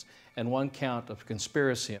license, and 1 count of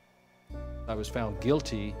conspiracy. I was found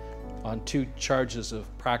guilty on 2 charges of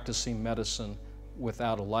practicing medicine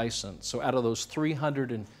without a license. So out of those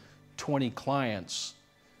 320 clients,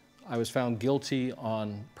 I was found guilty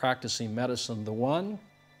on practicing medicine. The one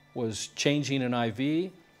was changing an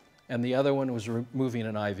IV, and the other one was removing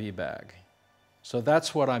an IV bag. So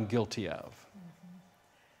that's what I'm guilty of.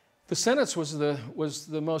 The sentence was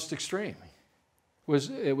the most extreme.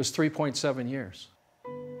 It was 3.7 years.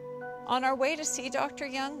 On our way to see Dr.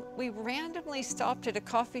 Young, we randomly stopped at a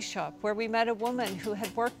coffee shop where we met a woman who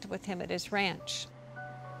had worked with him at his ranch.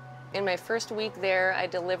 In my first week there, I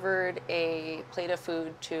delivered a plate of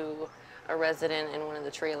food to a resident in one of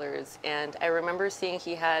the trailers, and I remember seeing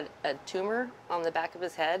he had a tumor on the back of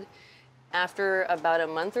his head. After about a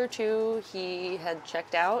month or two, he had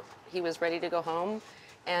checked out. He was ready to go home,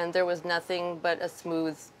 and there was nothing but a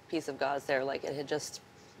smooth piece of gauze there, like it had just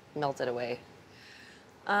melted away.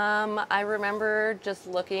 I remember just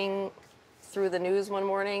looking through the news one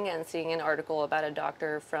morning and seeing an article about a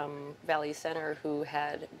doctor from Valley Center who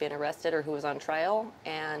had been arrested or who was on trial,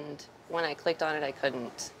 and when I clicked on it, I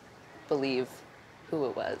couldn't believe who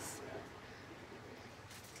it was.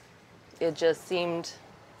 It just seemed,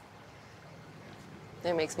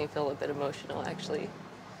 it makes me feel a bit emotional, actually.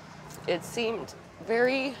 It seemed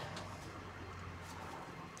very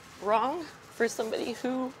wrong for somebody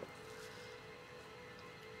who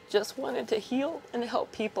just wanted to heal and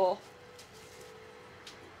help people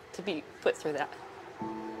to be put through that.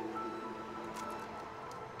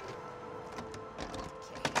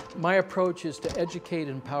 My approach is to educate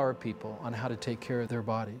and empower people on how to take care of their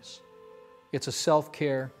bodies. It's a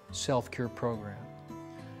self-care program.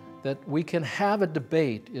 That we can have a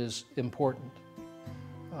debate is important.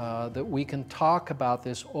 That we can talk about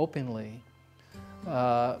this openly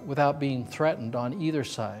without being threatened on either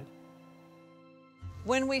side.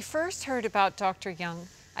 When we first heard about Dr. Young,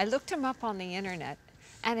 I looked him up on the internet,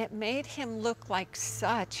 and it made him look like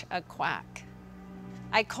such a quack.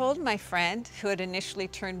 I called my friend who had initially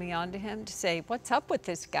turned me on to him to say, "What's up with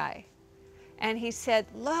this guy?" And he said,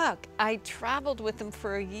 "Look, I traveled with him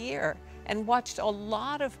for a year and watched a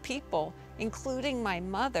lot of people, including my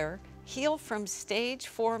mother, heal from stage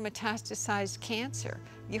 4 metastasized cancer.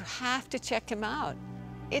 You have to check him out."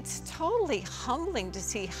 It's totally humbling to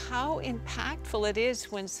see how impactful it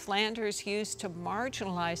is when slander is used to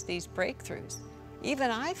marginalize these breakthroughs.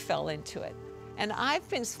 Even I fell into it, and I've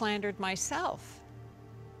been slandered myself.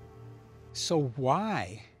 So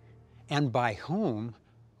why and by whom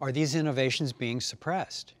are these innovations being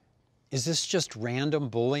suppressed? Is this just random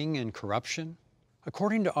bullying and corruption?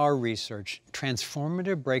 According to our research,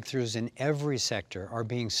 transformative breakthroughs in every sector are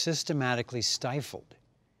being systematically stifled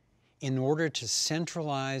in order to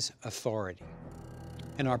centralize authority.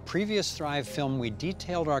 In our previous Thrive film, we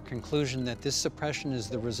detailed our conclusion that this suppression is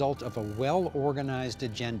the result of a well-organized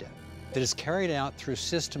agenda that is carried out through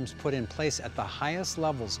systems put in place at the highest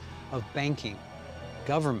levels of banking,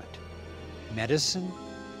 government, medicine,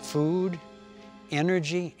 food,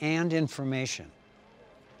 energy, and information.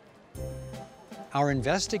 Our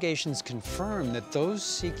investigations confirm that those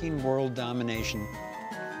seeking world domination,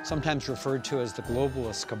 sometimes referred to as the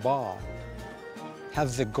globalist cabal,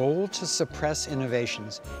 have the goal to suppress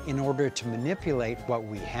innovations in order to manipulate what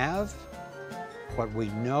we have, what we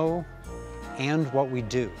know, and what we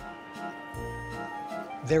do.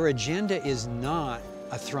 Their agenda is not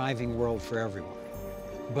a thriving world for everyone,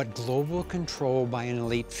 but global control by an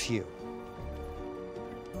elite few.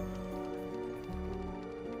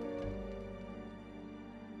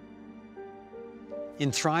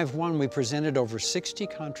 In Thrive 1, we presented over 60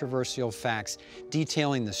 controversial facts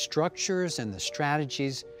detailing the structures and the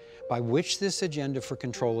strategies by which this agenda for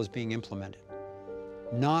control is being implemented.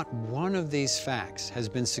 Not one of these facts has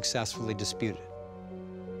been successfully disputed.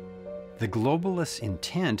 The globalists'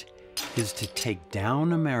 intent is to take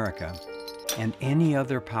down America and any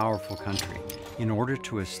other powerful country in order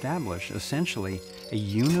to establish essentially a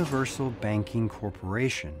universal banking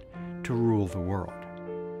corporation to rule the world.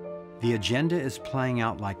 The agenda is playing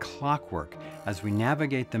out like clockwork as we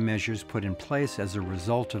navigate the measures put in place as a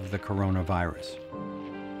result of the coronavirus.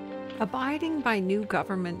 Abiding by new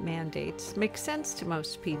government mandates makes sense to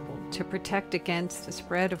most people to protect against the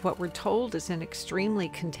spread of what we're told is an extremely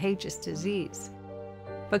contagious disease.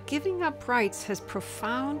 But giving up rights has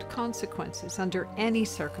profound consequences under any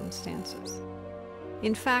circumstances.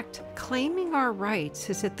 In fact, claiming our rights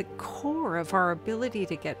is at the core of our ability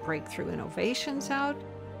to get breakthrough innovations out,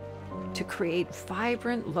 to create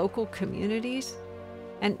vibrant local communities,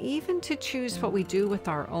 and even to choose what we do with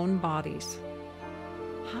our own bodies.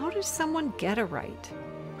 How does someone get a right?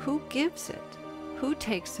 Who gives it? Who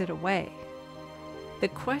takes it away? The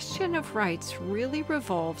question of rights really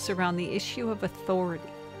revolves around the issue of authority.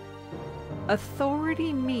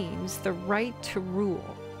 Authority means the right to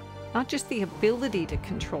rule, not just the ability to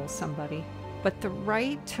control somebody, but the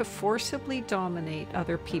right to forcibly dominate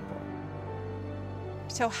other people.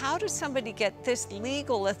 So how does somebody get this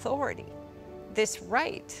legal authority, this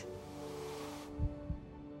right?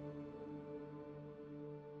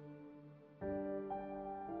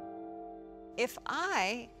 If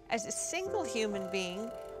I, as a single human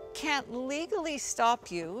being, can't legally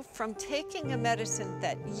stop you from taking a medicine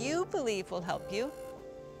that you believe will help you,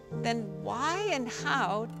 then why and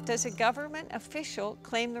how does a government official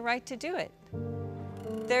claim the right to do it?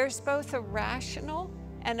 There's both a rational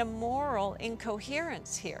and a moral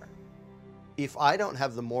incoherence here. If I don't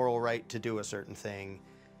have the moral right to do a certain thing,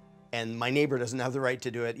 and my neighbor doesn't have the right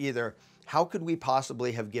to do it either, how could we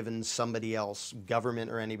possibly have given somebody else, government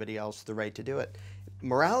or anybody else, the right to do it?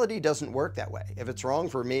 Morality doesn't work that way. If it's wrong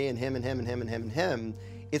for me and him and him and him and him and him,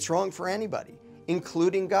 it's wrong for anybody,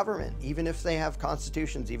 including government. Even if they have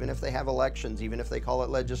constitutions, even if they have elections, even if they call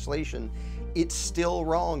it legislation, it's still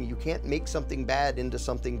wrong. You can't make something bad into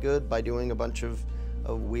something good by doing a bunch of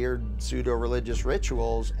weird pseudo-religious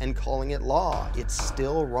rituals and calling it law. It's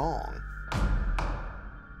still wrong.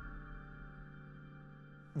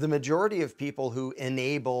 The majority of people who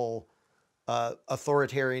enable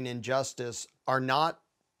authoritarian injustice are not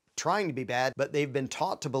trying to be bad, but they've been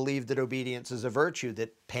taught to believe that obedience is a virtue,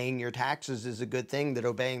 that paying your taxes is a good thing, that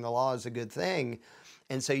obeying the law is a good thing.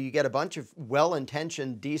 And so you get a bunch of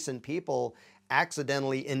well-intentioned, decent people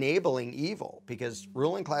accidentally enabling evil because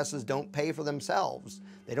ruling classes don't pay for themselves.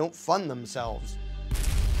 They don't fund themselves.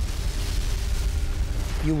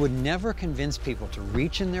 You would never convince people to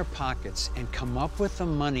reach in their pockets and come up with the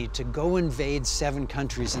money to go invade 7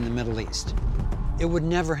 countries in the Middle East. It would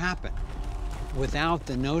never happen without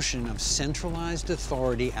the notion of centralized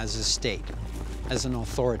authority as a state, as an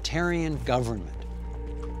authoritarian government.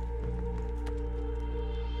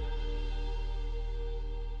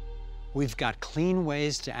 We've got clean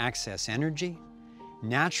ways to access energy,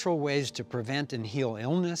 natural ways to prevent and heal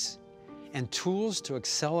illness, and tools to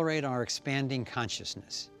accelerate our expanding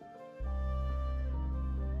consciousness.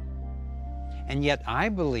 And yet I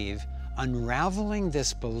believe unraveling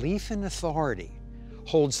this belief in authority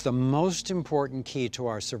holds the most important key to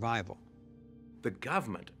our survival. The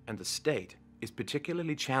government and the state is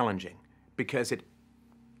particularly challenging because it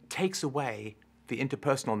takes away the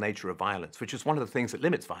interpersonal nature of violence, which is one of the things that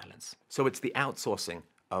limits violence. So it's the outsourcing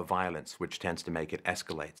of violence which tends to make it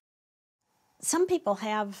escalate. Some people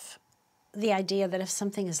have the idea that if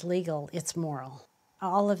something is legal, it's moral.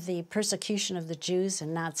 All of the persecution of the Jews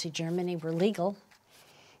in Nazi Germany were legal,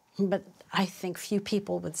 but I think few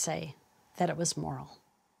people would say that it was moral.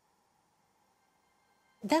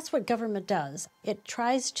 That's what government does. It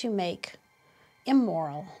tries to make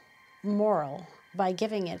immoral moral by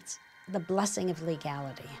giving it the blessing of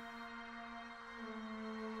legality.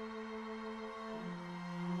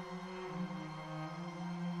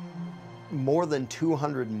 More than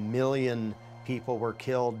 200 million people were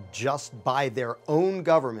killed just by their own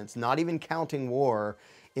governments, not even counting war,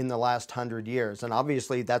 in the last 100 years. And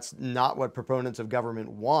obviously that's not what proponents of government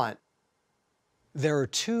want. There are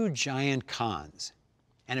 2 giant cons,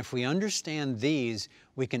 and if we understand these,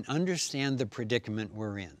 we can understand the predicament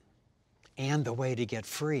we're in and the way to get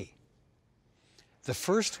free. The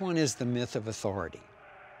first one is the myth of authority.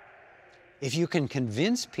 If you can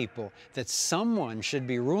convince people that someone should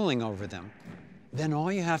be ruling over them, then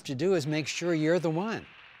all you have to do is make sure you're the one.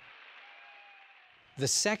 The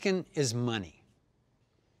second is money.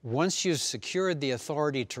 Once you've secured the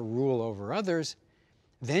authority to rule over others,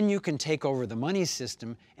 then you can take over the money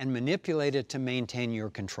system and manipulate it to maintain your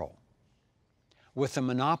control. With a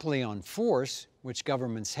monopoly on force, which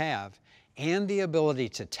governments have, and the ability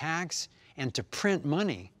to tax and to print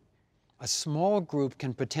money, a small group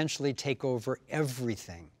can potentially take over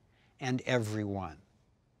everything and everyone.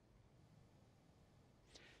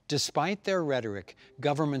 Despite their rhetoric,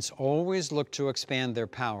 governments always look to expand their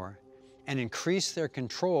power and increase their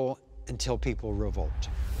control until people revolt.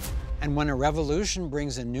 And when a revolution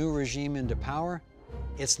brings a new regime into power,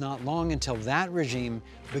 it's not long until that regime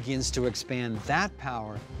begins to expand that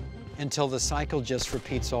power until the cycle just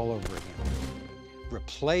repeats all over again.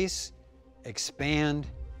 Replace, expand,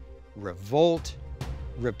 revolt,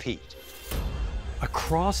 repeat.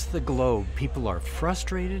 Across the globe, people are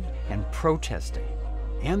frustrated and protesting.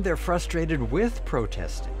 And they're frustrated with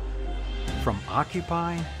protesting. From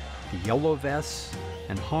Occupy, the Yellow Vests,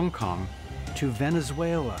 and Hong Kong, to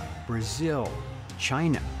Venezuela, Brazil,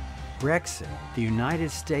 China, Brexit, the United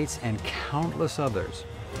States, and countless others.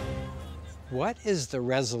 What is the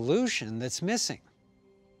resolution that's missing?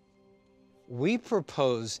 We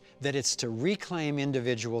propose that it's to reclaim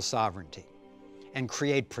individual sovereignty and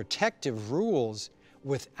create protective rules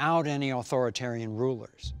without any authoritarian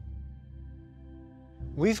rulers.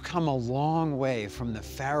 We've come a long way from the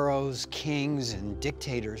pharaohs, kings, and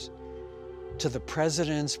dictators to the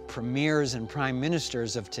presidents, premiers, and prime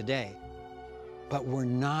ministers of today. But we're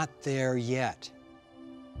not there yet.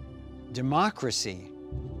 Democracy,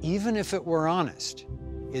 even if it were honest,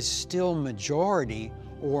 is still majority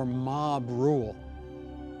or mob rule.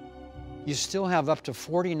 You still have up to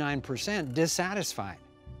 49% dissatisfied.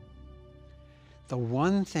 The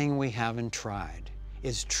one thing we haven't tried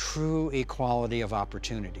is true equality of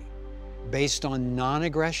opportunity, based on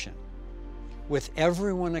non-aggression, with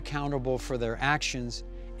everyone accountable for their actions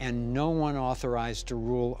and no one authorized to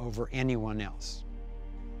rule over anyone else.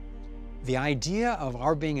 The idea of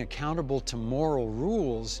our being accountable to moral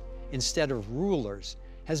rules instead of rulers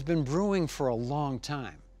has been brewing for a long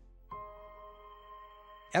time.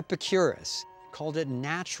 Epicurus called it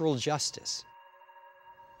natural justice.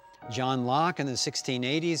 John Locke in the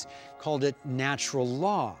 1680s called it natural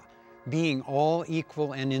law, being all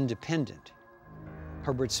equal and independent.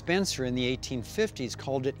 Herbert Spencer in the 1850s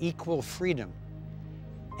called it equal freedom.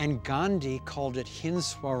 And Gandhi called it Hind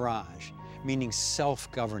Swaraj, meaning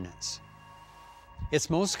self-governance. It's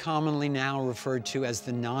most commonly now referred to as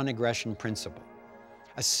the non-aggression principle,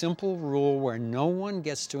 a simple rule where no one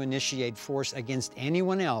gets to initiate force against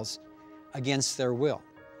anyone else against their will,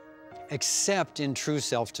 except in true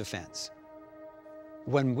self-defense.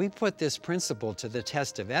 When we put this principle to the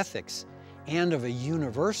test of ethics and of a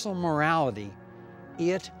universal morality,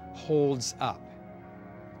 it holds up.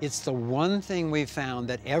 It's the one thing we've found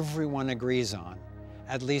that everyone agrees on,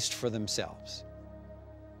 at least for themselves.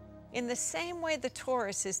 In the same way the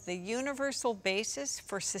torus is the universal basis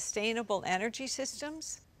for sustainable energy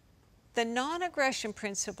systems, the non-aggression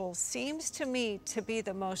principle seems to me to be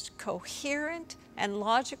the most coherent and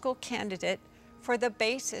logical candidate for the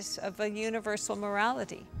basis of a universal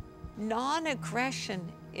morality. Non-aggression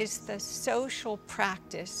is the social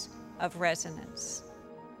practice of resonance.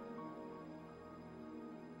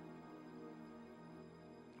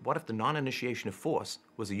 What if the non-initiation of force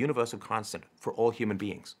was a universal constant for all human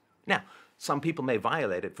beings? Now, some people may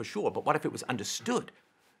violate it for sure, but what if it was understood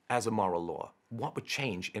as a moral law? What would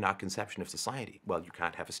change in our conception of society? Well, you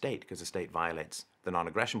can't have a state because a state violates the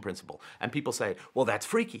non-aggression principle. And people say, well, that's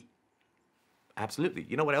freaky. Absolutely.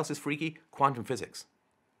 You know what else is freaky? Quantum physics.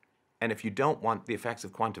 And if you don't want the effects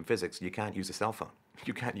of quantum physics, you can't use a cell phone.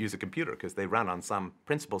 You can't use a computer because they run on some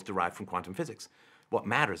principles derived from quantum physics. What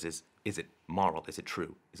matters is it moral? Is it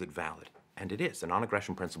true? Is it valid? And it is. The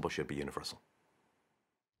non-aggression principle should be universal.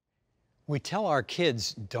 We tell our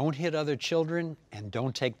kids, don't hit other children and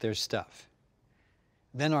don't take their stuff.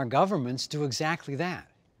 Then our governments do exactly that.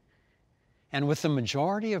 And with the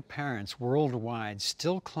majority of parents worldwide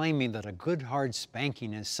still claiming that a good hard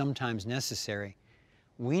spanking is sometimes necessary,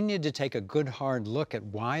 we need to take a good hard look at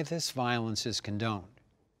why this violence is condoned.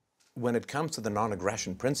 When it comes to the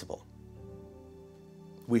non-aggression principle,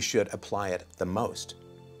 we should apply it the most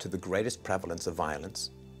to the greatest prevalence of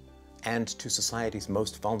violence and to society's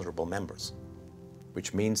most vulnerable members,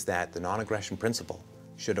 which means that the non-aggression principle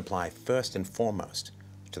should apply first and foremost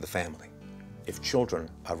to the family. If children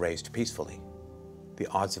are raised peacefully, the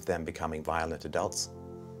odds of them becoming violent adults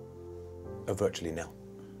are virtually nil.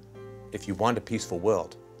 If you want a peaceful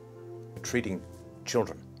world, treating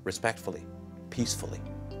children respectfully, peacefully,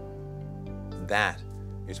 that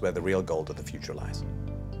is where the real gold of the future lies.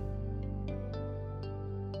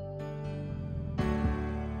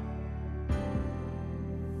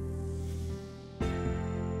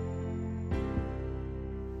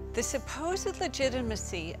 The supposed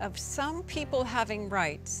legitimacy of some people having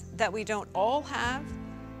rights that we don't all have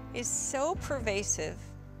is so pervasive,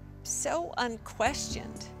 so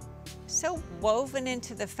unquestioned, so woven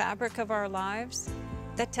into the fabric of our lives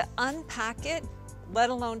that to unpack it,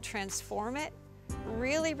 let alone transform it,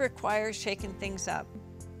 really requires shaking things up.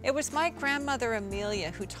 It was my grandmother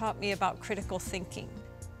Amelia who taught me about critical thinking.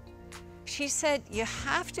 She said, you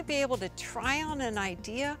have to be able to try on an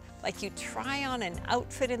idea like you try on an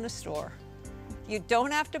outfit in the store. You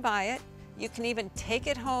don't have to buy it. You can even take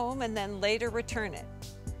it home and then later return it.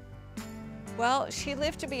 Well, she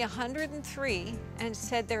lived to be 103 and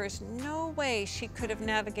said there is no way she could have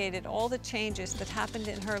navigated all the changes that happened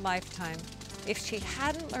in her lifetime if she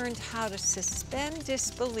hadn't learned how to suspend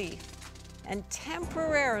disbelief and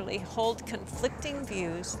temporarily hold conflicting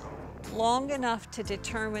views long enough to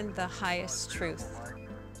determine the highest truth.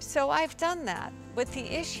 So I've done that with the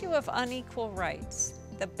issue of unequal rights,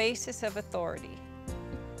 the basis of authority.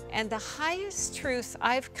 And the highest truth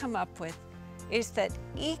I've come up with is that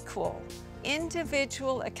equal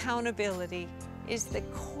individual accountability is the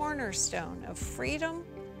cornerstone of freedom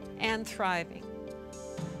and thriving.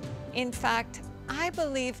 In fact, I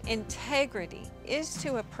believe integrity is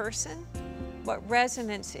to a person what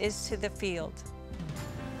resonance is to the field.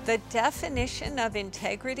 The definition of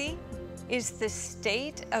integrity is the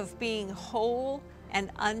state of being whole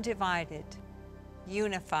and undivided,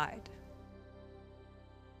 unified.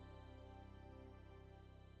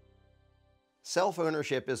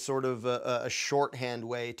 Self-ownership is sort of a shorthand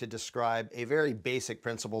way to describe a very basic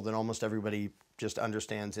principle that almost everybody just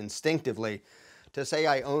understands instinctively. To say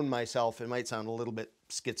I own myself, it might sound a little bit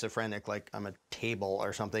schizophrenic, like I'm a table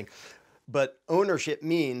or something. But ownership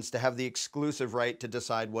means to have the exclusive right to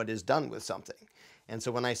decide what is done with something. And so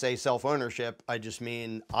when I say self-ownership, I just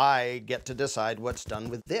mean I get to decide what's done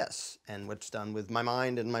with this and what's done with my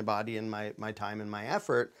mind and my body and my time and my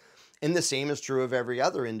effort. And the same is true of every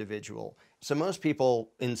other individual. So most people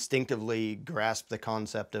instinctively grasp the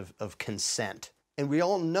concept of consent. And we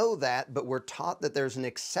all know that, but we're taught that there's an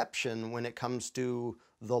exception when it comes to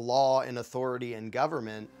the law and authority and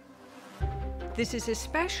government. This is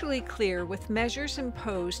especially clear with measures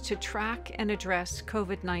imposed to track and address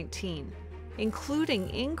COVID-19, including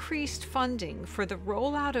increased funding for the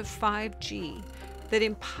rollout of 5G that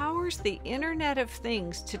empowers the Internet of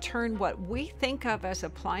Things to turn what we think of as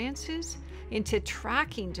appliances into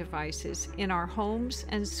tracking devices in our homes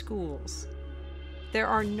and schools. There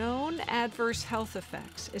are known adverse health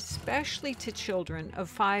effects, especially to children, of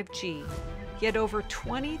 5G, yet over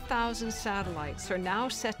 20,000 satellites are now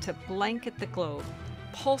set to blanket the globe,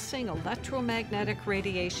 pulsing electromagnetic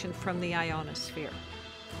radiation from the ionosphere.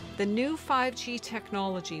 The new 5G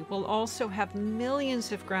technology will also have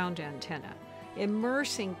millions of ground antennae,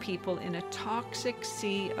 immersing people in a toxic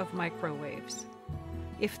sea of microwaves.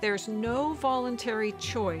 If there's no voluntary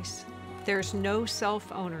choice, there's no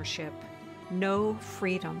self-ownership, no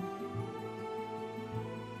freedom.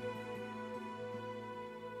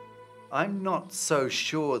 I'm not so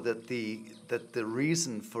sure that the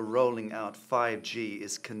reason for rolling out 5G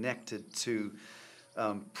is connected to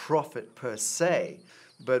profit per se,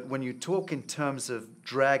 but when you talk in terms of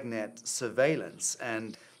dragnet surveillance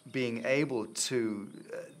and being able to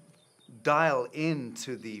dial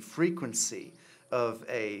into the frequency of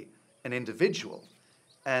an individual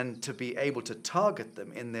and to be able to target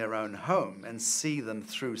them in their own home and see them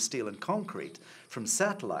through steel and concrete from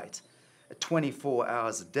satellite 24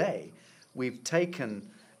 hours a day, we've taken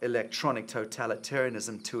electronic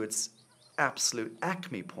totalitarianism to its absolute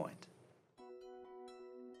acme point.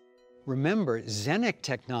 Remember, Xenic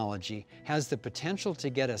technology has the potential to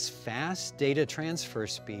get us fast data transfer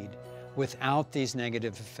speed without these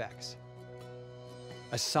negative effects.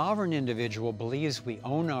 A sovereign individual believes we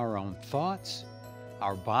own our own thoughts,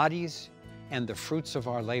 our bodies, and the fruits of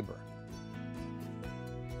our labor.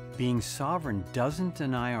 Being sovereign doesn't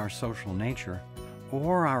deny our social nature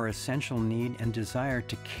or our essential need and desire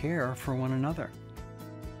to care for one another.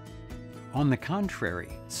 On the contrary,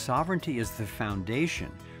 sovereignty is the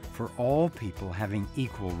foundation for all people having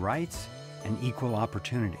equal rights and equal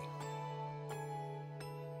opportunity.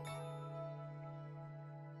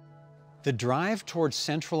 The drive towards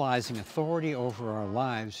centralizing authority over our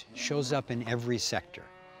lives shows up in every sector.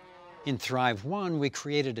 In Thrive 1, we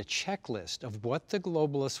created a checklist of what the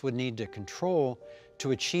globalists would need to control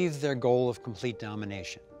to achieve their goal of complete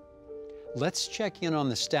domination. Let's check in on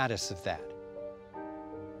the status of that.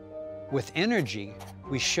 With energy,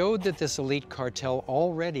 we showed that this elite cartel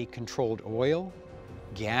already controlled oil,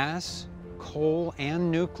 gas, coal,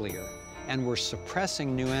 and nuclear, and were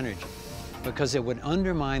suppressing new energy because it would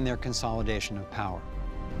undermine their consolidation of power.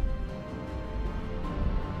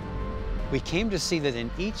 We came to see that in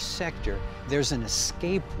each sector, there's an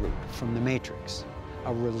escape route from the matrix,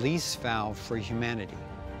 a release valve for humanity.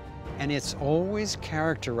 And it's always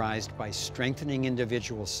characterized by strengthening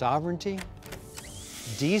individual sovereignty,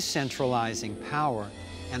 decentralizing power,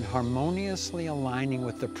 and harmoniously aligning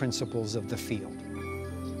with the principles of the field.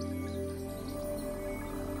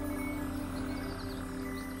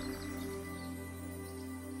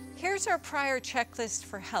 Here's our prior checklist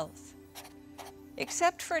for health.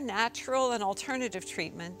 Except for natural and alternative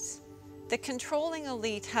treatments, the controlling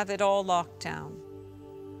elite have it all locked down.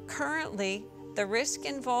 Currently, the risk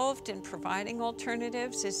involved in providing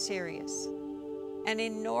alternatives is serious. An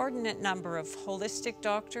inordinate number of holistic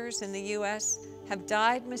doctors in the US have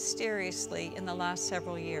died mysteriously in the last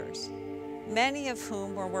several years, many of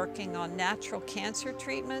whom were working on natural cancer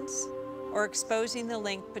treatments or exposing the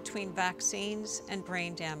link between vaccines and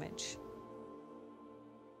brain damage.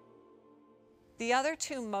 The other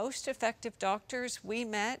two most effective doctors we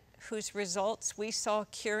met, whose results we saw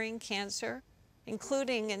curing cancer,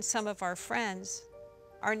 including in some of our friends,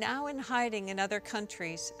 are now in hiding in other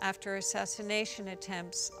countries after assassination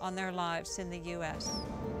attempts on their lives in the US.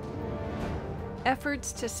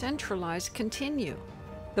 Efforts to centralize continue.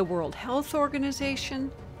 The World Health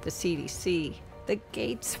Organization, the CDC, the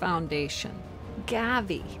Gates Foundation,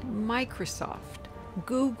 Gavi, Microsoft,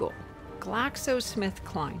 Google,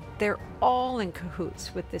 GlaxoSmithKline, they're all in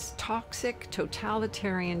cahoots with this toxic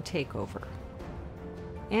totalitarian takeover.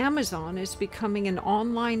 Amazon is becoming an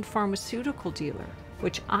online pharmaceutical dealer,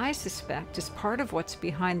 which I suspect is part of what's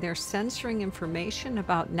behind their censoring information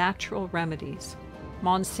about natural remedies.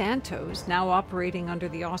 Monsanto is now operating under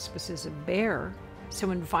the auspices of Bayer,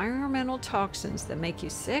 so environmental toxins that make you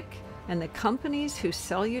sick and the companies who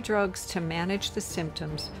sell you drugs to manage the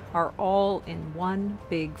symptoms are all in one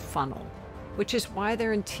big funnel, which is why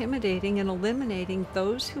they're intimidating and eliminating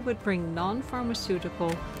those who would bring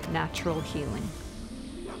non-pharmaceutical natural healing.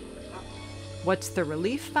 What's the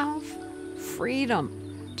relief valve?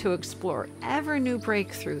 Freedom to explore ever new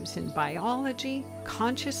breakthroughs in biology,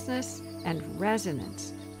 consciousness, and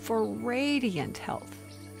resonance for radiant health.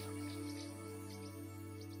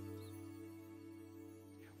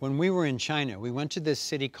 When we were in China, we went to this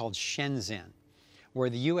city called Shenzhen, where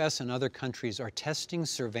the US and other countries are testing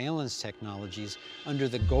surveillance technologies under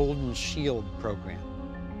the Golden Shield program.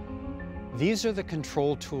 These are the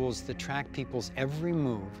control tools that track people's every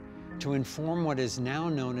move to inform what is now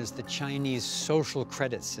known as the Chinese social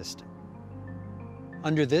credit system.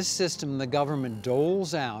 Under this system, the government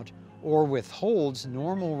doles out or withholds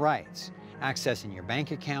normal rights, accessing your bank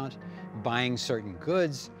account, buying certain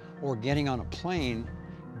goods, or getting on a plane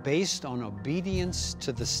based on obedience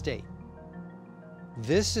to the state.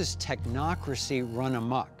 This is technocracy run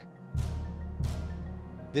amok.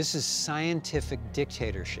 This is scientific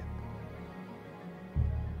dictatorship.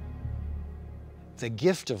 The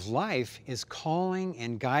gift of life is calling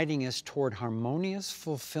and guiding us toward harmonious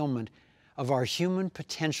fulfillment of our human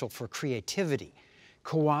potential for creativity,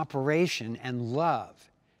 cooperation, and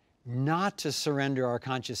love, not to surrender our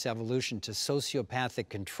conscious evolution to sociopathic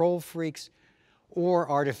control freaks or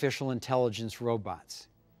artificial intelligence robots.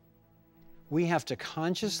 We have to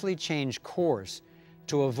consciously change course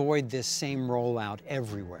to avoid this same rollout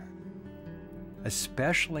everywhere.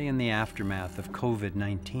 Especially in the aftermath of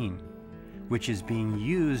COVID-19, which is being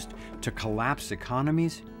used to collapse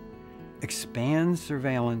economies, expand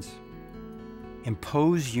surveillance,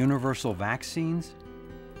 impose universal vaccines,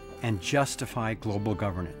 and justify global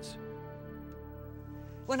governance.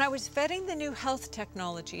 When I was vetting the new health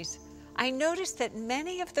technologies, I noticed that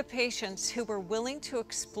many of the patients who were willing to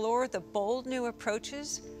explore the bold new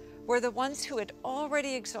approaches were the ones who had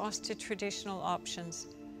already exhausted traditional options,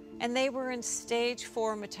 and they were in stage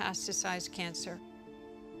 4 metastasized cancer.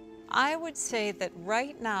 I would say that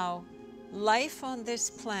right now, life on this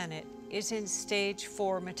planet is in stage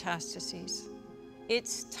 4 metastases.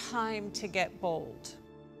 It's time to get bold.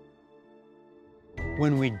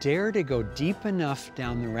 When we dare to go deep enough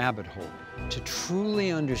down the rabbit hole to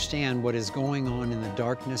truly understand what is going on in the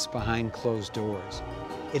darkness behind closed doors,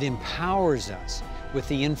 it empowers us with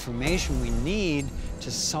the information we need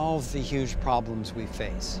to solve the huge problems we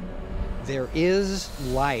face. There is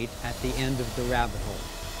light at the end of the rabbit hole.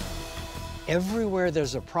 Everywhere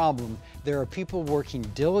there's a problem, there are people working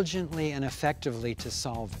diligently and effectively to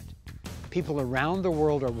solve it. People around the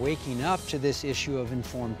world are waking up to this issue of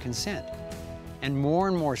informed consent. And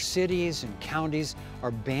more cities and counties are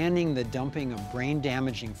banning the dumping of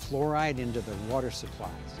brain-damaging fluoride into their water supplies.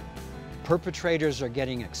 Perpetrators are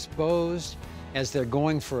getting exposed as they're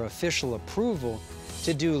going for official approval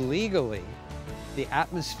to do legally the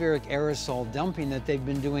atmospheric aerosol dumping that they've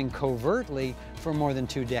been doing covertly for more than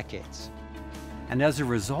 2 decades. And as a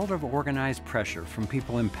result of organized pressure from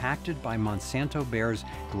people impacted by Monsanto Bayer's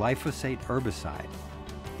glyphosate herbicide,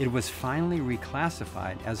 it was finally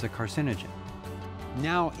reclassified as a carcinogen.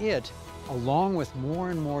 Now it, along with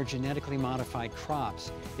more and more genetically modified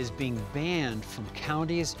crops, is being banned from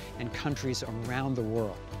counties and countries around the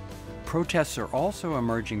world. Protests are also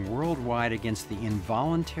emerging worldwide against the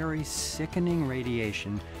involuntary, sickening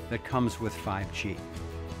radiation that comes with 5G.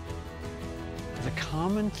 The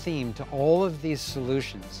common theme to all of these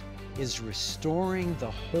solutions is restoring the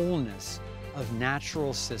wholeness of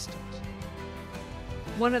natural systems.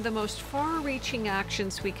 One of the most far-reaching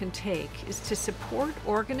actions we can take is to support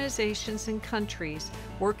organizations and countries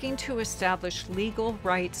working to establish legal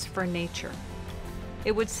rights for nature.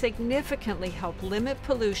 It would significantly help limit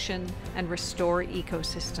pollution and restore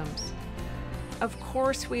ecosystems. Of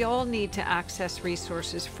course, we all need to access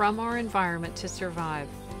resources from our environment to survive,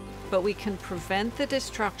 but we can prevent the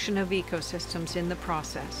destruction of ecosystems in the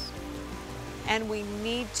process. And we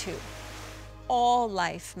need to. All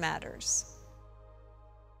life matters.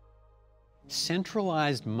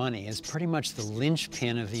 Centralized money is pretty much the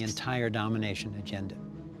linchpin of the entire domination agenda.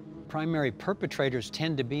 Primary perpetrators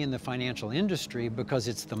tend to be in the financial industry because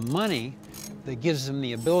it's the money that gives them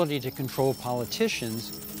the ability to control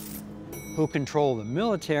politicians who control the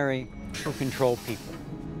military, who control people.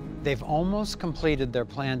 They've almost completed their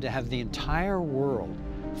plan to have the entire world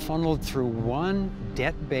funneled through one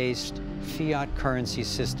debt-based fiat currency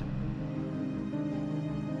system.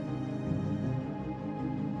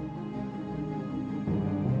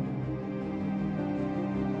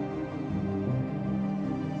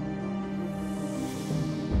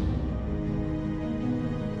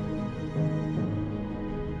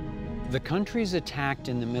 The countries attacked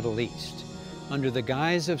in the Middle East under the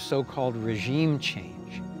guise of so-called regime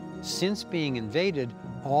change, since being invaded,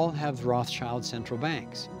 all have Rothschild central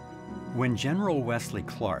banks. When General Wesley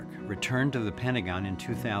Clark returned to the Pentagon in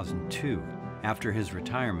 2002, after his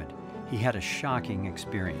retirement, he had a shocking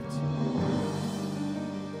experience.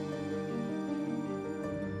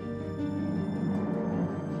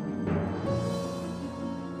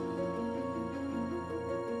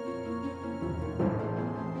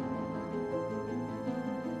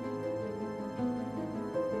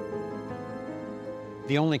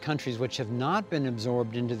 The only countries which have not been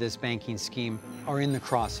absorbed into this banking scheme are in the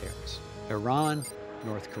crosshairs: Iran,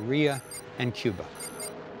 North Korea, and Cuba.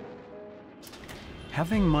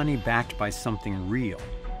 Having money backed by something real,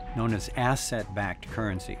 known as asset-backed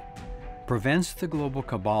currency, prevents the global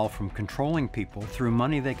cabal from controlling people through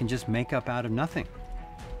money they can just make up out of nothing,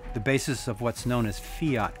 the basis of what's known as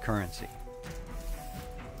fiat currency.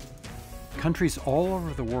 Countries all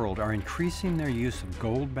over the world are increasing their use of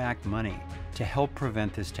gold-backed money to help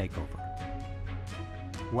prevent this takeover.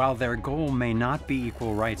 While their goal may not be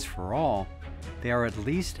equal rights for all, they are at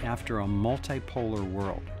least after a multipolar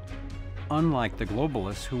world, unlike the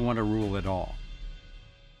globalists who want to rule it all.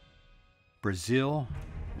 Brazil,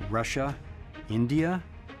 Russia, India,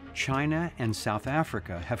 China, and South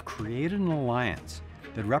Africa have created an alliance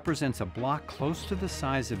that represents a bloc close to the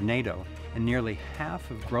size of NATO and nearly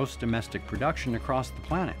half of gross domestic production across the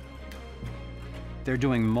planet. They're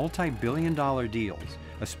doing multi-billion-dollar deals,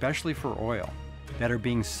 especially for oil, that are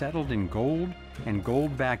being settled in gold and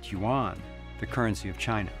gold-backed yuan, the currency of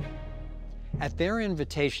China. At their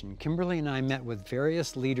invitation, Kimberly and I met with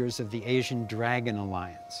various leaders of the Asian Dragon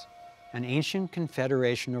Alliance, an ancient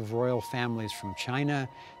confederation of royal families from China,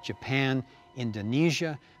 Japan,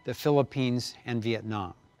 Indonesia, the Philippines, and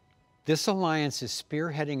Vietnam. This alliance is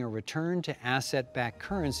spearheading a return to asset-backed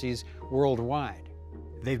currencies worldwide.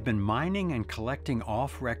 They've been mining and collecting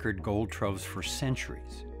off-record gold troves for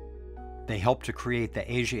centuries. They helped to create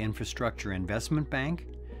the Asia Infrastructure Investment Bank,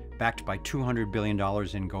 backed by $200 billion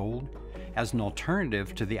in gold, as an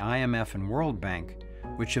alternative to the IMF and World Bank,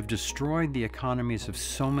 which have destroyed the economies of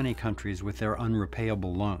so many countries with their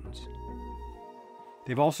unrepayable loans.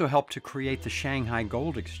 They've also helped to create the Shanghai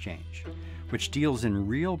Gold Exchange, which deals in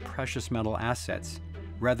real precious metal assets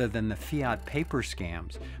rather than the fiat paper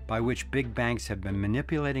scams by which big banks have been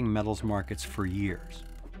manipulating metals markets for years.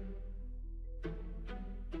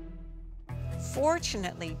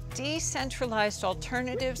 Fortunately, decentralized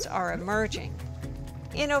alternatives are emerging.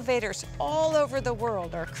 Innovators all over the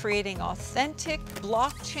world are creating authentic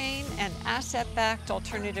blockchain and asset-backed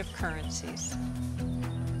alternative currencies.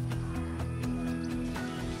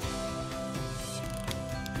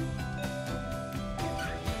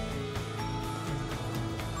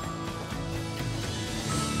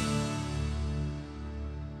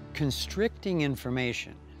 Constricting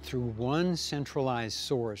information through one centralized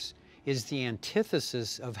source is the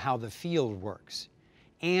antithesis of how the field works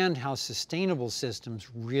and how sustainable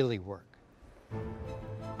systems really work.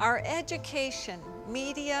 Our education,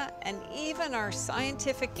 media, and even our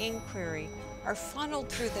scientific inquiry are funneled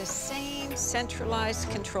through the same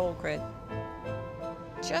centralized control grid.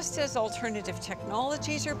 Just as alternative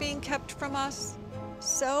technologies are being kept from us,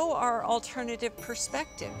 so are alternative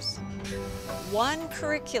perspectives. One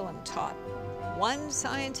curriculum taught, one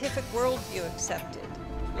scientific worldview accepted.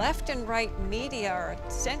 Left and right media are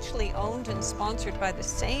essentially owned and sponsored by the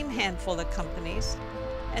same handful of companies,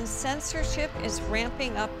 and censorship is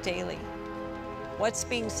ramping up daily. What's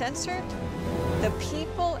being censored? The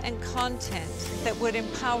people and content that would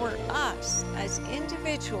empower us as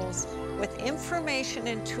individuals with information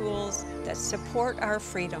and tools that support our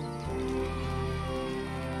freedom.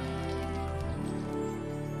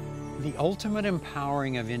 The ultimate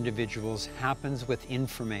empowering of individuals happens with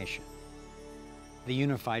information. The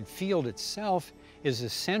unified field itself is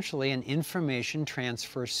essentially an information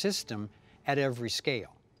transfer system at every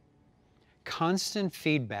scale. Constant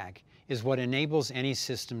feedback is what enables any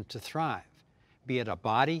system to thrive, be it a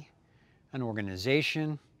body, an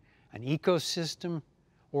organization, an ecosystem,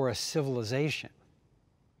 or a civilization.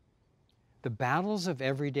 The battles of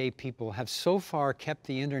everyday people have so far kept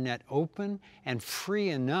the internet open and free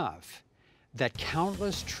enough that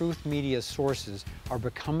countless truth media sources are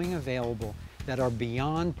becoming available that are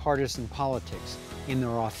beyond partisan politics in their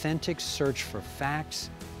authentic search for facts,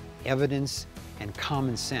 evidence, and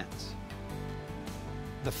common sense.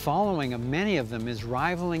 The following of many of them is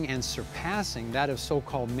rivaling and surpassing that of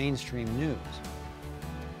so-called mainstream news.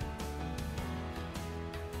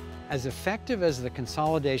 As effective as the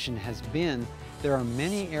consolidation has been, there are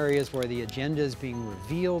many areas where the agenda is being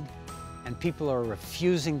revealed and people are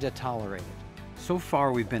refusing to tolerate it. So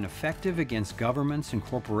far, we've been effective against governments and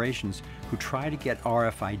corporations who try to get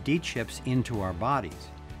RFID chips into our bodies,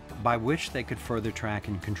 by which they could further track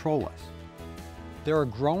and control us. There are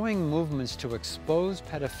growing movements to expose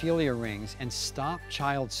pedophilia rings and stop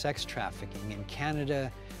child sex trafficking in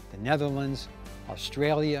Canada, the Netherlands,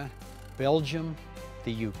 Australia, Belgium,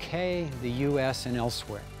 the UK, the US, and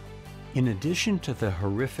elsewhere. In addition to the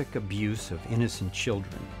horrific abuse of innocent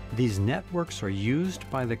children, these networks are used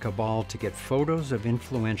by the cabal to get photos of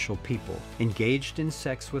influential people engaged in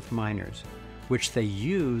sex with minors, which they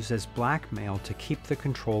use as blackmail to keep the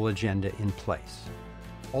control agenda in place.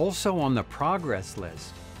 Also on the progress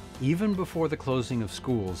list, even before the closing of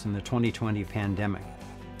schools in the 2020 pandemic,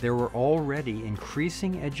 there were already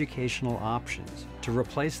increasing educational options to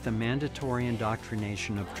replace the mandatory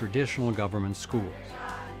indoctrination of traditional government schools.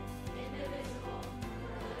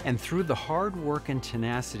 And through the hard work and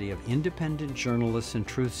tenacity of independent journalists and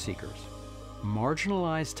truth seekers,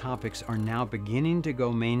 marginalized topics are now beginning to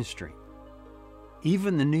go mainstream.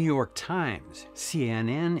 Even the New York Times,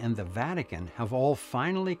 CNN, and the Vatican have all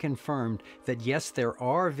finally confirmed that yes, there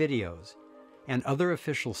are videos and other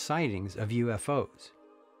official sightings of UFOs,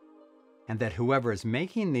 and that whoever is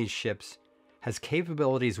making these ships has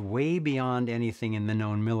capabilities way beyond anything in the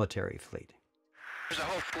known military fleet. There's a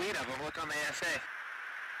whole fleet of them. Look on the ASA.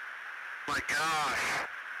 My gosh.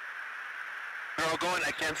 They're all going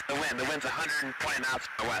against the wind. The wind's 120 knots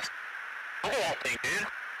to the west. Look at that thing, dude.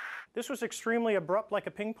 This was extremely abrupt, like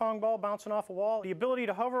a ping pong ball bouncing off a wall. The ability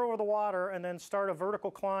to hover over the water and then start a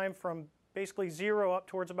vertical climb from basically 0 up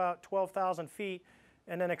towards about 12,000 feet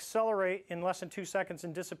and then accelerate in less than 2 seconds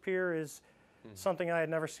and disappear is something I had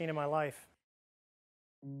never seen in my life.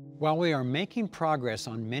 While we are making progress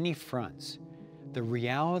on many fronts, the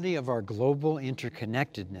reality of our global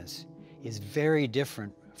interconnectedness is very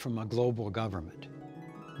different from a global government.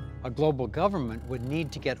 A global government would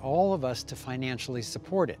need to get all of us to financially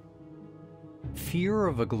support it. Fear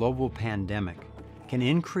of a global pandemic can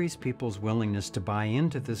increase people's willingness to buy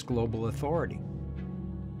into this global authority.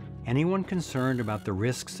 Anyone concerned about the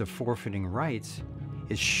risks of forfeiting rights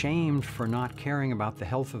is shamed for not caring about the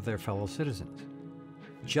health of their fellow citizens.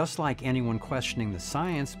 Just like anyone questioning the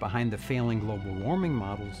science behind the failing global warming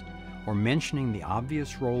models or mentioning the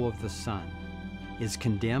obvious role of the sun is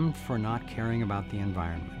condemned for not caring about the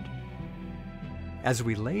environment. As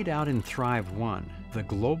we laid out in Thrive 1, the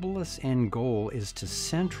globalists' end goal is to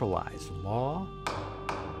centralize law,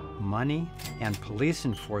 money, and police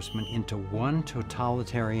enforcement into one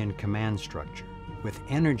totalitarian command structure, with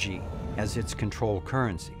energy as its control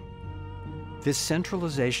currency. This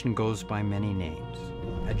centralization goes by many names: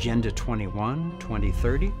 Agenda 21,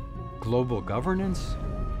 2030, global governance,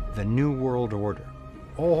 the New World Order,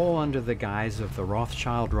 all under the guise of the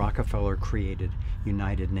Rothschild-Rockefeller-created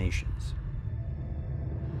United Nations.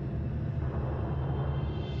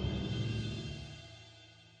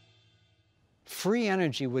 Free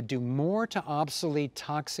energy would do more to obsolete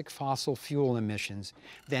toxic fossil fuel emissions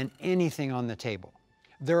than anything on the table.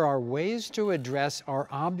 There are ways to address our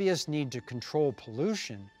obvious need to control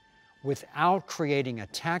pollution without creating a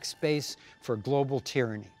tax base for global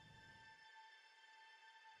tyranny.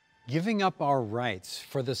 Giving up our rights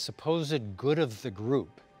for the supposed good of the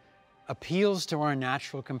group appeals to our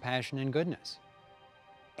natural compassion and goodness,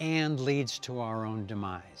 and leads to our own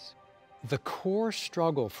demise. The core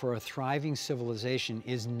struggle for a thriving civilization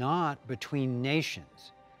is not between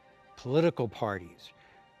nations, political parties,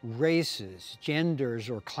 races,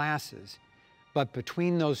 genders, or classes, but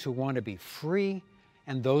between those who want to be free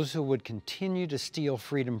and those who would continue to steal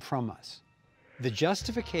freedom from us. The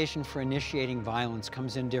justification for initiating violence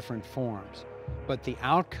comes in different forms, but the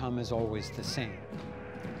outcome is always the same.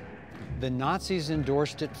 The Nazis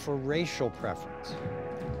endorsed it for racial preference.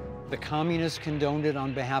 The communists condoned it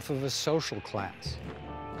on behalf of a social class.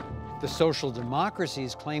 The social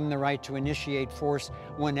democracies claim the right to initiate force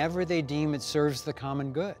whenever they deem it serves the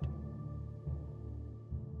common good.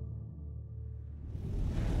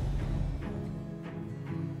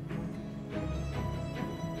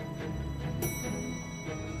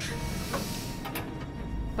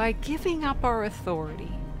 By giving up our authority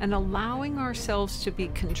and allowing ourselves to be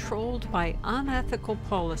controlled by unethical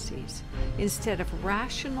policies instead of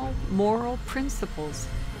rational moral principles,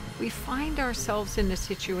 we find ourselves in a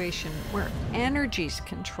situation where energy's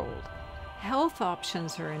controlled, health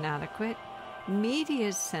options are inadequate,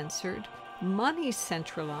 media's censored, money's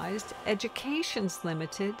centralized, education's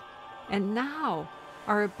limited, and now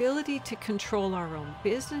our ability to control our own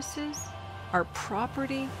businesses, our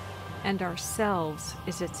property, and ourselves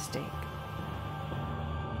is at stake.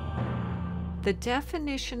 The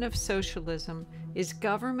definition of socialism is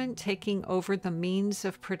government taking over the means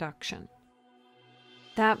of production.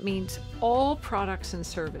 That means all products and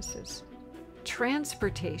services,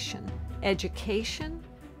 transportation, education,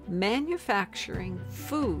 manufacturing,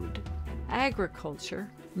 food,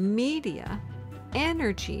 agriculture, media,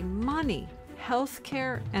 energy, money,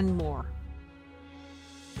 healthcare, and more.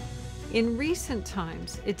 In recent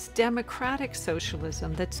times, it's democratic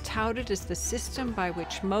socialism that's touted as the system by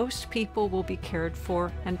which most people will be cared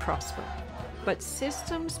for and prosper. But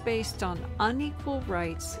systems based on unequal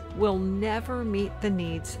rights will never meet the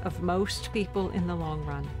needs of most people in the long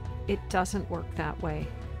run. It doesn't work that way.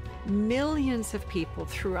 Millions of people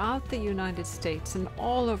throughout the United States and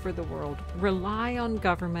all over the world rely on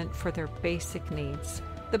government for their basic needs.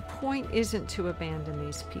 The point isn't to abandon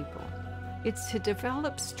these people. It's to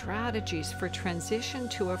develop strategies for transition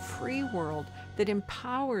to a free world that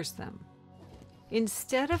empowers them.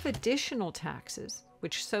 Instead of additional taxes,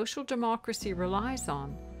 which social democracy relies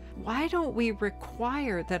on, why don't we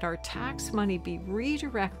require that our tax money be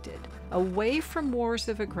redirected away from wars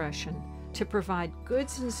of aggression to provide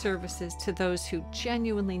goods and services to those who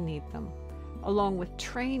genuinely need them, along with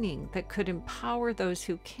training that could empower those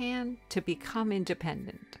who can to become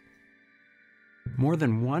independent? More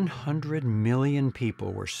than 100 million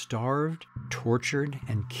people were starved, tortured,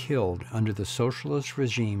 and killed under the socialist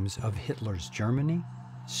regimes of Hitler's Germany,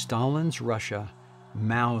 Stalin's Russia,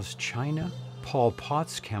 Mao's China, Pol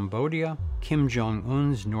Pot's Cambodia, Kim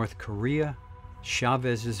Jong-un's North Korea,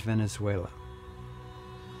 Chavez's Venezuela.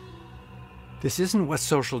 This isn't what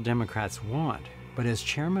social democrats want, but as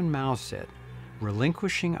Chairman Mao said,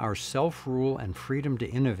 relinquishing our self-rule and freedom to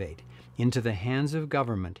innovate into the hands of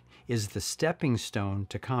government is the stepping stone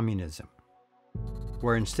to communism,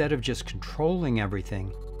 where instead of just controlling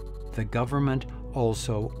everything, the government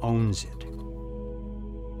also owns it.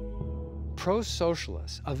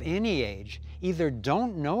 Pro-socialists of any age either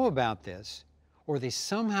don't know about this or they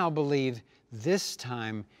somehow believe this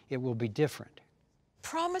time it will be different.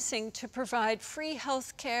 Promising to provide free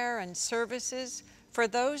health care and services for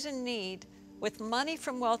those in need with money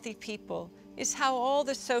from wealthy people is how all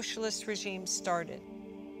the socialist regimes started.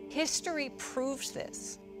 History proves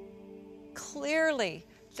this. Clearly,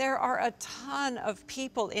 there are a ton of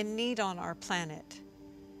people in need on our planet.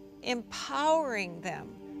 Empowering them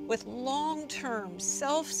with long-term,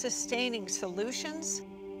 self-sustaining solutions,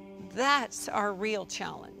 that's our real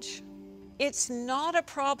challenge. It's not a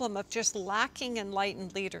problem of just lacking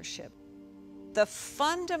enlightened leadership. The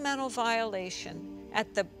fundamental violation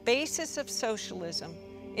at the basis of socialism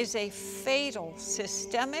is a fatal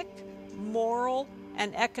systemic, moral,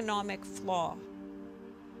 and economic flaw.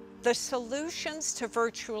 The solutions to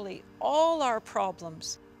virtually all our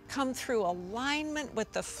problems come through alignment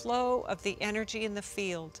with the flow of the energy in the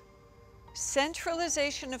field.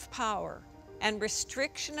 Centralization of power and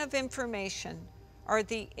restriction of information are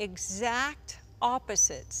the exact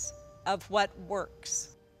opposites of what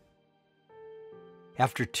works.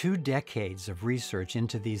 After 2 decades of research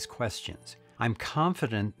into these questions, I'm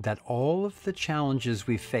confident that all of the challenges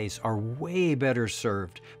we face are way better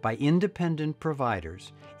served by independent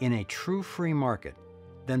providers in a true free market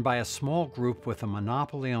than by a small group with a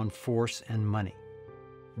monopoly on force and money.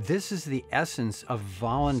 This is the essence of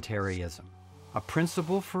voluntarism, a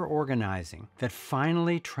principle for organizing that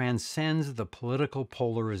finally transcends the political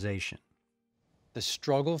polarization. The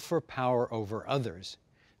struggle for power over others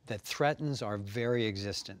that threatens our very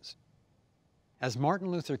existence. As Martin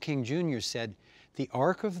Luther King Jr. said, the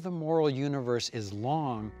arc of the moral universe is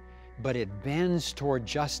long, but it bends toward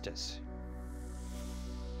justice.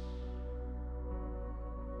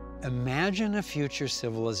 Imagine a future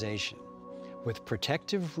civilization with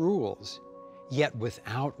protective rules, yet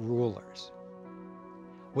without rulers.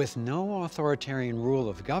 With no authoritarian rule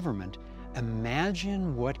of government,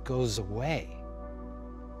 imagine what goes away.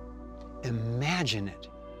 Imagine it.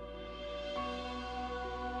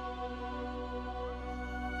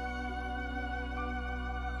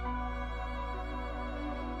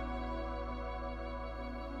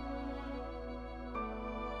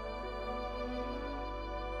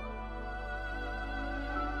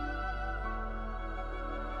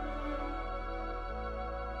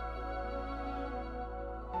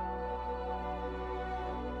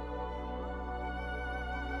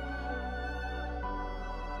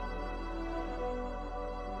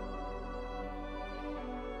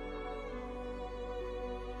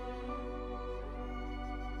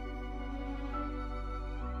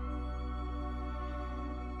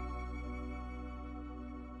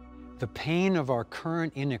 The pain of our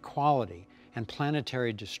current inequality and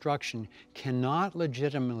planetary destruction cannot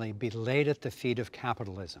legitimately be laid at the feet of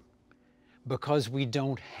capitalism, because we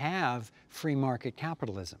don't have free market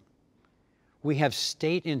capitalism. We have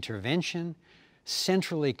state intervention,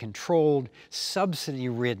 centrally controlled,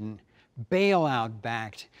 subsidy-ridden,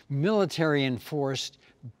 bailout-backed, military-enforced,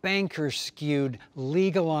 banker-skewed,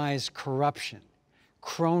 legalized corruption,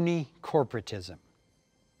 crony corporatism.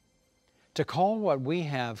 To call what we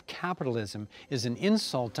have capitalism is an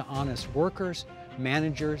insult to honest workers,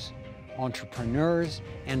 managers, entrepreneurs,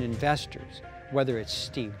 and investors, whether it's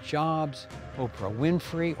Steve Jobs, Oprah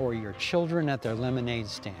Winfrey, or your children at their lemonade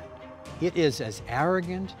stand. It is as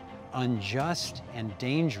arrogant, unjust, and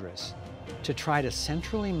dangerous to try to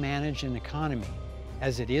centrally manage an economy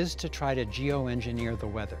as it is to try to geoengineer the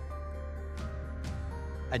weather.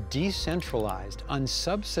 A decentralized,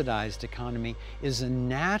 unsubsidized economy is a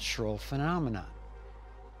natural phenomenon.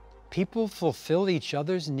 People fulfill each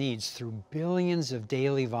other's needs through billions of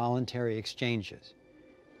daily voluntary exchanges.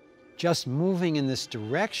 Just moving in this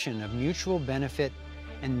direction of mutual benefit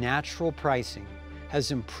and natural pricing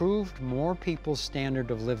has improved more people's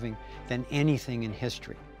standard of living than anything in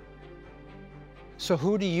history. So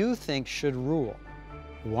who do you think should rule?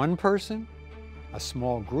 One person? A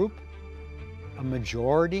small group? A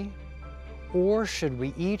majority? Or should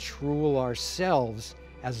we each rule ourselves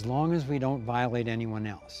as long as we don't violate anyone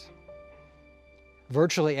else?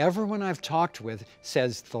 Virtually everyone I've talked with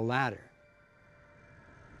says the latter.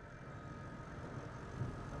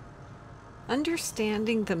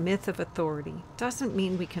 Understanding the myth of authority doesn't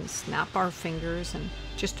mean we can snap our fingers and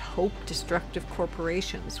just hope destructive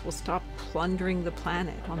corporations will stop plundering the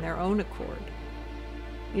planet on their own accord.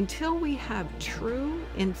 Until we have true,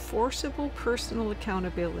 enforceable personal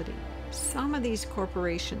accountability, some of these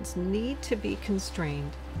corporations need to be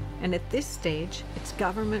constrained, and at this stage, it's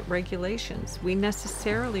government regulations we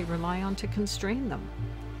necessarily rely on to constrain them,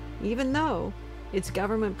 even though it's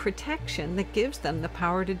government protection that gives them the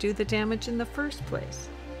power to do the damage in the first place.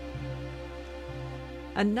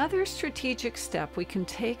 Another strategic step we can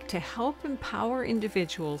take to help empower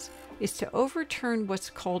individuals is to overturn what's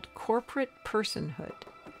called corporate personhood.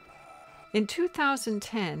 In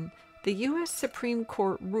 2010, the U.S. Supreme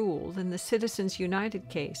Court ruled in the Citizens United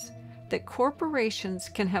case that corporations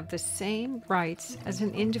can have the same rights as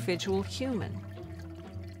an individual human.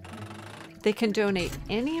 They can donate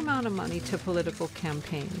any amount of money to political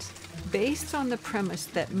campaigns based on the premise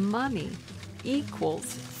that money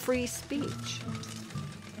equals free speech.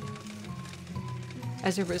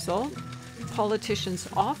 As a result, politicians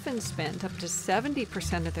often spend up to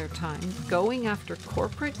 70% of their time going after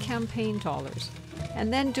corporate campaign dollars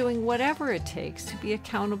and then doing whatever it takes to be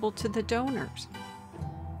accountable to the donors.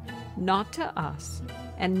 Not to us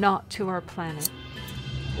and not to our planet.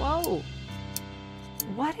 Whoa!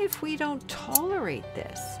 What if we don't tolerate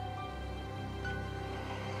this?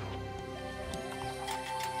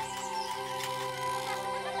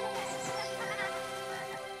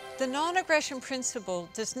 The non-aggression principle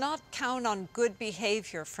does not count on good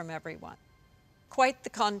behavior from everyone. Quite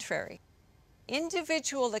the contrary.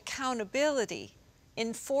 Individual accountability,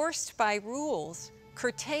 enforced by rules,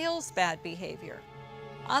 curtails bad behavior,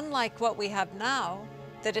 unlike what we have now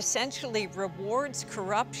that essentially rewards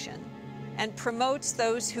corruption and promotes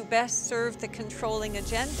those who best serve the controlling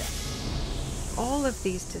agenda. All of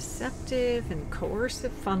these deceptive and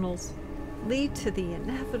coercive funnels lead to the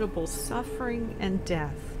inevitable suffering and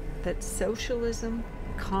death that socialism,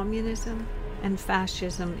 communism, and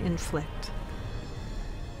fascism inflict.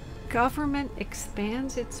 Government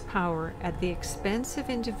expands its power at the expense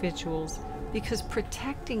of individuals because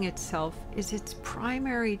protecting itself is its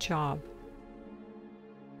primary job.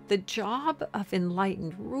 The job of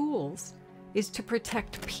enlightened rules is to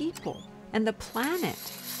protect people and the planet.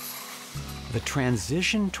 The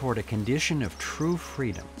transition toward a condition of true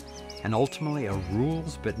freedom, and ultimately a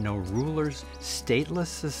rules but no rulers, stateless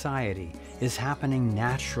society, is happening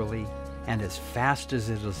naturally and as fast as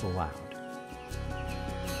it is allowed.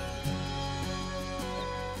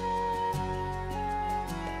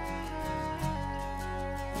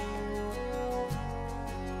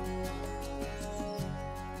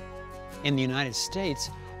 In the United States,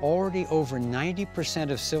 already over 90%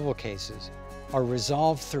 of civil cases are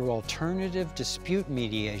resolved through alternative dispute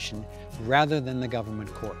mediation rather than the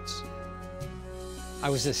government courts. I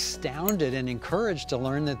was astounded and encouraged to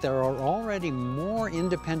learn that there are already more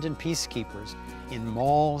independent peacekeepers in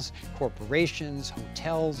malls, corporations,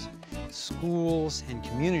 hotels, schools, and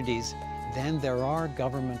communities than there are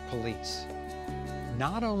government police.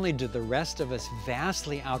 Not only do the rest of us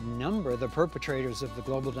vastly outnumber the perpetrators of the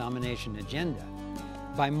global domination agenda,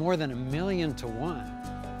 by more than 1,000,000 to 1.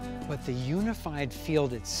 But the unified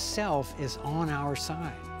field itself is on our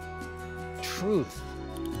side. Truth,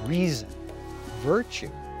 reason, virtue,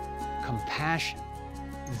 compassion.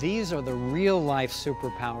 These are the real-life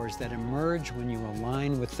superpowers that emerge when you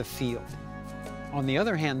align with the field. On the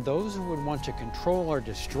other hand, those who would want to control or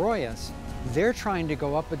destroy us, they're trying to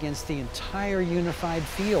go up against the entire unified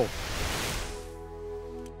field.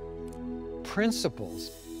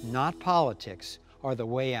 Principles, not politics, are the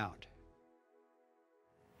way out.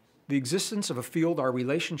 The existence of a field, our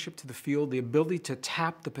relationship to the field, the ability to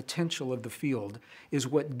tap the potential of the field is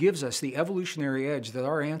what gives us the evolutionary edge that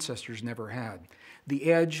our ancestors never had.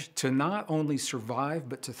 The edge to not only survive,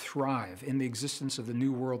 but to thrive in the existence of the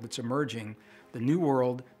new world that's emerging, the new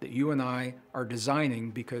world that you and I are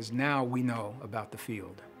designing because now we know about the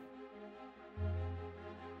field.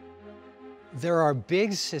 There are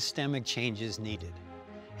big systemic changes needed,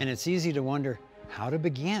 and it's easy to wonder how to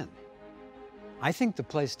begin. I think the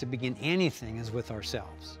place to begin anything is with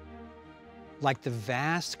ourselves. Like the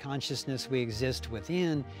vast consciousness we exist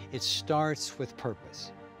within, it starts with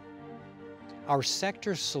purpose. Our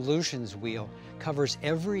sector solutions wheel covers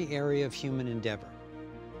every area of human endeavor.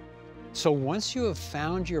 So once you have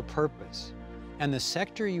found your purpose and the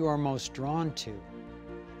sector you are most drawn to,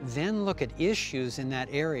 then look at issues in that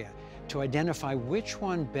area to identify which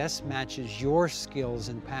one best matches your skills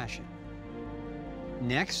and passion.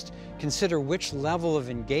 Next, consider which level of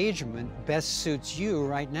engagement best suits you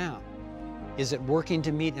right now. Is it working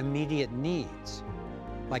to meet immediate needs,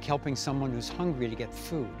 like helping someone who's hungry to get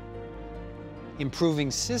food? Improving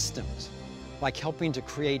systems, like helping to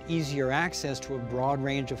create easier access to a broad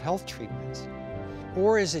range of health treatments?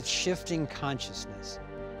 Or is it shifting consciousness,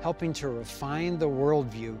 helping to refine the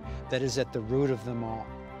worldview that is at the root of them all?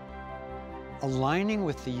 Aligning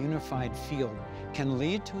with the unified field can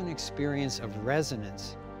lead to an experience of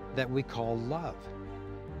resonance that we call love.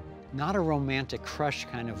 Not a romantic crush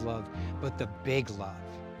kind of love, but the big love,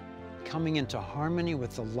 coming into harmony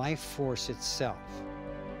with the life force itself.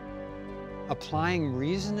 Applying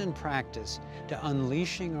reason and practice to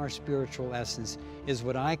unleashing our spiritual essence is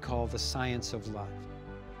what I call the science of love.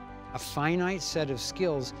 A finite set of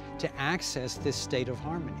skills to access this state of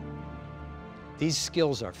harmony. These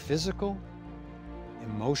skills are physical,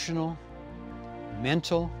 emotional,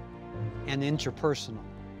 mental, and interpersonal.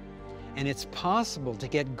 And it's possible to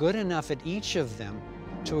get good enough at each of them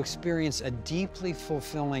to experience a deeply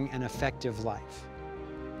fulfilling and effective life.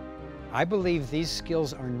 I believe these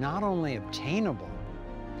skills are not only obtainable,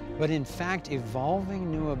 but in fact,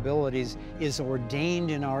 evolving new abilities is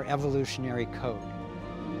ordained in our evolutionary code.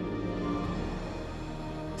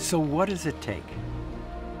 So what does it take?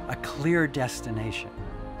 A clear destination,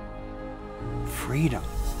 freedom,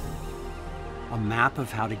 a map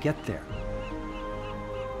of how to get there,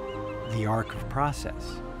 the arc of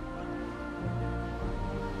process,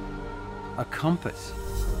 a compass,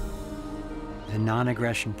 the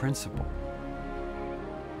non-aggression principle,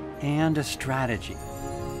 and a strategy,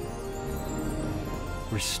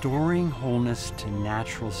 restoring wholeness to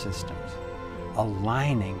natural systems,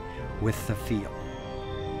 aligning with the field.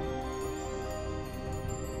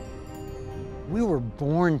 We were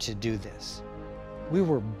born to do this. We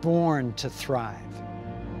were born to thrive.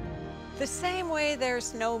 The same way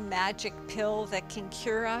there's no magic pill that can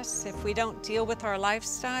cure us if we don't deal with our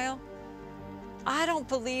lifestyle, I don't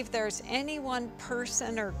believe there's any one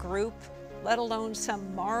person or group, let alone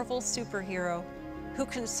some Marvel superhero, who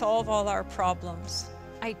can solve all our problems.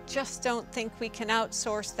 I just don't think we can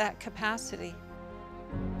outsource that capacity.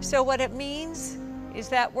 So what it means is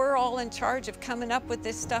that we're all in charge of coming up with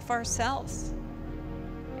this stuff ourselves.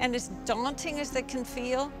 And as daunting as it can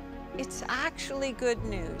feel, it's actually good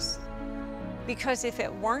news. Because if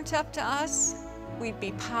it weren't up to us, we'd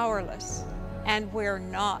be powerless, and we're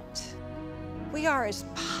not. We are as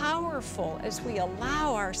powerful as we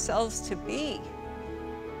allow ourselves to be.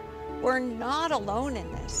 We're not alone in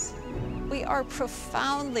this. We are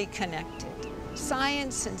profoundly connected.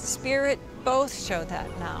 Science and spirit both show that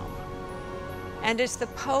now. And as the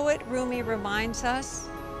poet Rumi reminds us,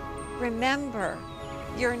 remember,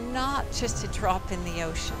 you're not just a drop in the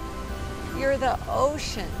ocean. You're the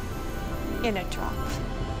ocean in a drop.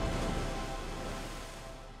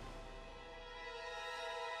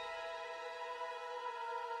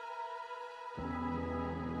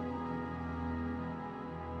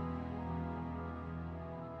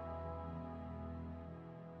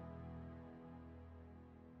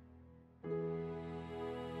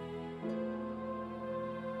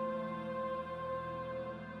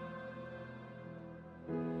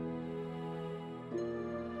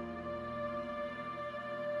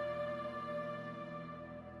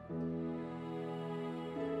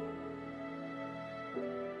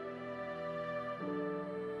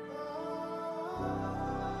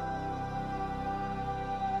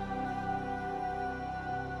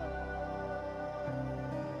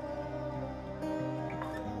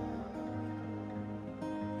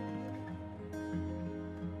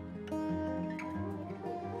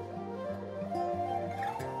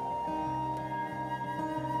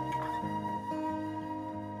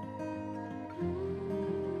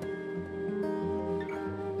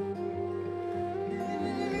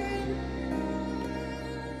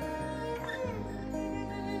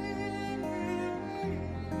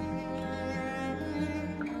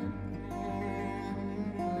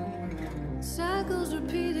 cycles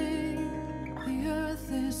repeating, the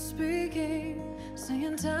earth is speaking,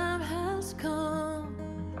 saying time has come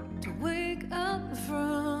to wake up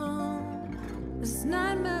from this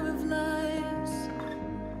nightmare of lives.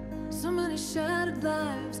 So many shattered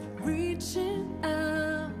lives reaching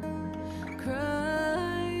out,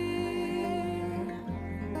 crying,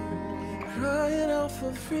 crying out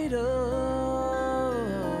for freedom,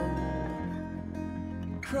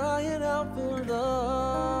 crying out for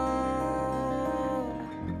love,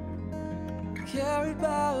 carried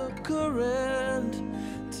by a current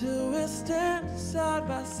till we stand side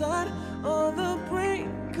by side on the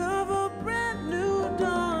brink of a brand new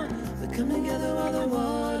dawn. We come together while the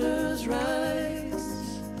waters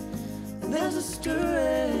rise. There's a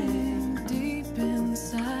stirring deep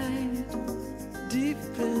inside, deep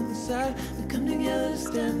inside. We come together to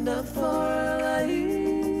stand up for our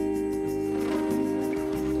lives.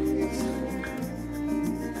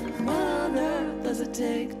 What on earth does it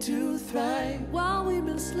take to thrive? While we've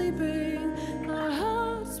been sleeping, our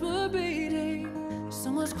hearts were beating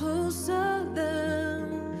so much closer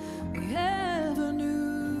than we ever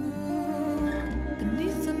knew.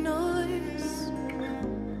 Beneath the noise,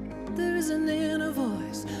 there is an inner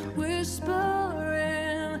voice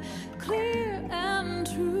whispering clear and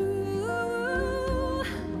true.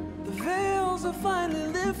 The veils are finally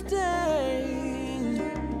lifting,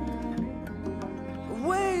 the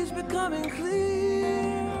waves becoming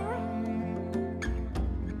clear,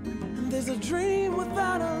 and there's a dream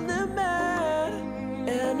without a limit,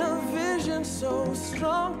 and a vision so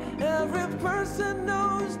strong, every person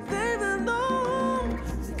knows they belong.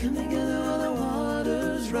 They come together while the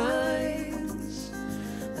waters rise.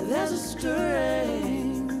 There's a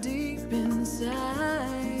stirring deep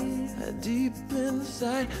inside, deep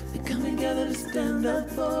inside. They come together to stand up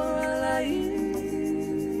for our lives.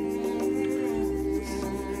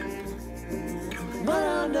 What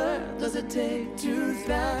on earth does it take to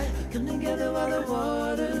thrive? Come together while the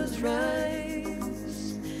waters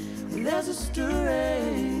rise. There's a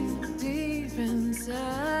stirring deep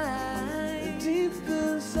inside, deep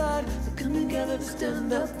inside. We come together to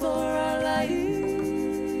stand up for our lives.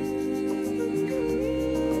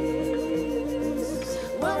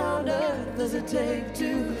 What on earth does it take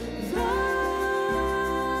to thrive?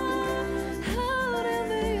 Out in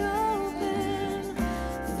the open,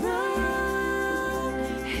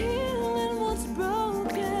 thrive, healing what's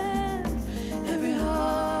broken. Every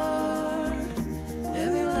heart,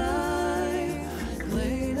 every life,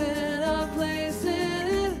 claiming our place in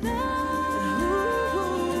it now.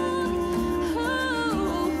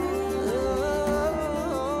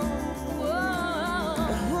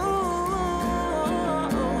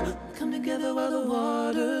 Come together while the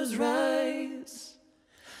waters rise.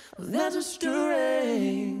 There's a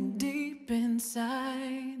stirring deep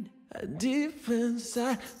inside, deep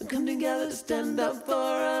inside. We come together to stand up for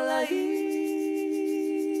our lives.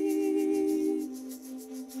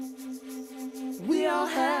 We all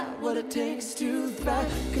have what it takes to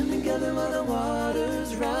thrive. Come together while the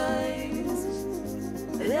waters rise.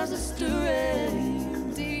 There's a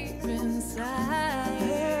stirring deep inside.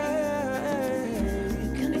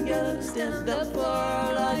 Come together to stand up for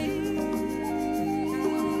our lives.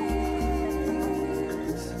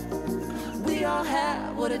 We all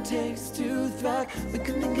have what it takes to thrive. We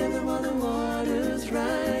come together while the waters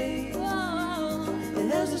rise.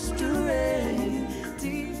 There's a stirring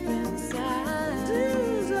deep inside.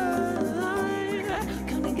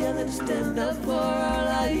 Come together to stand up for our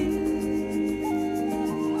lives.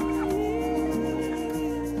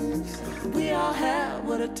 We all have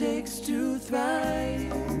what it takes to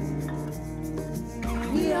thrive.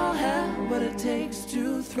 We all have what it takes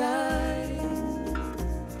to thrive.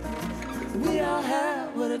 We all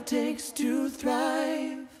have what it takes to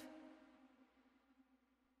thrive.